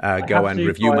go and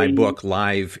review my book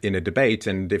live in a debate.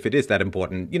 And if it is that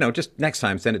important, just next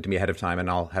time send it to me ahead of time, and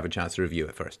I'll have a chance to review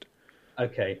it first.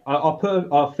 Okay,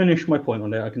 I'll finish my point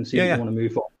on it. I can see you want to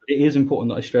move on. It is important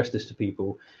that I stress this to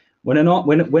people. When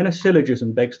a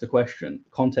syllogism begs the question,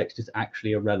 context is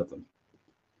actually irrelevant.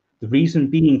 The reason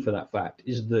being for that fact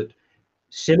is that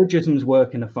syllogisms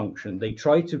work in a function. They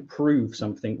try to prove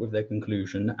something with their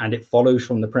conclusion, and it follows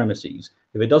from the premises.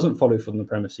 If it doesn't follow from the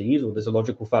premises, or there's a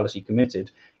logical fallacy committed,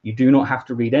 you do not have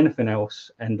to read anything else,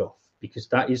 end off, because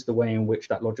that is the way in which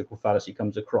that logical fallacy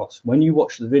comes across. When you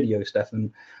watch the video,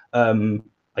 Stefan,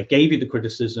 I gave you the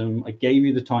criticism, I gave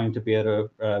you the time to be able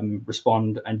to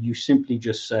respond, and you simply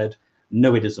just said,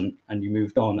 no, it isn't, and you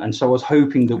moved on. And so I was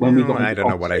hoping that when we got I don't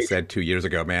know what I said 2 years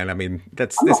ago, man. I mean,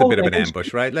 that's a bit of an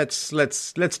ambush, right? Let's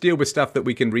deal with stuff that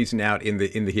we can reason out in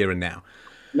the here and now.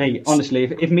 Mate, honestly,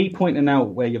 if me pointing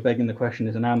out where you're begging the question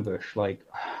is an ambush,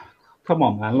 come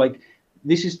on, man.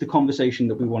 This is the conversation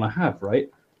that we want to have, right?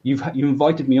 You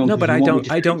invited me on. No, but I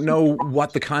don't know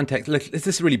what the context. This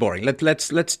is really boring.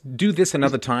 Let's do this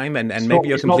another time, and maybe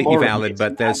you're completely valid.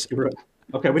 But there's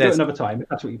okay, we'll do it another time.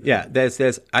 That's what you. Yeah,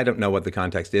 there's. I don't know what the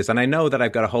context is, and I know that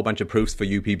I've got a whole bunch of proofs for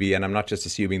UPB, and I'm not just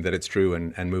assuming that it's true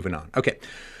and moving on. Okay,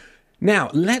 now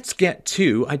let's get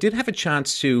to. I did have a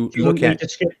chance to look at. Do you want me to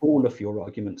skip all of your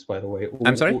arguments, by the way?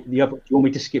 I'm sorry. Do you want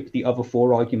me to skip the other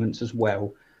 4 arguments as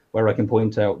well, where I can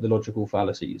point out the logical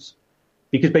fallacies?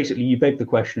 Because basically you beg the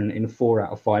question in 4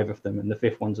 out of 5 of them, and the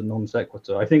 5th one's a non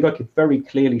sequitur. I think I could very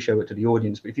clearly show it to the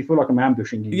audience, but if you feel like I'm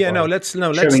ambushing you, let's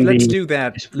do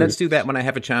that. Let's do that when I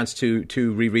have a chance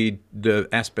to reread the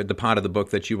part of the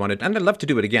book that you wanted, and I'd love to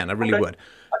do it again. I really would.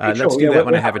 Let's do that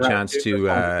when I have a chance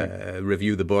to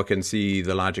review the book and see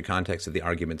the larger context of the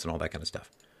arguments and all that kind of stuff.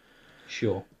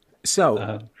 Sure.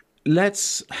 So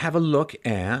let's have a look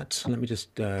at. Let me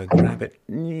just grab it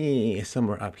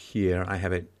somewhere up here. I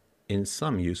have it. In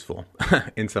some useful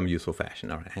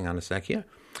fashion. All right, hang on a sec here.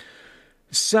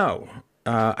 So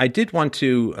I did want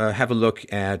to have a look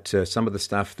at some of the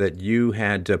stuff that you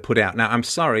had put out. Now, I'm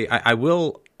sorry, I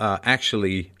will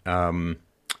actually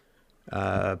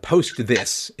post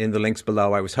this in the links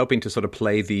below. I was hoping to sort of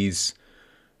play these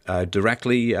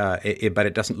directly, but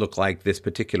it doesn't look like this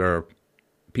particular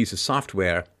piece of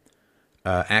software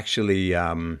actually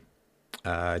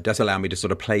does allow me to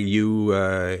sort of play you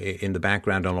in the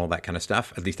background and all that kind of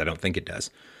stuff. At least I don't think it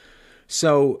does.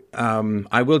 So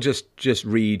I will just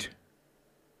read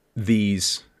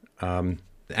these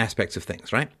aspects of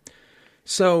things, right?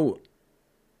 So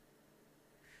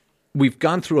we've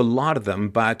gone through a lot of them,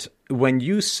 but when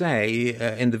you say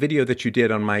in the video that you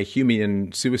did on my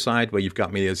Humean suicide, where you've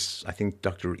got me as, I think,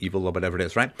 Dr. Evil or whatever it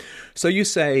is, right? So you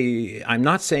say, I'm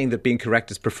not saying that being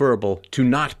correct is preferable to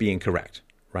not being correct,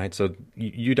 right? So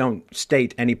you don't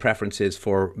state any preferences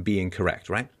for being correct,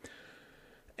 right?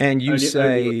 And you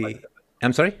say,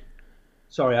 I'm sorry?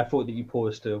 Sorry, I thought that you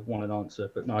paused to want an answer,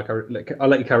 but no, I'll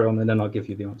let you carry on and then I'll give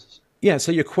you the answers. Yeah,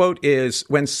 so your quote is,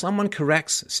 when someone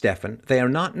corrects Stefan, they are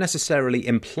not necessarily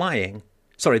implicitly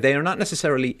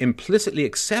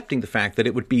accepting the fact that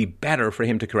it would be better for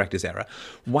him to correct his error.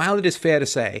 While it is fair to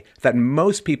say that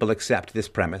most people accept this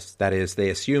premise, that is,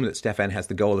 they assume that Stefan has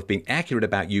the goal of being accurate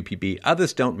about UPB,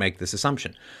 others don't make this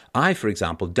assumption. I, for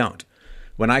example, don't.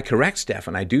 When I correct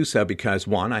Stefan, I do so because,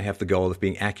 one, I have the goal of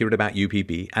being accurate about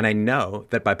UPB, and I know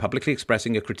that by publicly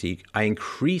expressing a critique, I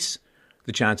increase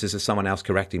the chances of someone else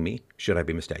correcting me, should I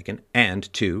be mistaken.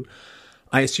 And two,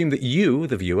 I assume that you,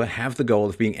 the viewer, have the goal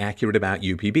of being accurate about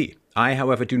UPB. I,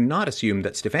 however, do not assume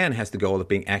that Stefan has the goal of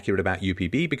being accurate about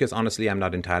UPB because, honestly, I'm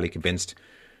not entirely convinced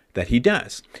that he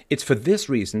does. It's for this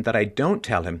reason that I don't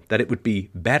tell him that it would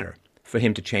be better for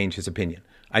him to change his opinion.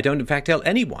 I don't, in fact, tell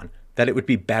anyone that it would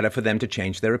be better for them to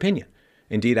change their opinion.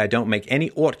 Indeed, I don't make any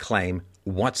ought claim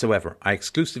whatsoever. I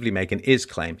exclusively make an is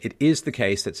claim. It is the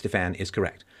case that Stefan is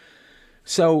correct.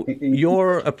 So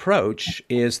your approach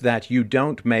is that you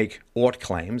don't make ought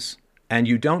claims, and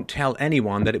you don't tell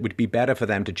anyone that it would be better for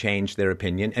them to change their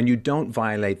opinion, and you don't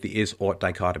violate the is-ought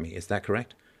dichotomy. Is that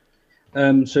correct?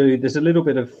 So there's a little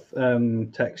bit of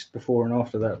text before and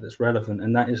after that that's relevant,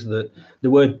 and that is that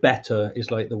the word better is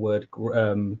like the word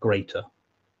greater.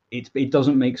 It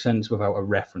doesn't make sense without a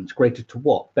reference. Greater to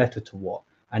what? Better to what?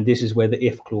 And this is where the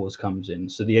if clause comes in.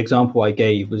 So the example I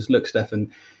gave was, look,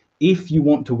 Stefan, if you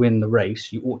want to win the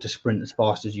race, you ought to sprint as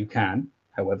fast as you can.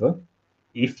 However,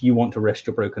 if you want to rest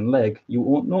your broken leg, you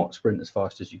ought not sprint as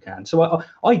fast as you can. So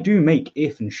I do make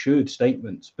if and should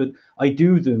statements, but I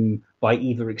do them by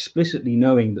either explicitly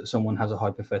knowing that someone has a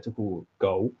hypothetical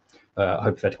goal,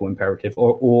 hypothetical imperative,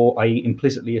 or I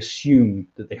implicitly assume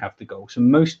that they have the goal. So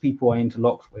most people I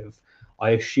interlock with,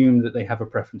 I assume that they have a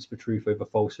preference for truth over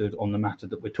falsehood on the matter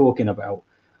that we're talking about.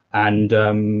 And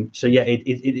so, yeah,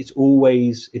 it's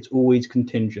always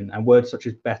contingent, and words such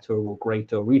as better or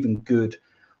greater or even good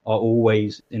are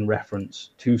always in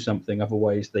reference to something.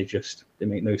 Otherwise, they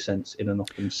make no sense in and of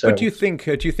themselves. But do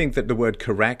you think that the word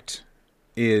correct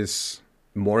is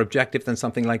more objective than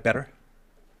something like better?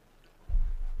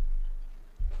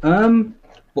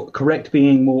 What, correct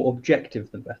being more objective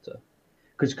than better?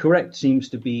 Because correct seems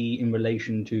to be in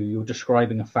relation to you're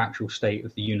describing a factual state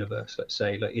of the universe, let's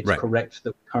say. Like it's right. Correct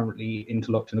that we're currently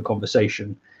interlocked in a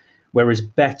conversation, whereas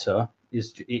better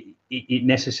is it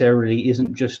necessarily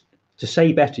isn't just to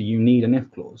say better, you need an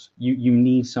if clause. You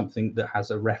need something that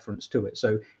has a reference to it.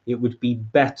 So it would be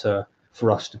better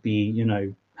for us to be,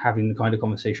 having the kind of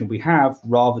conversation we have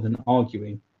rather than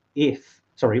arguing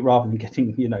rather than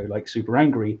getting, like super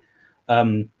angry,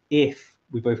 if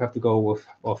we both have the goal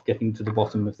of getting to the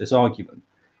bottom of this argument.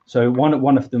 So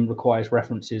one of them requires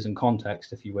references and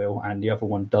context, if you will, and the other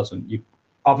one doesn't.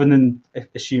 Other than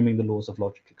assuming the laws of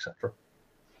logic, etc.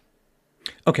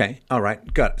 Okay, all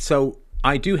right, got it. So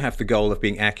I do have the goal of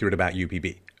being accurate about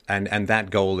UPB. And that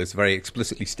goal is very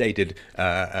explicitly stated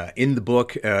in the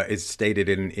book. It's stated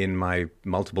in my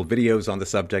multiple videos on the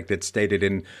subject. It's stated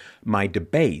in my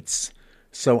debates.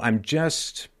 So I'm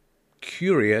just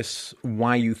curious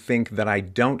why you think that I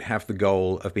don't have the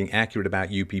goal of being accurate about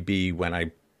UPB when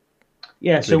I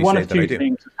so one of two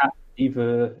things.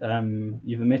 Either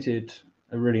you've omitted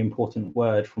a really important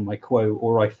word from my quote,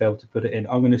 or I failed to put it in.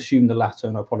 I'm going to assume the latter,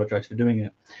 and I apologize for doing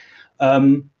it.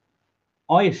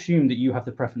 I assume that you have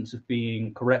the preference of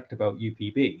being correct about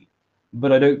UPB,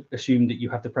 but I don't assume that you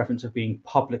have the preference of being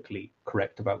publicly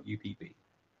correct about UPB.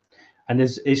 And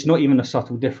it's not even a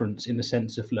subtle difference in the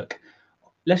sense of, look,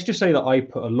 let's just say that I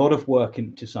put a lot of work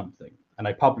into something and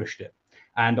I published it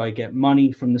and I get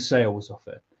money from the sales of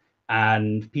it.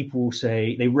 And people will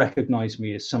say they recognize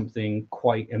me as something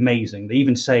quite amazing. They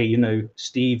even say,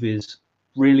 Steve is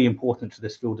really important to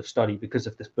this field of study because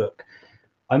of this book.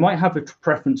 I might have a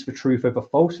preference for truth over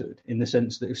falsehood in the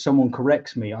sense that if someone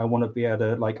corrects me, I want to be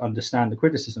able to understand the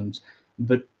criticisms,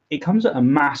 but it comes at a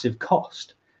massive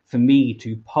cost for me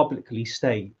to publicly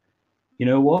state, you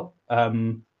know what,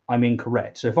 I'm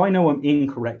incorrect. So if I know I'm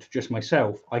incorrect just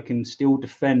myself, I can still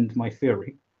defend my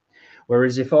theory.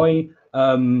 Whereas if I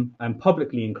am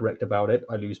publicly incorrect about it,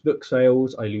 I lose book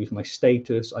sales, I lose my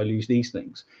status, I lose these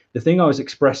things. The thing I was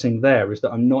expressing there is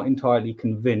that I'm not entirely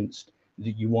convinced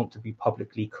that you want to be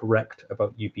publicly correct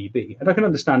about UPB. And I can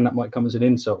understand that might come as an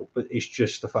insult, but it's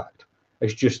just the fact.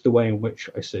 It's just the way in which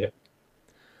I see it.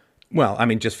 Well, I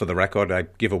mean, just for the record, I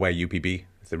give away UPB.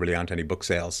 There really aren't any book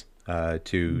sales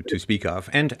to speak of,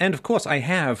 and of course, I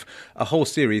have a whole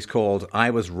series called "I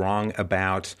Was Wrong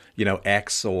About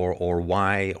X or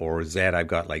Y or Z." I've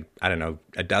got like I don't know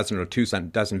a dozen or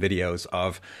dozen videos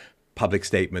of public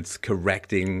statements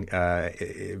correcting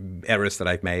errors that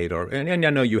I've made, and I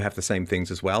know you have the same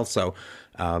things as well. So.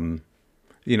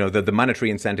 The monetary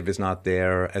incentive is not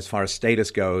there. As far as status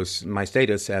goes, my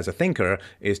status as a thinker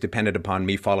is dependent upon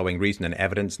me following reason and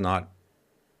evidence, not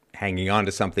hanging on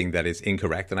to something that is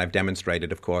incorrect. And I've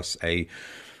demonstrated, of course, I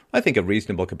think a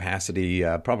reasonable capacity,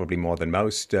 probably more than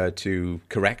most, to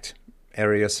correct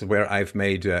areas where I've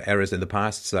made errors in the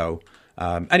past. So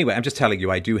anyway, I'm just telling you,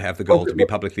 I do have the goal to be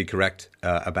publicly correct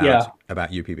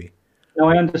about UPB. No,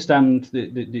 I understand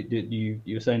that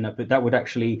you're saying that, but that would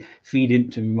actually feed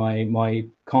into my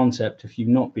concept of you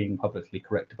not being publicly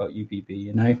correct about UPB,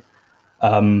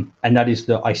 and that is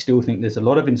that I still think there's a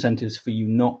lot of incentives for you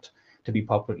not to be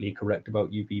publicly correct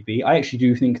about UPB. I actually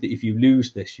do think that if you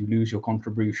lose this, you lose your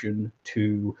contribution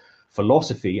to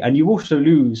philosophy, and you also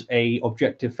lose a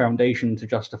objective foundation to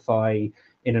justify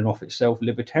in and of itself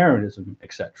libertarianism,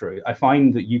 etc. I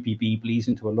find that UPB bleeds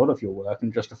into a lot of your work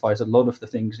and justifies a lot of the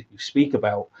things that you speak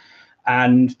about,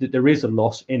 and that there is a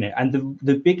loss in it. And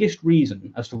the biggest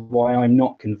reason as to why I'm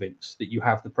not convinced that you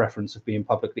have the preference of being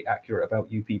publicly accurate about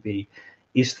UPB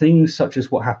is things such as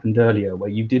what happened earlier, where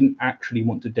you didn't actually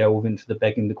want to delve into the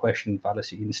begging the question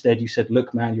fallacy. Instead, you said,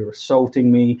 look, man, you're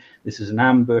assaulting me. This is an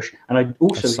ambush. And I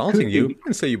also... Assaulting you? I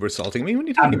didn't say you were assaulting me. What are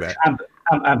you talking about?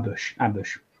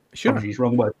 Ambush. Sure. Apologies,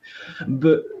 wrong word.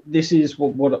 But this is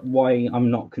why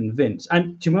I'm not convinced.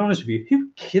 And to be honest with you, who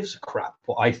gives a crap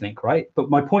what I think, right? But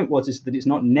my point is that it's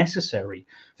not necessary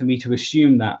for me to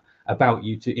assume that about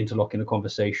you to interlock in a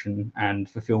conversation and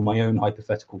fulfill my own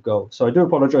hypothetical goal. So I do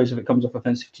apologize if it comes off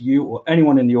offensive to you or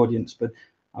anyone in the audience, but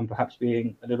I'm perhaps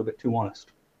being a little bit too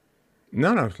honest.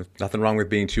 No, nothing wrong with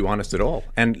being too honest at all.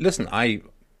 And listen,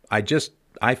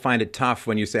 I find it tough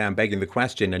when you say I'm begging the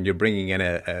question and you're bringing in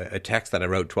a text that I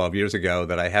wrote 12 years ago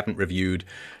that I haven't reviewed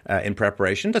in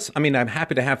preparation. I'm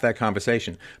happy to have that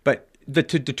conversation. But the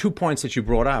 2 points that you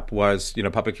brought up was,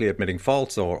 publicly admitting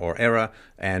faults or error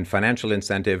and financial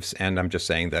incentives. And I'm just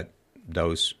saying that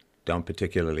those don't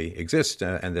particularly exist.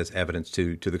 And there's evidence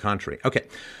to the contrary. Okay.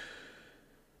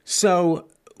 So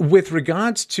with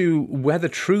regards to whether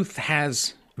truth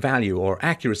has value or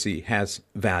accuracy has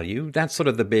value, that's sort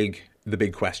of the big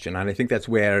question. And I think that's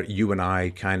where you and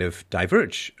I kind of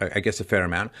diverge, I guess, a fair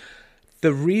amount.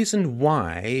 The reason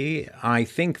why I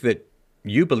think that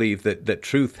you believe that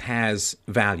truth has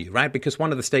value, right? Because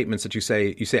one of the statements that you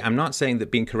say, I'm not saying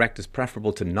that being correct is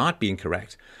preferable to not being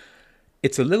correct.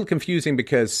 It's a little confusing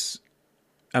because,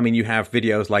 you have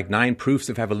videos like 9 proofs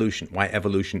of evolution, why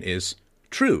evolution is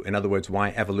true. In other words, why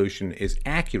evolution is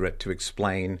accurate to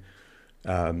explain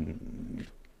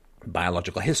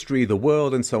biological history, the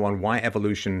world, and so on, why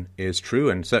evolution is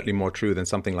true, and certainly more true than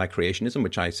something like creationism,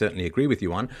 which I certainly agree with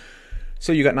you on.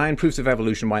 So you've got 9 proofs of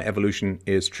evolution, why evolution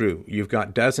is true. You've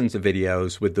got dozens of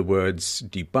videos with the words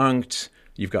debunked.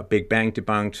 You've got Big Bang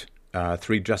debunked,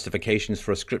 3 justifications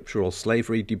for scriptural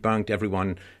slavery debunked.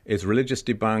 Everyone is religious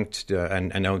debunked,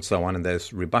 and so on. And there's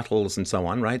rebuttals and so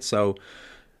on, right? So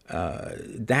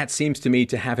that seems to me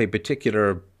to have a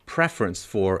particular preference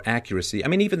for accuracy.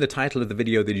 Even the title of the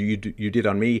video that you did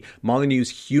on me, Molyneux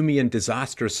Humean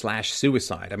disaster /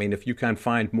 suicide. If you can't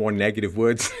find more negative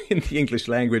words in the English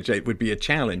language, it would be a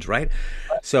challenge, right?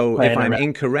 So if I'm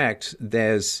incorrect,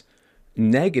 there's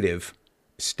negative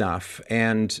stuff.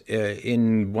 And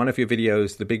in one of your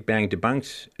videos, The Big Bang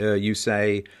Debunked, you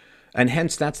say, and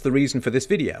hence that's the reason for this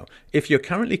video. If you're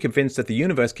currently convinced that the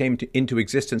universe came into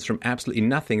existence from absolutely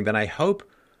nothing, then I hope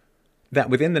that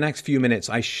within the next few minutes,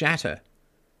 I shatter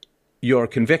your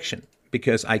conviction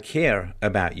because I care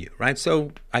about you, right?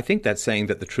 So I think that's saying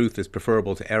that the truth is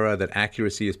preferable to error, that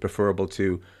accuracy is preferable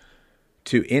to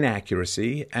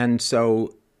inaccuracy. And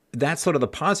so that's sort of the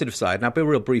positive side. And I'll be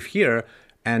real brief here.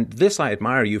 And this I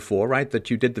admire you for, right? That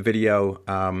you did the video,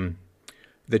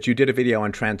 that you did a video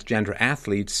on transgender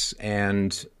athletes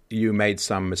and you made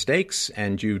some mistakes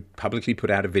and you publicly put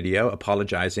out a video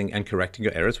apologizing and correcting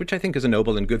your errors, which I think is a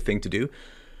noble and good thing to do.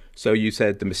 So you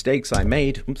said the mistakes I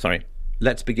made,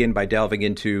 let's begin by delving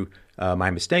into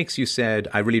my mistakes. You said,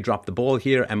 I really dropped the ball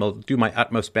here and will do my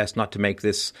utmost best not to make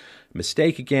this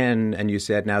mistake again. And you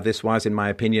said, now this was, in my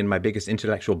opinion, my biggest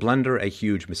intellectual blunder, a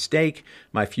huge mistake.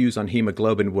 My views on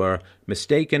hemoglobin were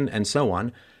mistaken and so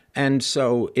on. And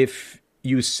so if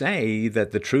you say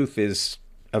that the truth is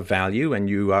of value and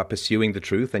you are pursuing the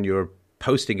truth and you're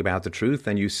posting about the truth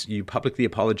and you publicly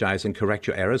apologize and correct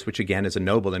your errors, which again is a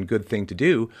noble and good thing to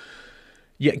do.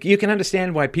 You can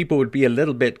understand why people would be a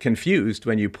little bit confused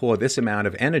when you pour this amount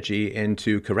of energy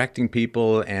into correcting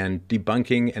people and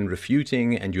debunking and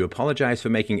refuting, and you apologize for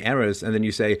making errors, and then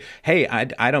you say, hey,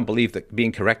 I don't believe that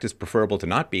being correct is preferable to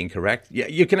not being correct. Yeah,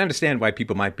 you can understand why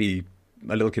people might be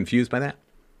a little confused by that.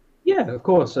 Yeah, of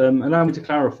course. Allow me to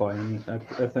clarify, and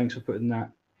thanks for putting that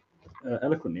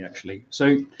eloquently, actually.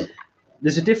 So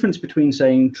there's a difference between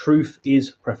saying truth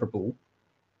is preferable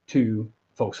to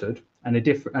falsehood,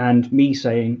 and me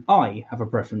saying I have a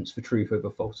preference for truth over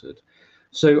falsehood.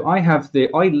 So I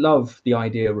love the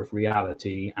idea of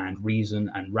reality and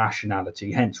reason and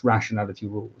rationality, hence rationality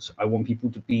rules. I want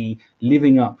people to be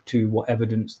living up to what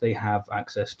evidence they have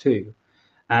access to.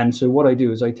 And so what I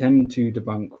do is I tend to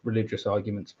debunk religious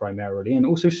arguments primarily, and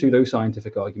also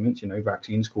pseudoscientific arguments,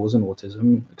 vaccines causing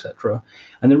autism, etc.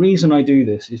 And the reason I do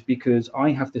this is because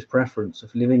I have this preference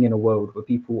of living in a world where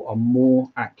people are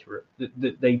more accurate,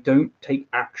 that they don't take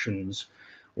actions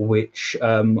which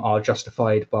are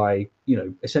justified by,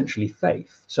 essentially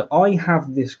faith. So I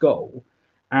have this goal,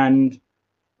 and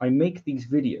I make these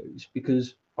videos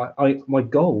because my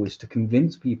goal is to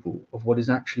convince people of what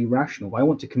is actually rational. I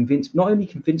want to not only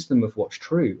convince them of what's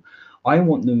true, my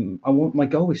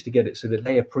goal is to get it so that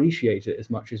they appreciate it as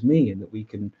much as me, and that we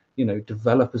can,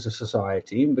 develop as a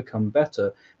society and become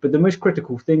better. But the most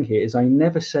critical thing here is I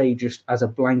never say just as a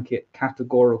blanket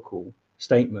categorical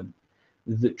statement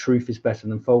that truth is better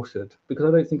than falsehood, because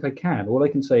I don't think I can. All I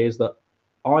can say is that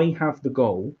I have the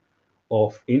goal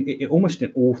of almost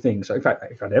in all things. So in fact,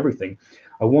 everything.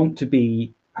 I want to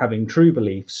be having true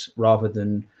beliefs rather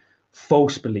than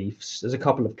false beliefs. There's a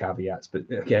couple of caveats, but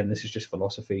again, this is just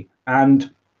philosophy.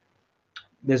 And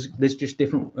there's just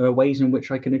different ways in which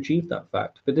I can achieve that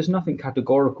fact. But there's nothing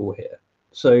categorical here.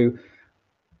 So,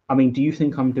 I mean, do you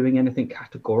think I'm doing anything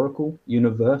categorical,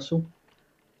 universal?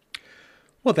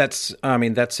 Well, that's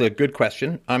a good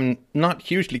question. I'm not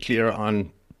hugely clear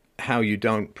on how you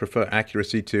don't prefer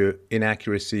accuracy to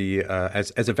inaccuracy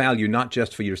as a value, not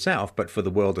just for yourself, but for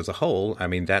the world as a whole. I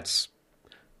mean, that's,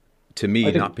 to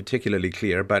me, not particularly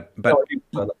clear. But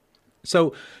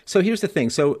so here's the thing.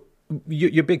 So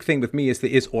your big thing with me is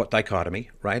the is-ought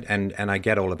dichotomy, right? And I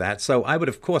get all of that. So I would,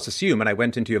 of course, assume, and I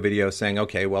went into your video saying,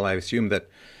 okay, well, I assume that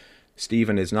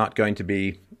Stephen is not going to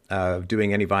be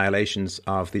doing any violations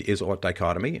of the is-ought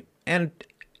dichotomy. And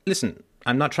listen,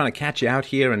 I'm not trying to catch you out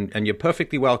here, and you're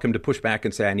perfectly welcome to push back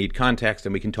and say, I need context,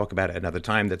 and we can talk about it another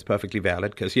time. That's perfectly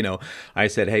valid, because, I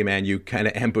said, hey, man, you kind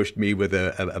of ambushed me with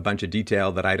a bunch of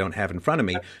detail that I don't have in front of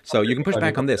me. So you can push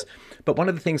back on this. But one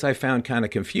of the things I found kind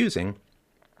of confusing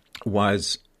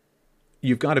was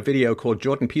you've got a video called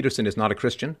Jordan Peterson is Not a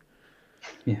Christian.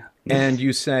 Yeah. And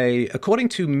you say, according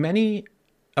to many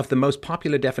of the most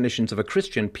popular definitions of a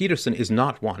Christian, Peterson is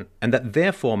not one, and that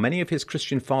therefore many of his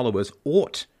Christian followers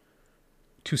ought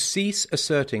to cease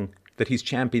asserting that he's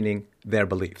championing their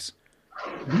beliefs,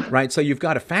 right? So you've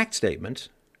got a fact statement,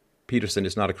 Peterson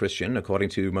is not a Christian, according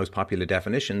to most popular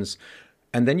definitions,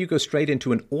 and then you go straight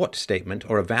into an ought statement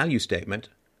or a value statement.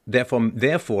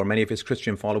 Therefore, many of his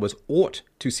Christian followers ought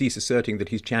to cease asserting that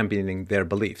he's championing their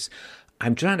beliefs.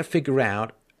 I'm trying to figure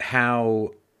out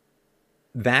how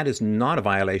that is not a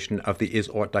violation of the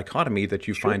is-ought dichotomy that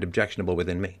you find objectionable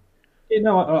within me. Yeah,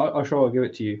 no, I'll give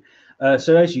it to you.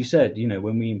 So as you said,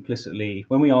 when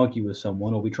we argue with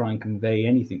someone or we try and convey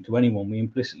anything to anyone, we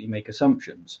implicitly make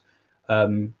assumptions.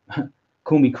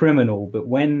 Call me criminal, but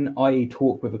when I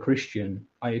talk with a Christian,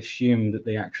 I assume that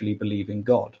they actually believe in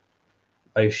God.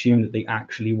 I assume that they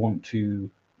actually want to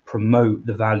promote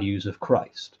the values of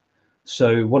Christ.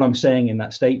 So what I'm saying in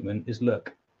that statement is,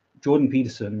 look, Jordan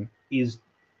Peterson is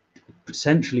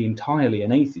essentially entirely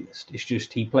an atheist. It's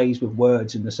just he plays with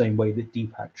words in the same way that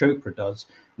Deepak Chopra does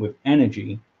with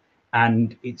energy,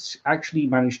 and it's actually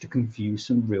managed to confuse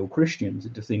some real Christians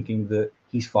into thinking that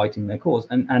he's fighting their cause.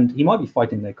 And he might be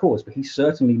fighting their cause, but he's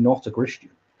certainly not a Christian.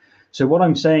 So what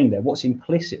I'm saying there, what's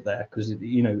implicit there, because,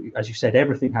 as you said,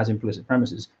 everything has implicit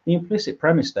premises. The implicit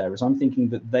premise there is I'm thinking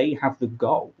that they have the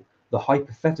goal, the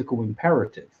hypothetical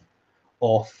imperative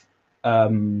of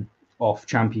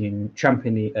championing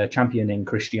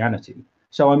Christianity.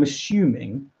 So I'm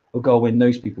assuming a goal in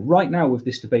those people. Right now with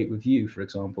this debate with you, for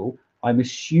example, I'm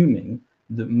assuming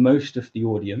that most of the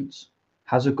audience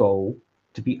has a goal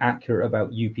to be accurate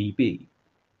about UPB.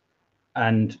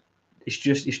 And it's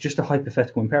just a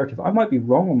hypothetical imperative. I might be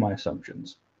wrong on my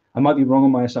assumptions. I might be wrong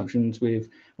on my assumptions with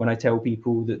when I tell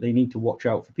people that they need to watch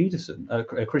out for Peterson,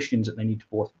 Christians that they need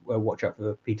to watch out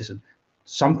for Peterson.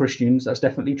 some Christians, that's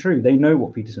definitely true. They know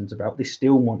what Peterson's about. They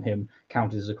still want him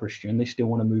counted as a Christian. They still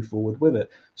want to move forward with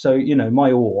it. So,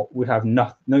 my ought would have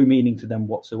no meaning to them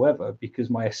whatsoever, because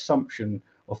my assumption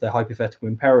of their hypothetical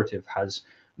imperative has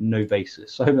no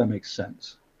basis. I hope that makes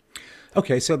sense.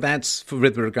 Okay, so that's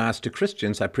with regards to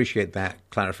Christians. I appreciate that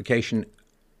clarification.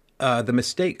 The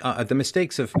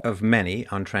mistakes of many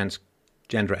on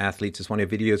transgender athletes is one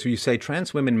of your videos where you say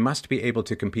trans women must be able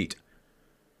to compete.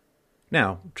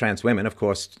 Now, trans women, of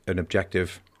course, an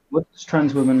objective What's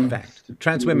trans women fact.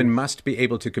 Trans women must be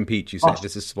able to compete. You said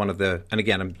this is one of the, and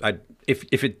again,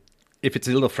 if it's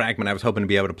a little fragment, I was hoping to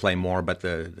be able to play more, but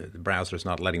the browser is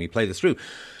not letting me play this through.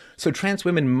 So trans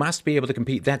women must be able to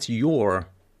compete. That's your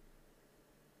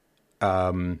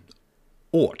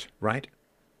ought, right?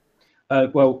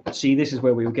 Well, see, this is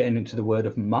where we were getting into the word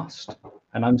of must,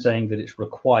 and I'm saying that it's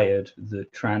required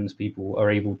that trans people are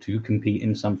able to compete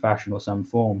in some fashion or some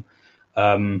form.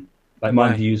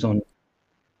 My views on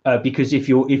because if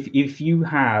you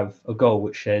have a goal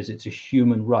which says it's a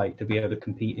human right to be able to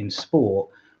compete in sport,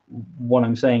 what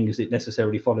I'm saying is it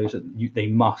necessarily follows that they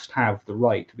must have the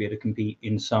right to be able to compete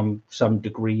in some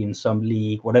degree in some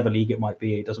league, whatever league it might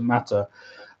be. It doesn't matter.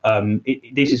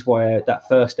 This is where that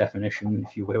first definition,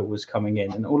 if you will, was coming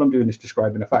in. And all I'm doing is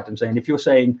describing a fact. I'm saying if you're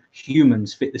saying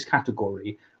humans fit this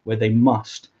category where they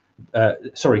must,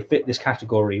 fit this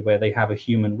category where they have a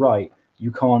human right,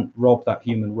 you can't rob that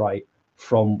human right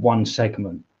from one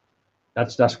segment.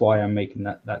 That's why I'm making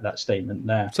that statement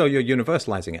there. So you're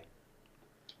universalizing it.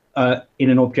 In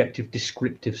an objective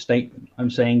descriptive statement. I'm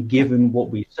saying given what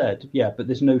we said, but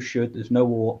there's no should, there's no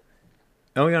ought.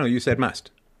 Oh, no, you said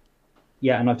must.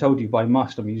 Yeah, and I told you by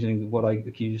must, I'm using what I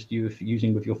accused you of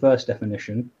using with your first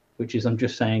definition, which is I'm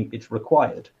just saying it's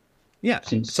required. Yeah,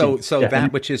 so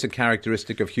that which is a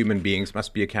characteristic of human beings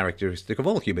must be a characteristic of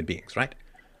all human beings, right?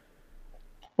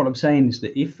 What I'm saying is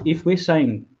that if we're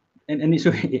saying, and it's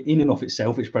in and of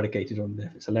itself, it's predicated on this,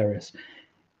 it's hilarious.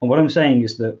 And what I'm saying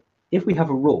is that if we have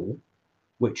a rule,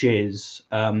 which is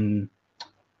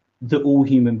that all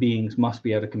human beings must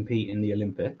be able to compete in the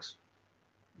Olympics,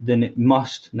 then it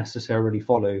must necessarily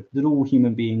follow that all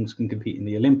human beings can compete in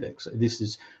the Olympics.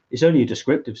 It's only a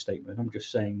descriptive statement. I'm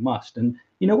just saying must. And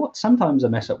you know what? Sometimes I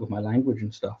mess up with my language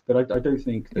and stuff, but I don't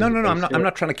think. No. I'm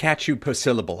not trying to catch you per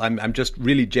syllable. I'm just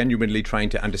really genuinely trying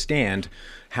to understand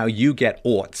how you get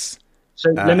oughts. So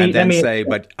let me say,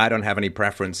 but I don't have any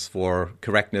preference for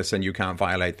correctness and you can't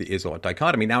violate the is-ought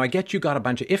dichotomy. Now, I get you got a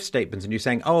bunch of if statements and you're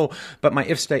saying, oh, but my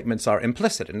if statements are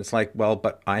implicit. And it's like, well,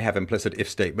 but I have implicit if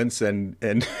statements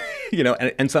and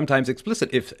sometimes explicit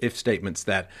if statements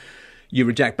that you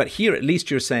reject. But here, at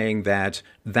least you're saying that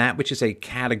which is a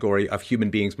category of human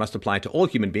beings must apply to all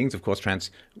human beings. Of course, trans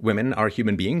women are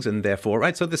human beings and therefore,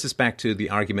 right? So this is back to the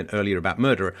argument earlier about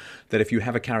murder, that if you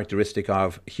have a characteristic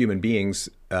of human beings,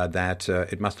 that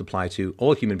it must apply to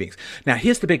all human beings. Now,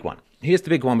 here's the big one. Here's the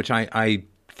big one, which I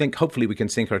think hopefully we can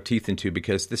sink our teeth into,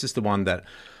 because this is the one that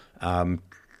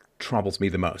troubles me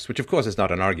the most, which of course is not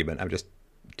an argument. I'm just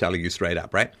telling you straight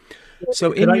up, right?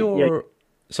 So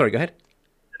sorry, go ahead.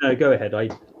 No, go ahead. I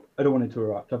don't want to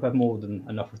interrupt. I've had more than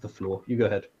enough of the floor. You go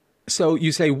ahead. So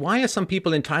you say, why are some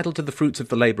people entitled to the fruits of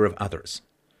the labor of others?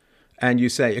 And you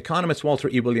say, economist Walter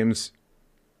E. Williams,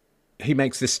 he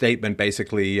makes this statement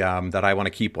basically that I want to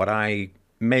keep what I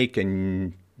make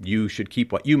and you should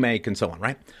keep what you make and so on,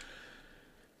 right?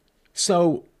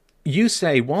 So you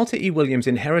say Walter E. Williams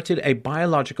inherited a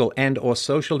biological and or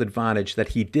social advantage that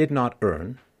he did not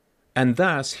earn, and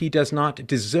thus he does not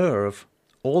deserve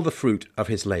all the fruit of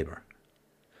his labor.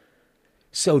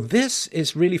 So this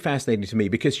is really fascinating to me,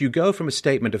 because you go from a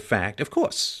statement of fact, of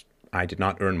course, I did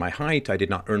not earn my height, I did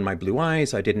not earn my blue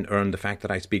eyes, I didn't earn the fact that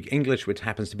I speak English, which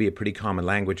happens to be a pretty common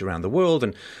language around the world,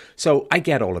 and so I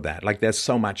get all of that. Like, there's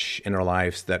so much in our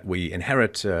lives that we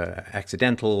inherit,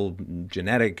 accidental,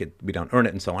 genetic, we don't earn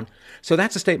it, and so on. So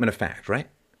that's a statement of fact, right?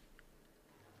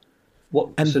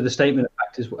 So the statement of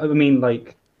fact is, I mean,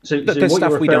 like, so there's what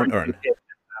stuff we don't earn.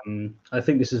 I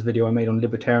think this is a video I made on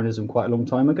libertarianism quite a long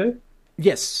time ago.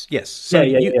 Yes. So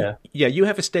yeah. You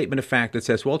have a statement of fact that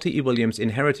says Walter E. Williams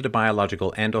inherited a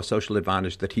biological and or social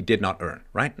advantage that he did not earn,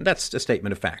 right? That's a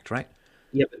statement of fact, right?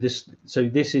 Yeah, but this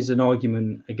is an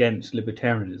argument against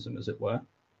libertarianism, as it were.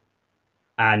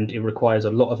 And it requires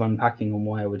a lot of unpacking on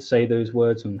why I would say those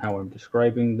words and how I'm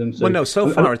describing them.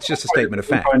 So far it's just a statement of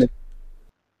fact.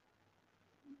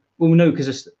 Well, no,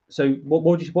 because what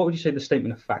would you say the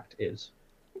statement of fact is?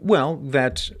 Well,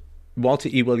 that Walter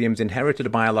E. Williams inherited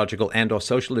a biological and or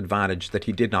social advantage that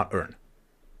he did not earn.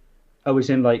 Oh,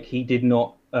 as in like he did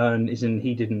not earn, as in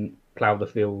he didn't plough the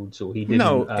fields, or he didn't.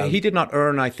 No, he did not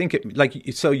earn. I think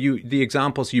the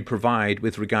examples you provide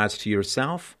with regards to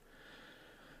yourself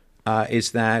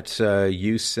is that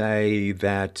you say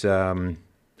that, and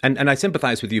I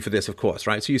sympathize with you for this, of course,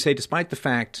 right? So you say, despite the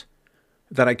fact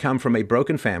that I come from a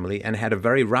broken family and had a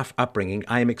very rough upbringing,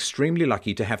 I am extremely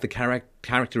lucky to have the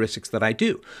characteristics that I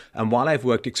do. And while I've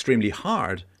worked extremely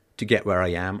hard to get where I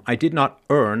am, I did not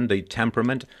earn the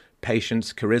temperament,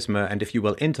 patience, charisma, and, if you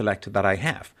will, intellect that I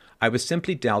have. I was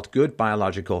simply dealt good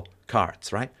biological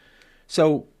cards, right?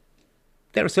 So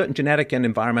there are certain genetic and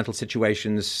environmental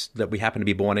situations that we happen to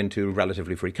be born into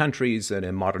relatively free countries and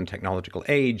in modern technological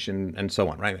age and so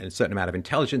on, right? And a certain amount of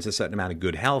intelligence, a certain amount of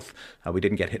good health. We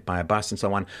didn't get hit by a bus and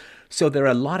so on. So there are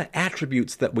a lot of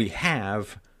attributes that we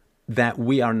have that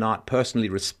we are not personally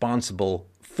responsible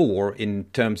for in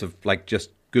terms of like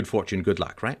just good fortune, good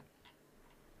luck, right?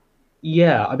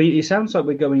 Yeah, I mean, it sounds like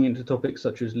we're going into topics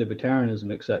such as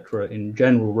libertarianism, etc., in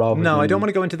general, rather No, than... I don't want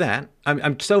to go into that.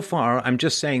 I'm so far, I'm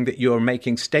just saying that you're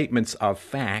making statements of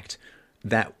fact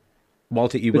that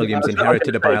Walter E. Williams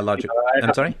inherited a biological...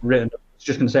 I'm sorry? I was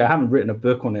just going to say, I haven't written a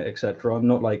book on it, etc. I'm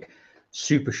not like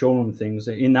super sure on things.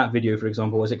 In that video, for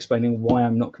example, I was explaining why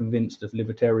I'm not convinced of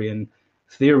libertarian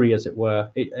theory, as it were.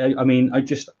 I'm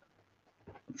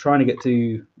trying to get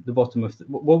to the bottom of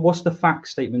what's the fact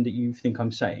statement that you think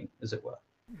I'm saying, as it were.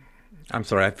 I'm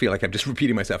sorry, I feel like I'm just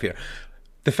repeating myself here.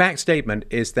 The fact statement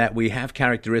is that we have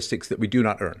characteristics that we do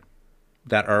not earn.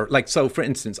 That are like, so for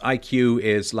instance, IQ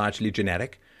is largely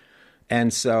genetic.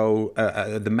 And so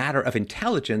the matter of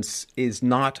intelligence is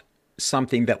not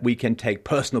something that we can take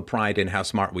personal pride in how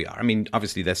smart we are. I mean,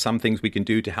 obviously there's some things we can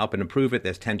do to help and improve it.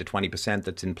 There's 10 to 20%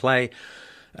 that's in play.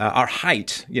 Our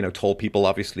height, tall people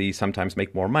obviously sometimes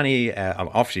make more money.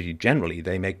 Obviously, generally,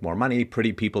 they make more money.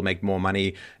 Pretty people make more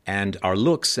money. And our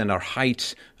looks and our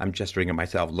height, I'm gesturing at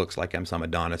myself, looks like I'm some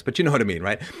Adonis, but you know what I mean,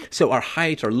 right? So our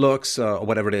height, our looks, or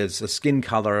whatever it is, skin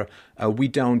color, we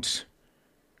don't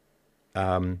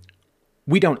earn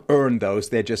those.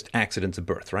 They're just accidents of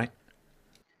birth, right?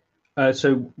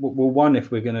 One,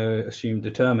 if we're going to assume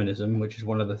determinism, which is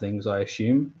one of the things I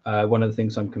assume, one of the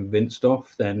things I'm convinced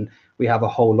of, then we have a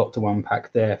whole lot to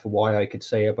unpack there for why I could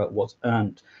say about what's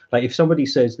earned. Like if somebody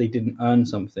says they didn't earn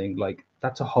something, like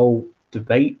that's a whole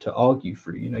debate to argue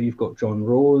through. You've got John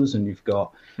Rawls and you've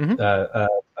got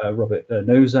Robert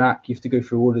Nozick. You have to go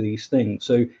through all of these things.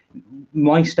 So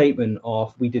my statement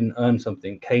of we didn't earn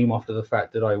something came after the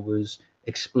fact that I was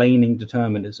explaining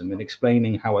determinism and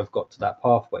explaining how I've got to that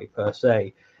pathway per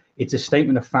se. It's a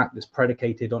statement of fact that's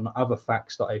predicated on other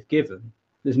facts that I've given.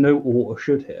 There's no ought or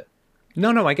should here.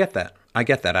 No, I get that.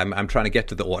 I'm trying to get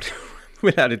to the ought,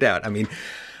 without a doubt. I mean,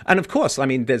 and of course, I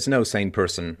mean, there's no sane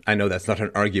person. I know that's not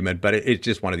an argument, but it's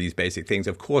just one of these basic things.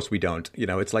 Of course we don't.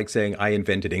 It's like saying I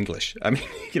invented English. I mean,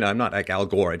 I'm not like Al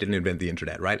Gore. I didn't invent the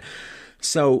internet, right?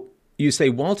 So you say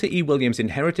Walter E. Williams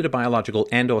inherited a biological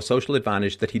and or social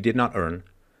advantage that he did not earn,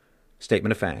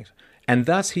 statement of fact, and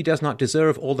thus he does not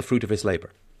deserve all the fruit of his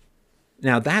labor.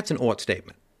 Now that's an ought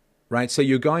statement, right? So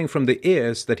you're going from the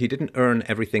is that he didn't earn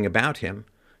everything about him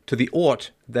to the ought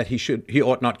that he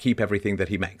ought not keep everything that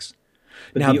he makes.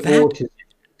 But now the ought is to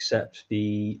accept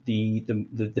the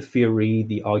theory,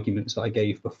 the arguments that I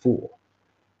gave before.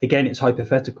 Again, it's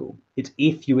hypothetical. It's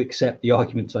if you accept the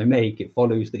arguments I make, it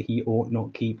follows that he ought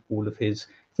not keep all of his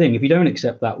thing. If you don't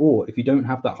accept that ought, if you don't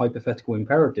have that hypothetical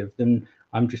imperative, then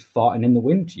I'm just farting in the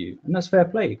wind to you. And that's fair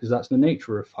play, because that's the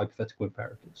nature of hypothetical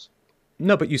imperatives.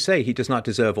 No, but you say he does not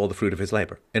deserve all the fruit of his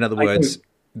labor. In other words,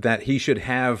 that he should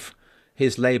have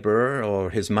his labor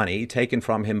or his money taken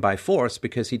from him by force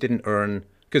because he didn't earn,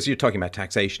 because you're talking about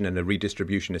taxation and a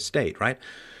redistribution of state, right?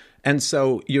 And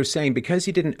so you're saying because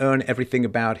he didn't earn everything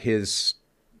about his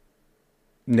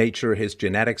nature, his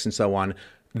genetics, and so on,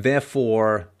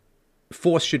 therefore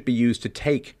force should be used to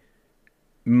take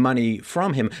money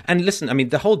from him. And listen, I mean,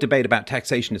 the whole debate about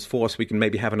taxation is force, we can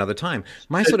maybe have another time.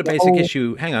 My sort of basic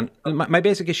issue, hang on, my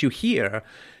basic issue here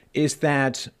is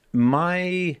that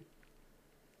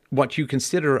what you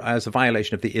consider as a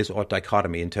violation of the is-ought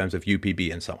dichotomy in terms of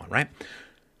UPB and so on, right?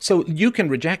 So you can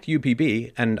reject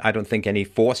UPB, and I don't think any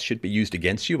force should be used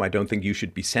against you. I don't think you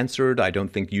should be censored. I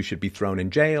don't think you should be thrown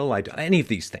in jail. Any of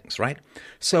these things, right?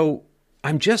 So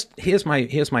here's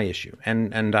my issue,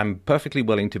 and I'm perfectly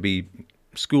willing to be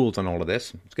schooled on all of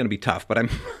this. It's going to be tough, but I'm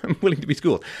willing to be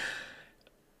schooled.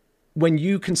 When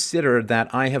you consider that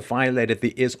I have violated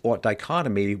the is-ought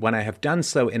dichotomy, when I have done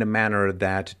so in a manner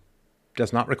that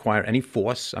does not require any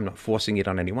force, I'm not forcing it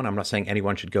on anyone. I'm not saying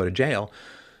anyone should go to jail.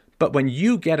 But when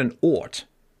you get an ought,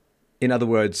 in other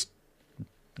words,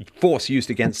 force used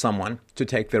against someone to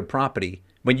take their property,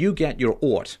 when you get your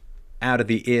ought, out of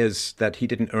the is that he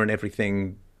didn't earn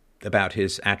everything about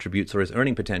his attributes or his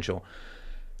earning potential.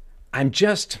 I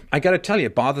got to tell you,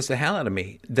 it bothers the hell out of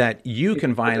me that you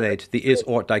can violate the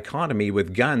is-ought dichotomy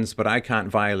with guns, but I can't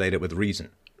violate it with reason.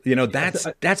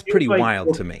 That's pretty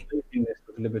wild to me.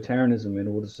 Libertarianism in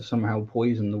order to somehow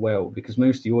poison the well, because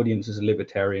most of the audience is a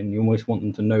libertarian. You almost want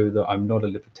them to know that I'm not a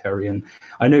libertarian.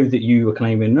 I know that you are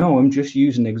claiming, no, I'm just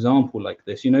using an example like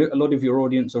this. A lot of your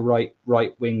audience are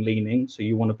right-wing leaning, so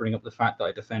you want to bring up the fact that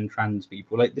I defend trans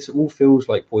people. Like, this all feels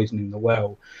like poisoning the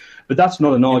well, but that's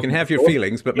not an argument. You can have your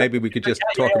feelings, but maybe we could just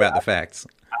talk about the facts.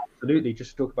 Absolutely,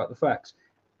 just talk about the facts.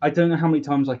 I don't know how many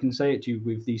times I can say it to you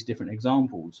with these different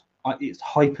examples. It's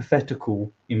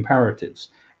hypothetical imperatives.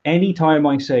 Anytime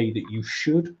I say that you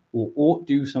should or ought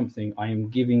do something, I am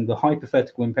giving the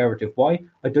hypothetical imperative. Why?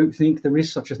 I don't think there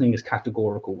is such a thing as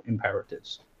categorical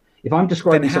imperatives. If I'm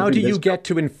describing, then how do you get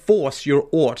to enforce your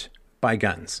ought by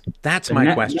guns? That's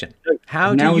my question.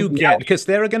 How do you get? Because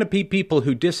there are going to be people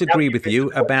who disagree with you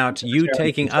about you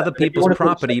taking other people's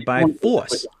property by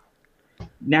force.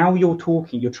 Now you're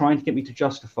talking. You're trying to get me to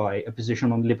justify a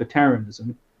position on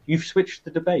libertarianism. You've switched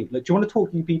the debate. Like, do you want to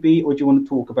talk UPB or do you want to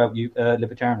talk about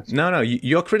libertarianism? No.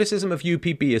 Your criticism of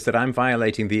UPB is that I'm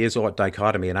violating the is-ought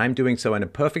dichotomy, and I'm doing so in a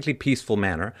perfectly peaceful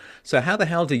manner. So how the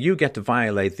hell do you get to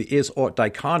violate the is-ought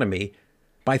dichotomy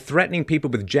by threatening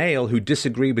people with jail who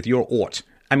disagree with your ought?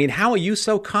 I mean, how are you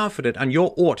so confident on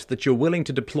your ought that you're willing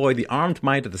to deploy the armed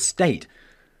might of the state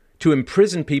to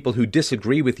imprison people who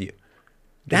disagree with you?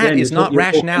 That is not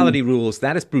rationality rules.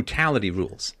 That is brutality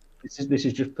rules. This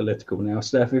is just political now,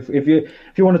 Steph. If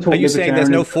you want to talk, are you saying there's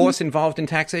no force involved in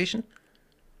taxation?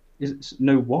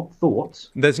 No what? Thoughts?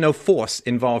 There's no force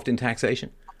involved in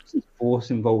taxation. Force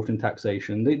involved in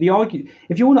taxation. If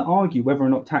you want to argue whether or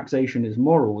not taxation is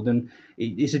moral, then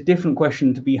it's a different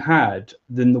question to be had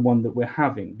than the one that we're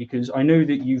having. Because I know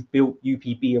that you've built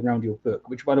UPB around your book,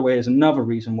 which, by the way, is another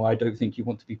reason why I don't think you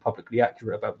want to be publicly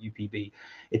accurate about UPB.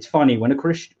 It's funny when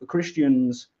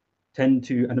Christians tend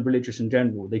to, and the religious in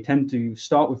general, they tend to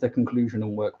start with their conclusion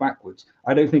and work backwards.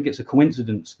 I don't think it's a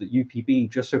coincidence that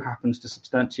UPB just so happens to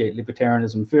substantiate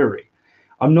libertarianism theory.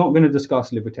 I'm not going to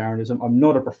discuss libertarianism. I'm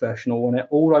not a professional on it.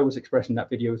 All I was expressing in that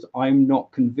video is I'm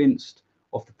not convinced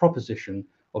of the proposition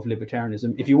of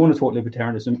libertarianism. If you want to talk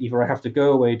libertarianism, either I have to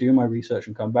go away, do my research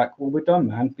and come back, well, we're done,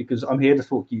 man, because I'm here to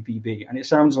talk UPB. And it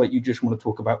sounds like you just want to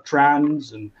talk about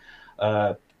trans and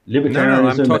libertarianism. No,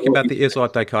 I'm talking about the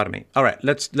is-ought dichotomy. All right,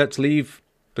 let's leave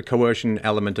the coercion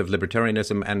element of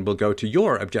libertarianism and we'll go to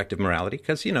your objective morality,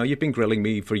 because, you've been grilling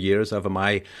me for years over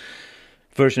my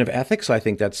version of ethics. I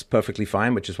think that's perfectly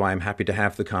fine, which is why I'm happy to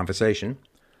have the conversation.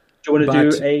 Do you want to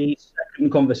do a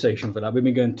second conversation for that? We've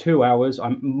been going 2 hours.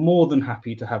 I'm more than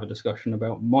happy to have a discussion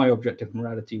about my objective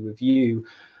morality with you,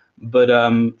 but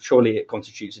surely it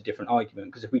constitutes a different argument,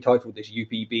 because if we titled this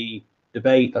UPB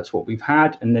debate, that's what we've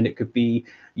had, and then it could be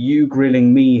you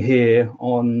grilling me here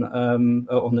on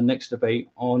the next debate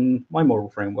on my moral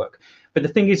framework. But the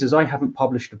thing is I haven't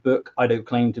published a book. I don't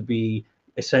claim to be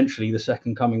essentially the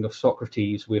second coming of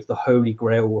Socrates with the holy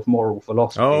grail of moral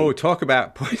philosophy. Oh, talk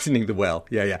about poisoning the well.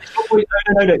 Yeah.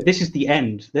 No. This is the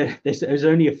end. There's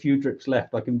only a few drips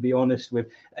left. I can be honest with.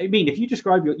 I mean, if you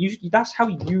describe that's how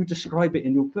you describe it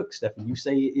in your book, Stefan. You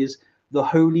say it is the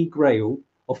holy grail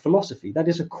of philosophy. That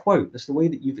is a quote. That's the way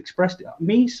that you've expressed it.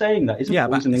 Me saying that isn't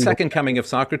poisoning. But second coming of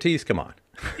Socrates, come on.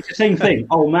 It's the same thing.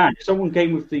 Oh man, if someone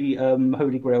came with the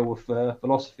holy grail of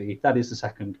philosophy, that is the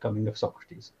second coming of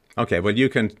Socrates. Okay, well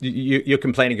you're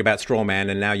complaining about straw man,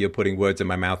 and now you're putting words in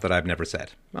my mouth that I've never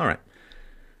said. All right.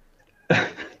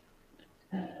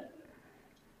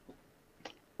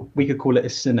 We could call it a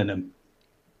synonym.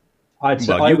 You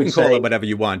can call it whatever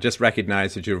you want. Just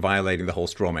recognize that you're violating the whole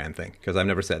straw man thing, because I've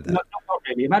never said that. No, not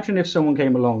really. Imagine if someone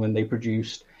came along and they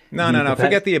produced. No.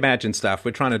 Forget the imagined stuff.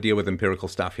 We're trying to deal with empirical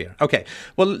stuff here. Okay.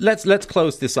 Well, let's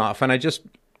close this off. And as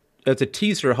a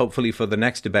teaser, hopefully, for the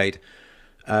next debate,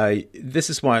 this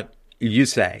is what you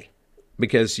say,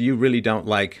 because you really don't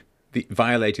like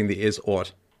violating the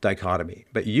is-ought dichotomy.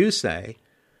 But you say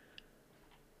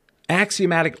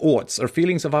axiomatic oughts are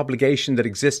feelings of obligation that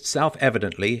exist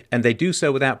self-evidently, and they do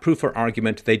so without proof or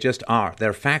argument. They just are.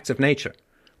 They're facts of nature.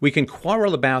 We can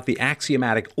quarrel about the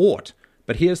axiomatic ought,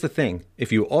 but here's the thing.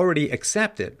 If you already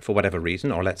accept it for whatever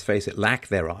reason, or let's face it, lack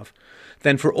thereof,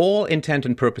 then for all intent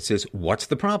and purposes, what's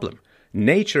the problem?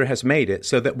 Nature has made it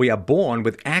so that we are born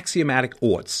with axiomatic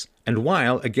oughts. And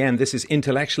while, again, this is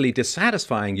intellectually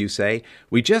dissatisfying, you say,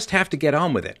 we just have to get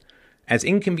on with it. As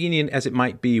inconvenient as it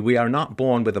might be, we are not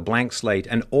born with a blank slate,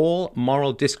 and all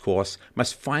moral discourse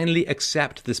must finally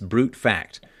accept this brute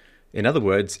fact. In other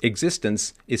words,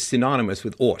 existence is synonymous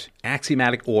with ought,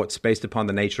 axiomatic oughts based upon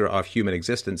the nature of human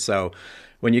existence. So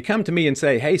when you come to me and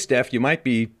say, hey, Steph, you might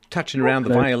be touching around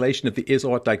the violation of the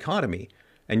is-ought dichotomy,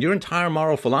 and your entire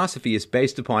moral philosophy is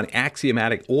based upon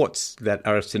axiomatic oughts that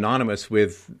are synonymous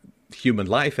with human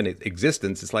life and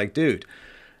existence, it's like, dude,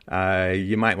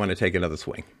 you might want to take another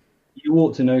swing. You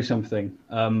ought to know something.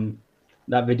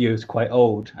 That video is quite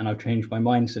old, and I've changed my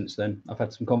mind since then. I've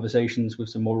had some conversations with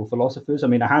some moral philosophers. I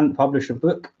mean, I hadn't published a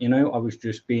book, I was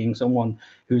just being someone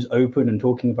who's open and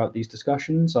talking about these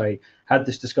discussions. I had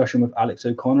this discussion with Alex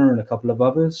O'Connor and a couple of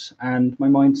others, and my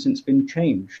mind's since been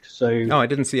changed. So, I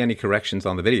didn't see any corrections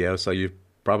on the video, so you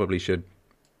probably should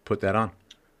put that on.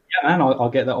 Yeah, man, I'll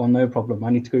get that on, no problem. I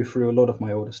need to go through a lot of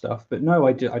my older stuff. But no,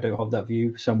 I don't have that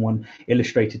view. Someone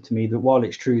illustrated to me that while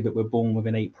it's true that we're born with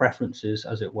innate preferences,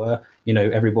 as it were,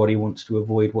 everybody wants to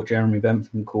avoid what Jeremy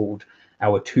Bentham called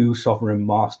our two sovereign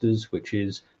masters, which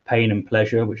is pain and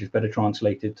pleasure, which is better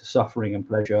translated to suffering and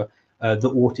pleasure. The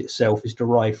ought itself is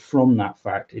derived from that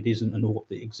fact. It isn't an ought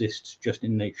that exists just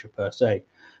in nature per se.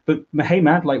 But hey,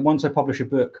 man, like once I publish a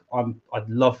book, I'd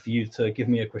love for you to give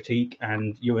me a critique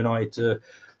and you and I to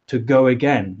go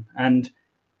again. And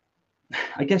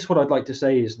I guess what I'd like to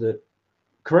say is that,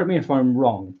 correct me if I'm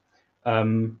wrong,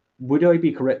 would I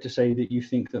be correct to say that you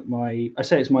think that I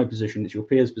say it's my position, it's your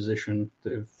peers' position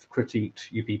that have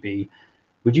critiqued UPB,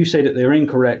 would you say that they're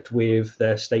incorrect with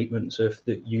their statements of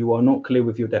that you are not clear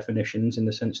with your definitions in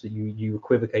the sense that you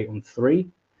equivocate on 3,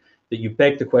 that you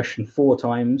beg the question 4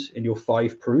 times in your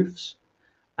 5 proofs,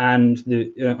 and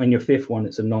on your 5th one,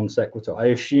 it's a non sequitur? I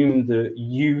assume that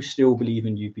you still believe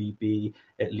in UPB,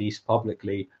 at least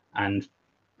publicly, and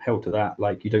held to that.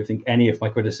 Like, you don't think any of my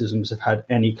criticisms have had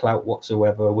any clout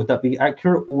whatsoever. Would that be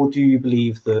accurate? Or do you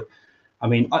believe that,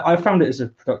 I found it as a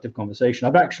productive conversation.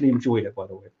 I've actually enjoyed it, by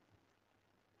the way.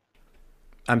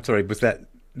 I'm sorry, was that,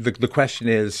 the question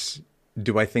is,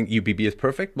 do I think UPB is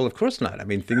perfect? Well, of course not.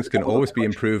 Things can always be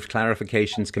improved.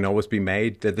 Clarifications can always be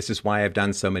made. This is why I've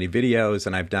done so many videos,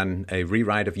 and I've done a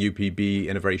rewrite of UPB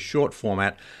in a very short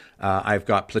format. I've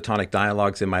got Platonic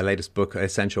dialogues in my latest book,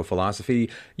 Essential Philosophy.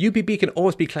 UPB can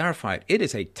always be clarified. It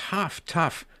is a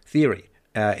tough theory.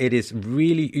 It is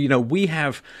really, we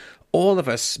have, all of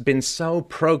us, been so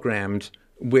programmed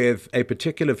with a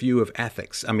particular view of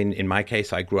ethics. In my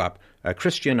case, I grew up a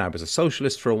Christian. I was a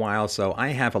socialist for a while, so I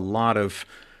have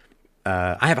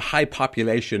I have a high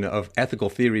population of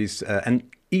ethical theories, and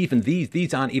even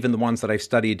these aren't even the ones that I've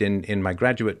studied in my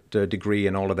graduate degree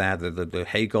and all of that, the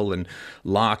Hegel and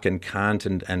Locke and Kant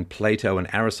and Plato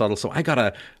and Aristotle. So I got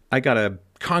a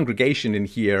congregation in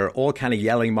here, all kind of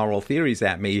yelling moral theories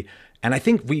at me, and I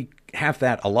think we have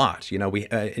that a lot. We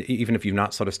even if you've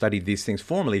not sort of studied these things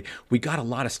formally, we got a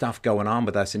lot of stuff going on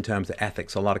with us in terms of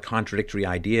ethics, a lot of contradictory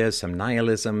ideas, some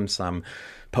nihilism, some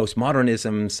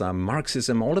postmodernism, some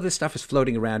Marxism. All of this stuff is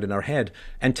floating around in our head.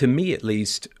 And to me, at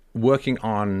least, working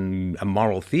on a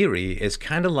moral theory is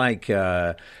kind of like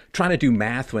trying to do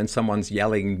math when someone's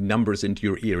yelling numbers into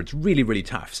your ear. It's really, really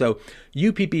tough. So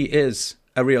UPB is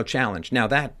a real challenge. Now,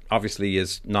 that obviously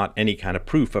is not any kind of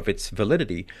proof of its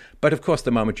validity. But of course,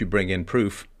 the moment you bring in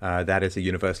proof, that is a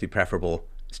universally preferable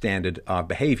standard of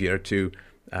behavior to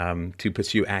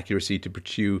pursue accuracy, to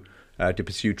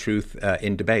pursue truth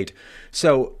in debate.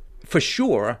 So for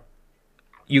sure,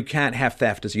 you can't have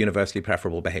theft as universally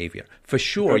preferable behavior. For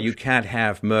sure, you can't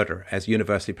have murder as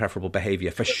universally preferable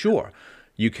behavior. For sure,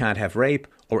 you can't have rape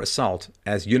or assault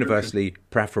as universally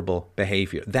preferable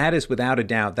behavior. That is without a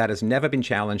doubt, that has never been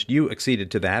challenged. You acceded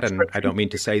to that, and I don't mean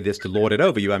to say this to lord it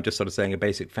over you. I'm just sort of saying a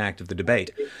basic fact of the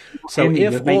debate. So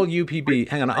if all UPB,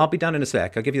 hang on, I'll be done in a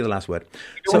sec. I'll give you the last word.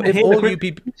 So if all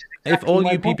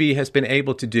UPB has been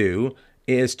able to do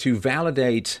is to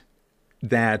validate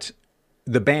that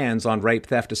the bans on rape,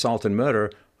 theft, assault, and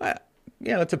murder,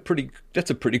 that's a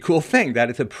pretty cool thing. That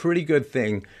is a pretty good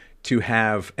thing to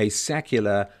have a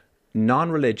secular,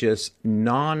 non-religious,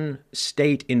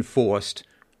 non-state enforced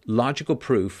logical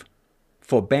proof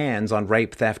for bans on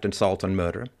rape, theft, assault, and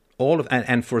murder.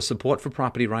 And for support for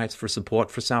property rights, for support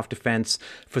for self-defense,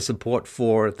 for support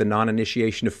for the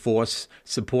non-initiation of force,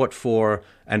 support for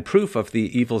and proof of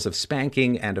the evils of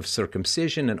spanking and of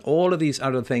circumcision and all of these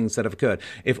other things that have occurred.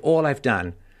 If all I've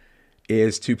done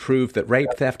is to prove that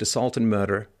rape, theft, assault, and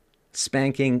murder,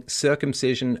 spanking,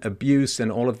 circumcision, abuse,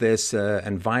 and all of this,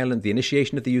 and the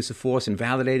initiation of the use of force,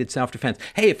 invalidated self-defense.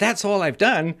 Hey, if that's all I've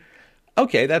done,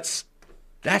 okay, that's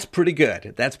pretty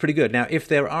good. That's pretty good. Now, if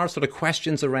there are sort of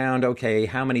questions around, okay,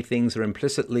 how many things are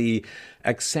implicitly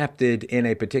accepted in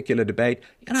a particular debate,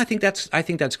 I think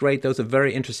that's great. Those are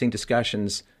very interesting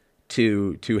discussions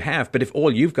to have. But if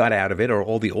all you've got out of it, or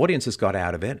all the audience has got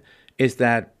out of it, is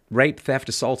that rape, theft,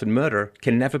 assault, and murder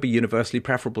can never be universally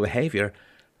preferable behavior,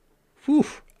 whew,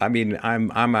 I mean,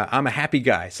 I'm a happy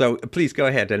guy. So please go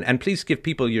ahead and please give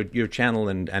people your channel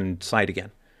and site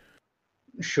again.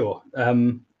 Sure.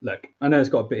 Look, I know it's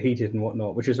got a bit heated and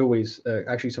whatnot, which is always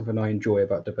actually something I enjoy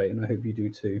about debate, and I hope you do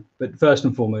too. But first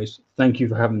and foremost, thank you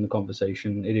for having the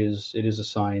conversation. It is a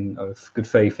sign of good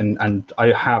faith, and I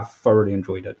have thoroughly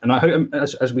enjoyed it. And I hope,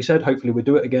 as we said, hopefully we'll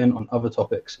do it again on other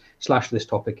topics / this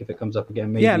topic if it comes up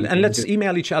again. Maybe, yeah, and let's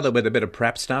email each other with a bit of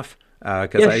prep stuff,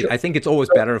 because I think it's always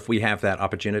better if we have that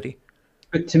opportunity.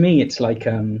 But to me, it's like,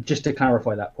 just to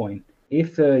clarify that point,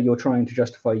 if you're trying to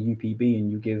justify UPB and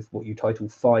you give what you title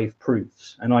 5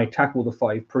 proofs, and I tackle the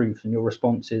 5 proofs, and your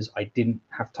response is, I didn't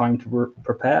have time to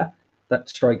prepare, that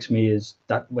strikes me as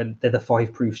that when they're the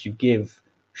 5 proofs you give,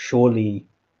 surely,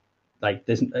 like,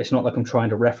 it's not like I'm trying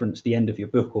to reference the end of your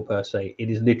book or per se. It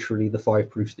is literally the 5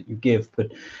 proofs that you give.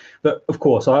 But of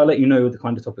course, I'll let you know the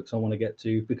kind of topics I want to get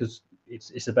to, because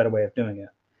it's a better way of doing it.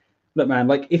 Look, man,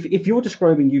 like if you're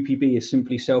describing UPB as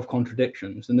simply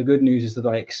self-contradictions, then the good news is that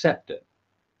I accept it.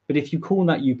 But if you call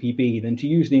that UPB, then to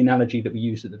use the analogy that we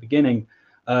used at the beginning,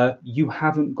 you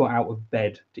haven't got out of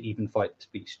bed to even fight this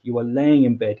beast. You are laying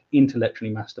in bed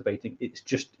intellectually masturbating. It's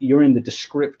just, you're in the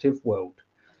descriptive world.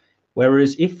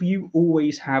 Whereas if you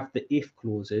always have the if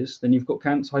clauses, then you've got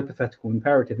Kant's hypothetical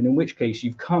imperative, and in which case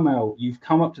you've come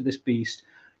up to this beast,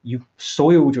 you've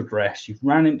soiled your dress, you've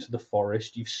ran into the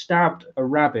forest, you've stabbed a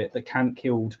rabbit that Kant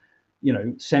killed,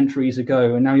 centuries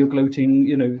ago, and now you're gloating,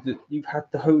 that you've had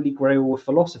the holy grail of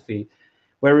philosophy.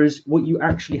 Whereas what you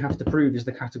actually have to prove is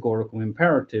the categorical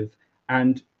imperative.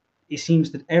 And it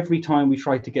seems that every time we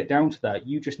try to get down to that,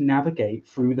 you just navigate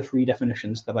through the 3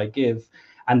 definitions that I give.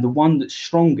 And the one that's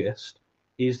strongest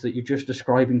is that you're just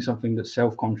describing something that's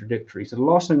self-contradictory. So the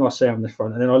last thing I'll say on this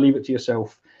front, and then I'll leave it to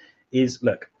yourself, is,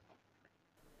 look,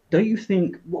 don't you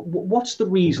think, what's the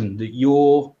reason that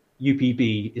your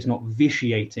UPB is not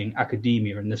vitiating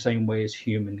academia in the same way as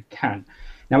human can?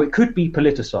 Now, it could be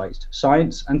politicized.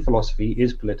 Science and philosophy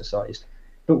is politicized.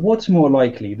 But what's more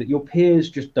likely, that your peers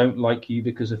just don't like you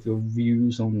because of your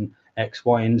views on X,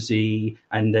 Y, and Z,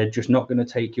 and they're just not going to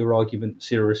take your argument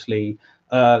seriously?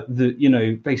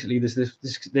 Basically there's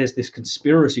this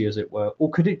conspiracy, as it were. Or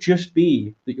could it just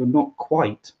be that you're not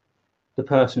quite the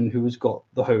person who has got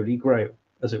the Holy Grail,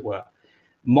 as it were?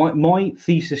 My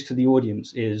thesis to the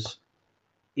audience is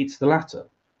it's the latter.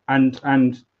 And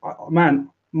man,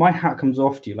 my hat comes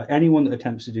off to you. Like, anyone that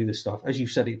attempts to do this stuff, as you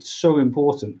said, it's so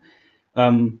important.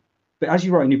 But as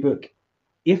you write in your book,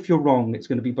 if you're wrong, it's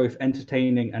going to be both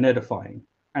entertaining and edifying.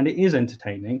 And it is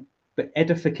entertaining, but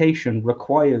edification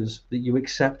requires that you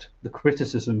accept the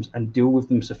criticisms and deal with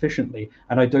them sufficiently.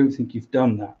 And I don't think you've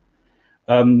done that.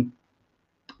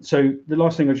 So the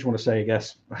last thing I just want to say, I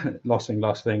guess, last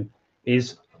thing,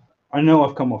 is I know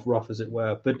I've come off rough, as it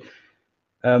were, but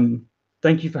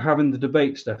thank you for having the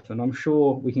debate, Stefan. I'm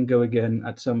sure we can go again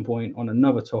at some point on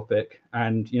another topic.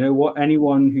 And you know what?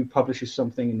 Anyone who publishes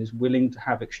something and is willing to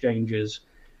have exchanges,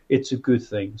 it's a good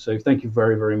thing. So thank you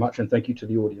very, very much. And thank you to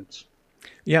the audience.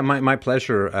 Yeah, my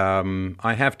pleasure.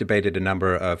 I have debated a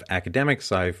number of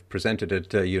academics. I've presented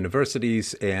at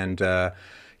universities, and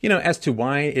as to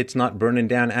why it's not burning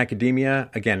down academia,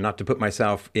 again, not to put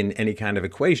myself in any kind of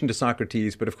equation to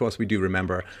Socrates, but of course we do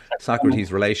remember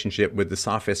Socrates' relationship with the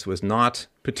sophists was not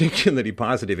particularly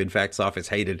positive. In fact, sophists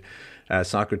hated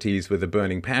Socrates with a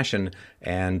burning passion.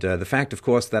 And the fact, of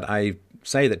course, that I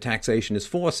say that taxation is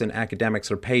force and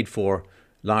academics are paid for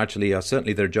largely, or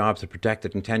certainly their jobs are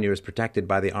protected and tenure is protected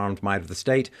by the armed might of the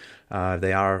state.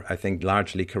 They are, I think,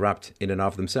 largely corrupt in and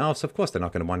of themselves. Of course, they're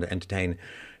not going to want to entertain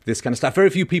this kind of stuff.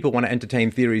 Very few people want to entertain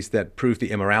theories that prove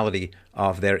the immorality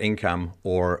of their income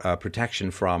or protection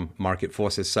from market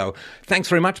forces. So thanks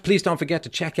very much. Please don't forget to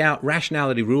check out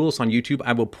Rationality Rules on YouTube.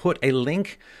 I will put a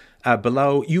link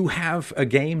below. You have a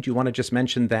game. Do you want to just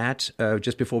mention that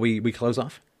just before we close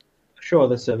off? Sure,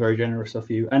 that's very generous of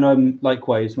you. And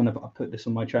likewise, whenever I put this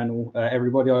on my channel,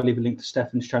 everybody, I'll leave a link to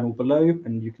Stefan's channel below,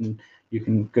 and you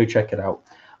can go check it out.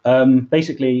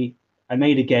 Basically, I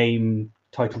made a game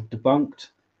titled Debunked,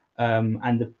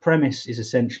 and the premise is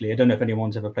essentially, I don't know if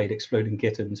anyone's ever played Exploding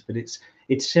Kittens, but it's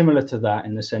similar to that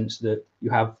in the sense that you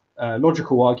have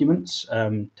logical arguments,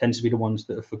 tends to be the ones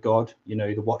that are for God,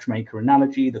 the watchmaker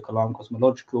analogy, the Kalam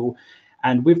cosmological.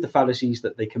 And with the fallacies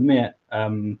that they commit,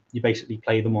 you basically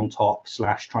play them on top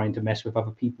 / trying to mess with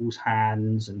other people's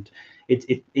hands. And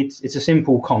it's a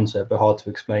simple concept, but hard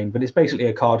to explain. But it's basically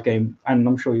a card game, and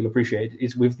I'm sure you'll appreciate it.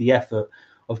 It's with the effort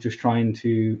of just trying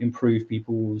to improve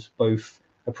people's both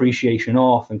appreciation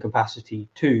of and capacity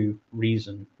to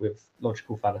reason with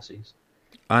logical fallacies.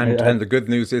 And the good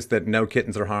news is that no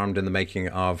kittens are harmed in the making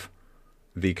of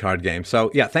the card game.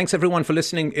 So, yeah, thanks everyone for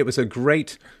listening. It was a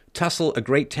great tussle, a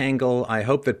great tangle. I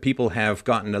hope that people have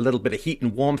gotten a little bit of heat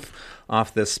and warmth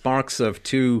off the sparks of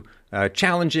two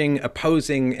challenging,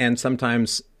 opposing, and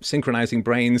sometimes synchronizing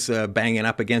brains banging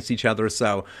up against each other.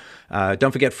 So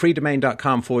don't forget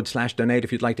freedomain.com/donate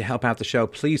if you'd like to help out the show.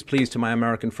 Please, to my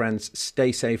American friends,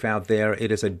 stay safe out there.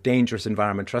 It is a dangerous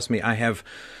environment. Trust me, I have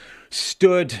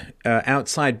stood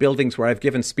outside buildings where I've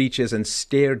given speeches and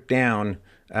stared down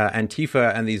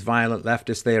Antifa and these violent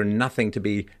leftists. They are nothing to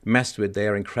be messed with. They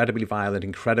are incredibly violent,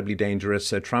 incredibly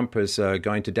dangerous. Trump is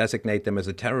going to designate them as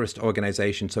a terrorist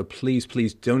organization. So please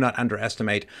do not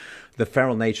underestimate the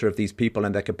feral nature of these people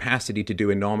and their capacity to do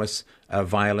enormous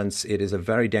violence. It is a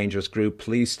very dangerous group.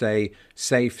 Please stay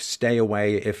safe, stay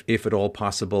away if at all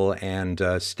possible, and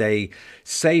stay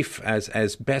safe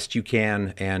as best you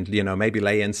can, and maybe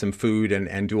lay in some food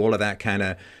and do all of that kind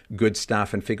of good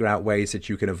stuff, and figure out ways that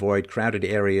you can avoid crowded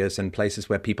areas and places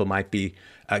where people might be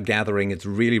gathering. It's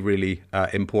really, really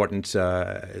important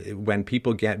when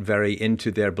people get very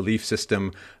into their belief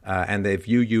system and they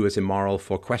view you as immoral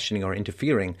for questioning or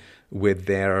interfering with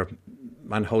their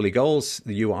unholy goals.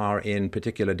 You are in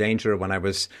particular danger. When I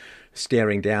was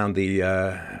staring down the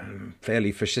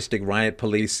fairly fascistic riot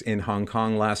police in Hong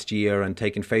Kong last year and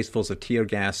taking facefuls of tear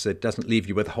gas, it doesn't leave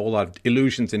you with a whole lot of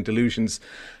illusions and delusions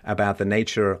about the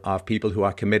nature of people who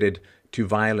are committed to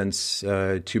violence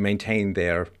to maintain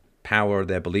their power,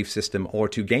 their belief system, or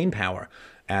to gain power,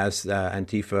 as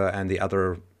Antifa and the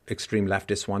other extreme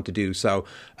leftists want to do. So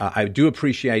I do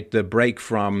appreciate the break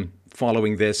from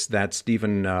following this that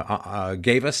Stephen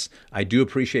gave us. I do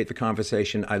appreciate the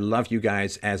conversation. I love you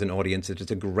guys as an audience. It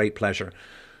is a great pleasure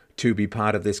to be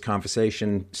part of this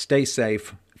conversation. Stay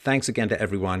safe. Thanks again to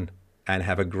everyone, and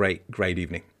have a great, great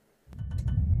evening.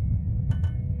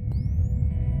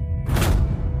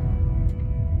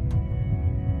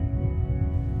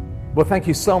 Well, thank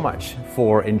you so much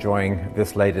for enjoying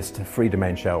this latest Free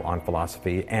Domain show on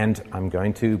philosophy. And I'm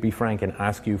going to be frank and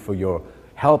ask you for your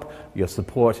help, your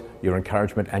support, your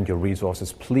encouragement, and your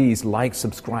resources. Please like,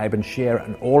 subscribe, and share,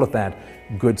 and all of that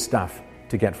good stuff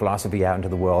to get philosophy out into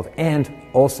the world. And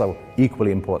also,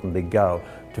 equally importantly, go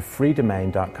to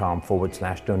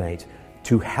freedomain.com/donate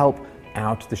to help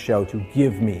out the show, to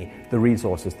give me the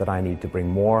resources that I need to bring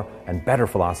more and better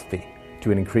philosophy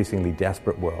to an increasingly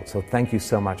desperate world. So thank you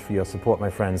so much for your support,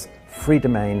 my friends.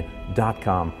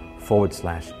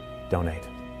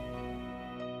 freedomain.com/donate.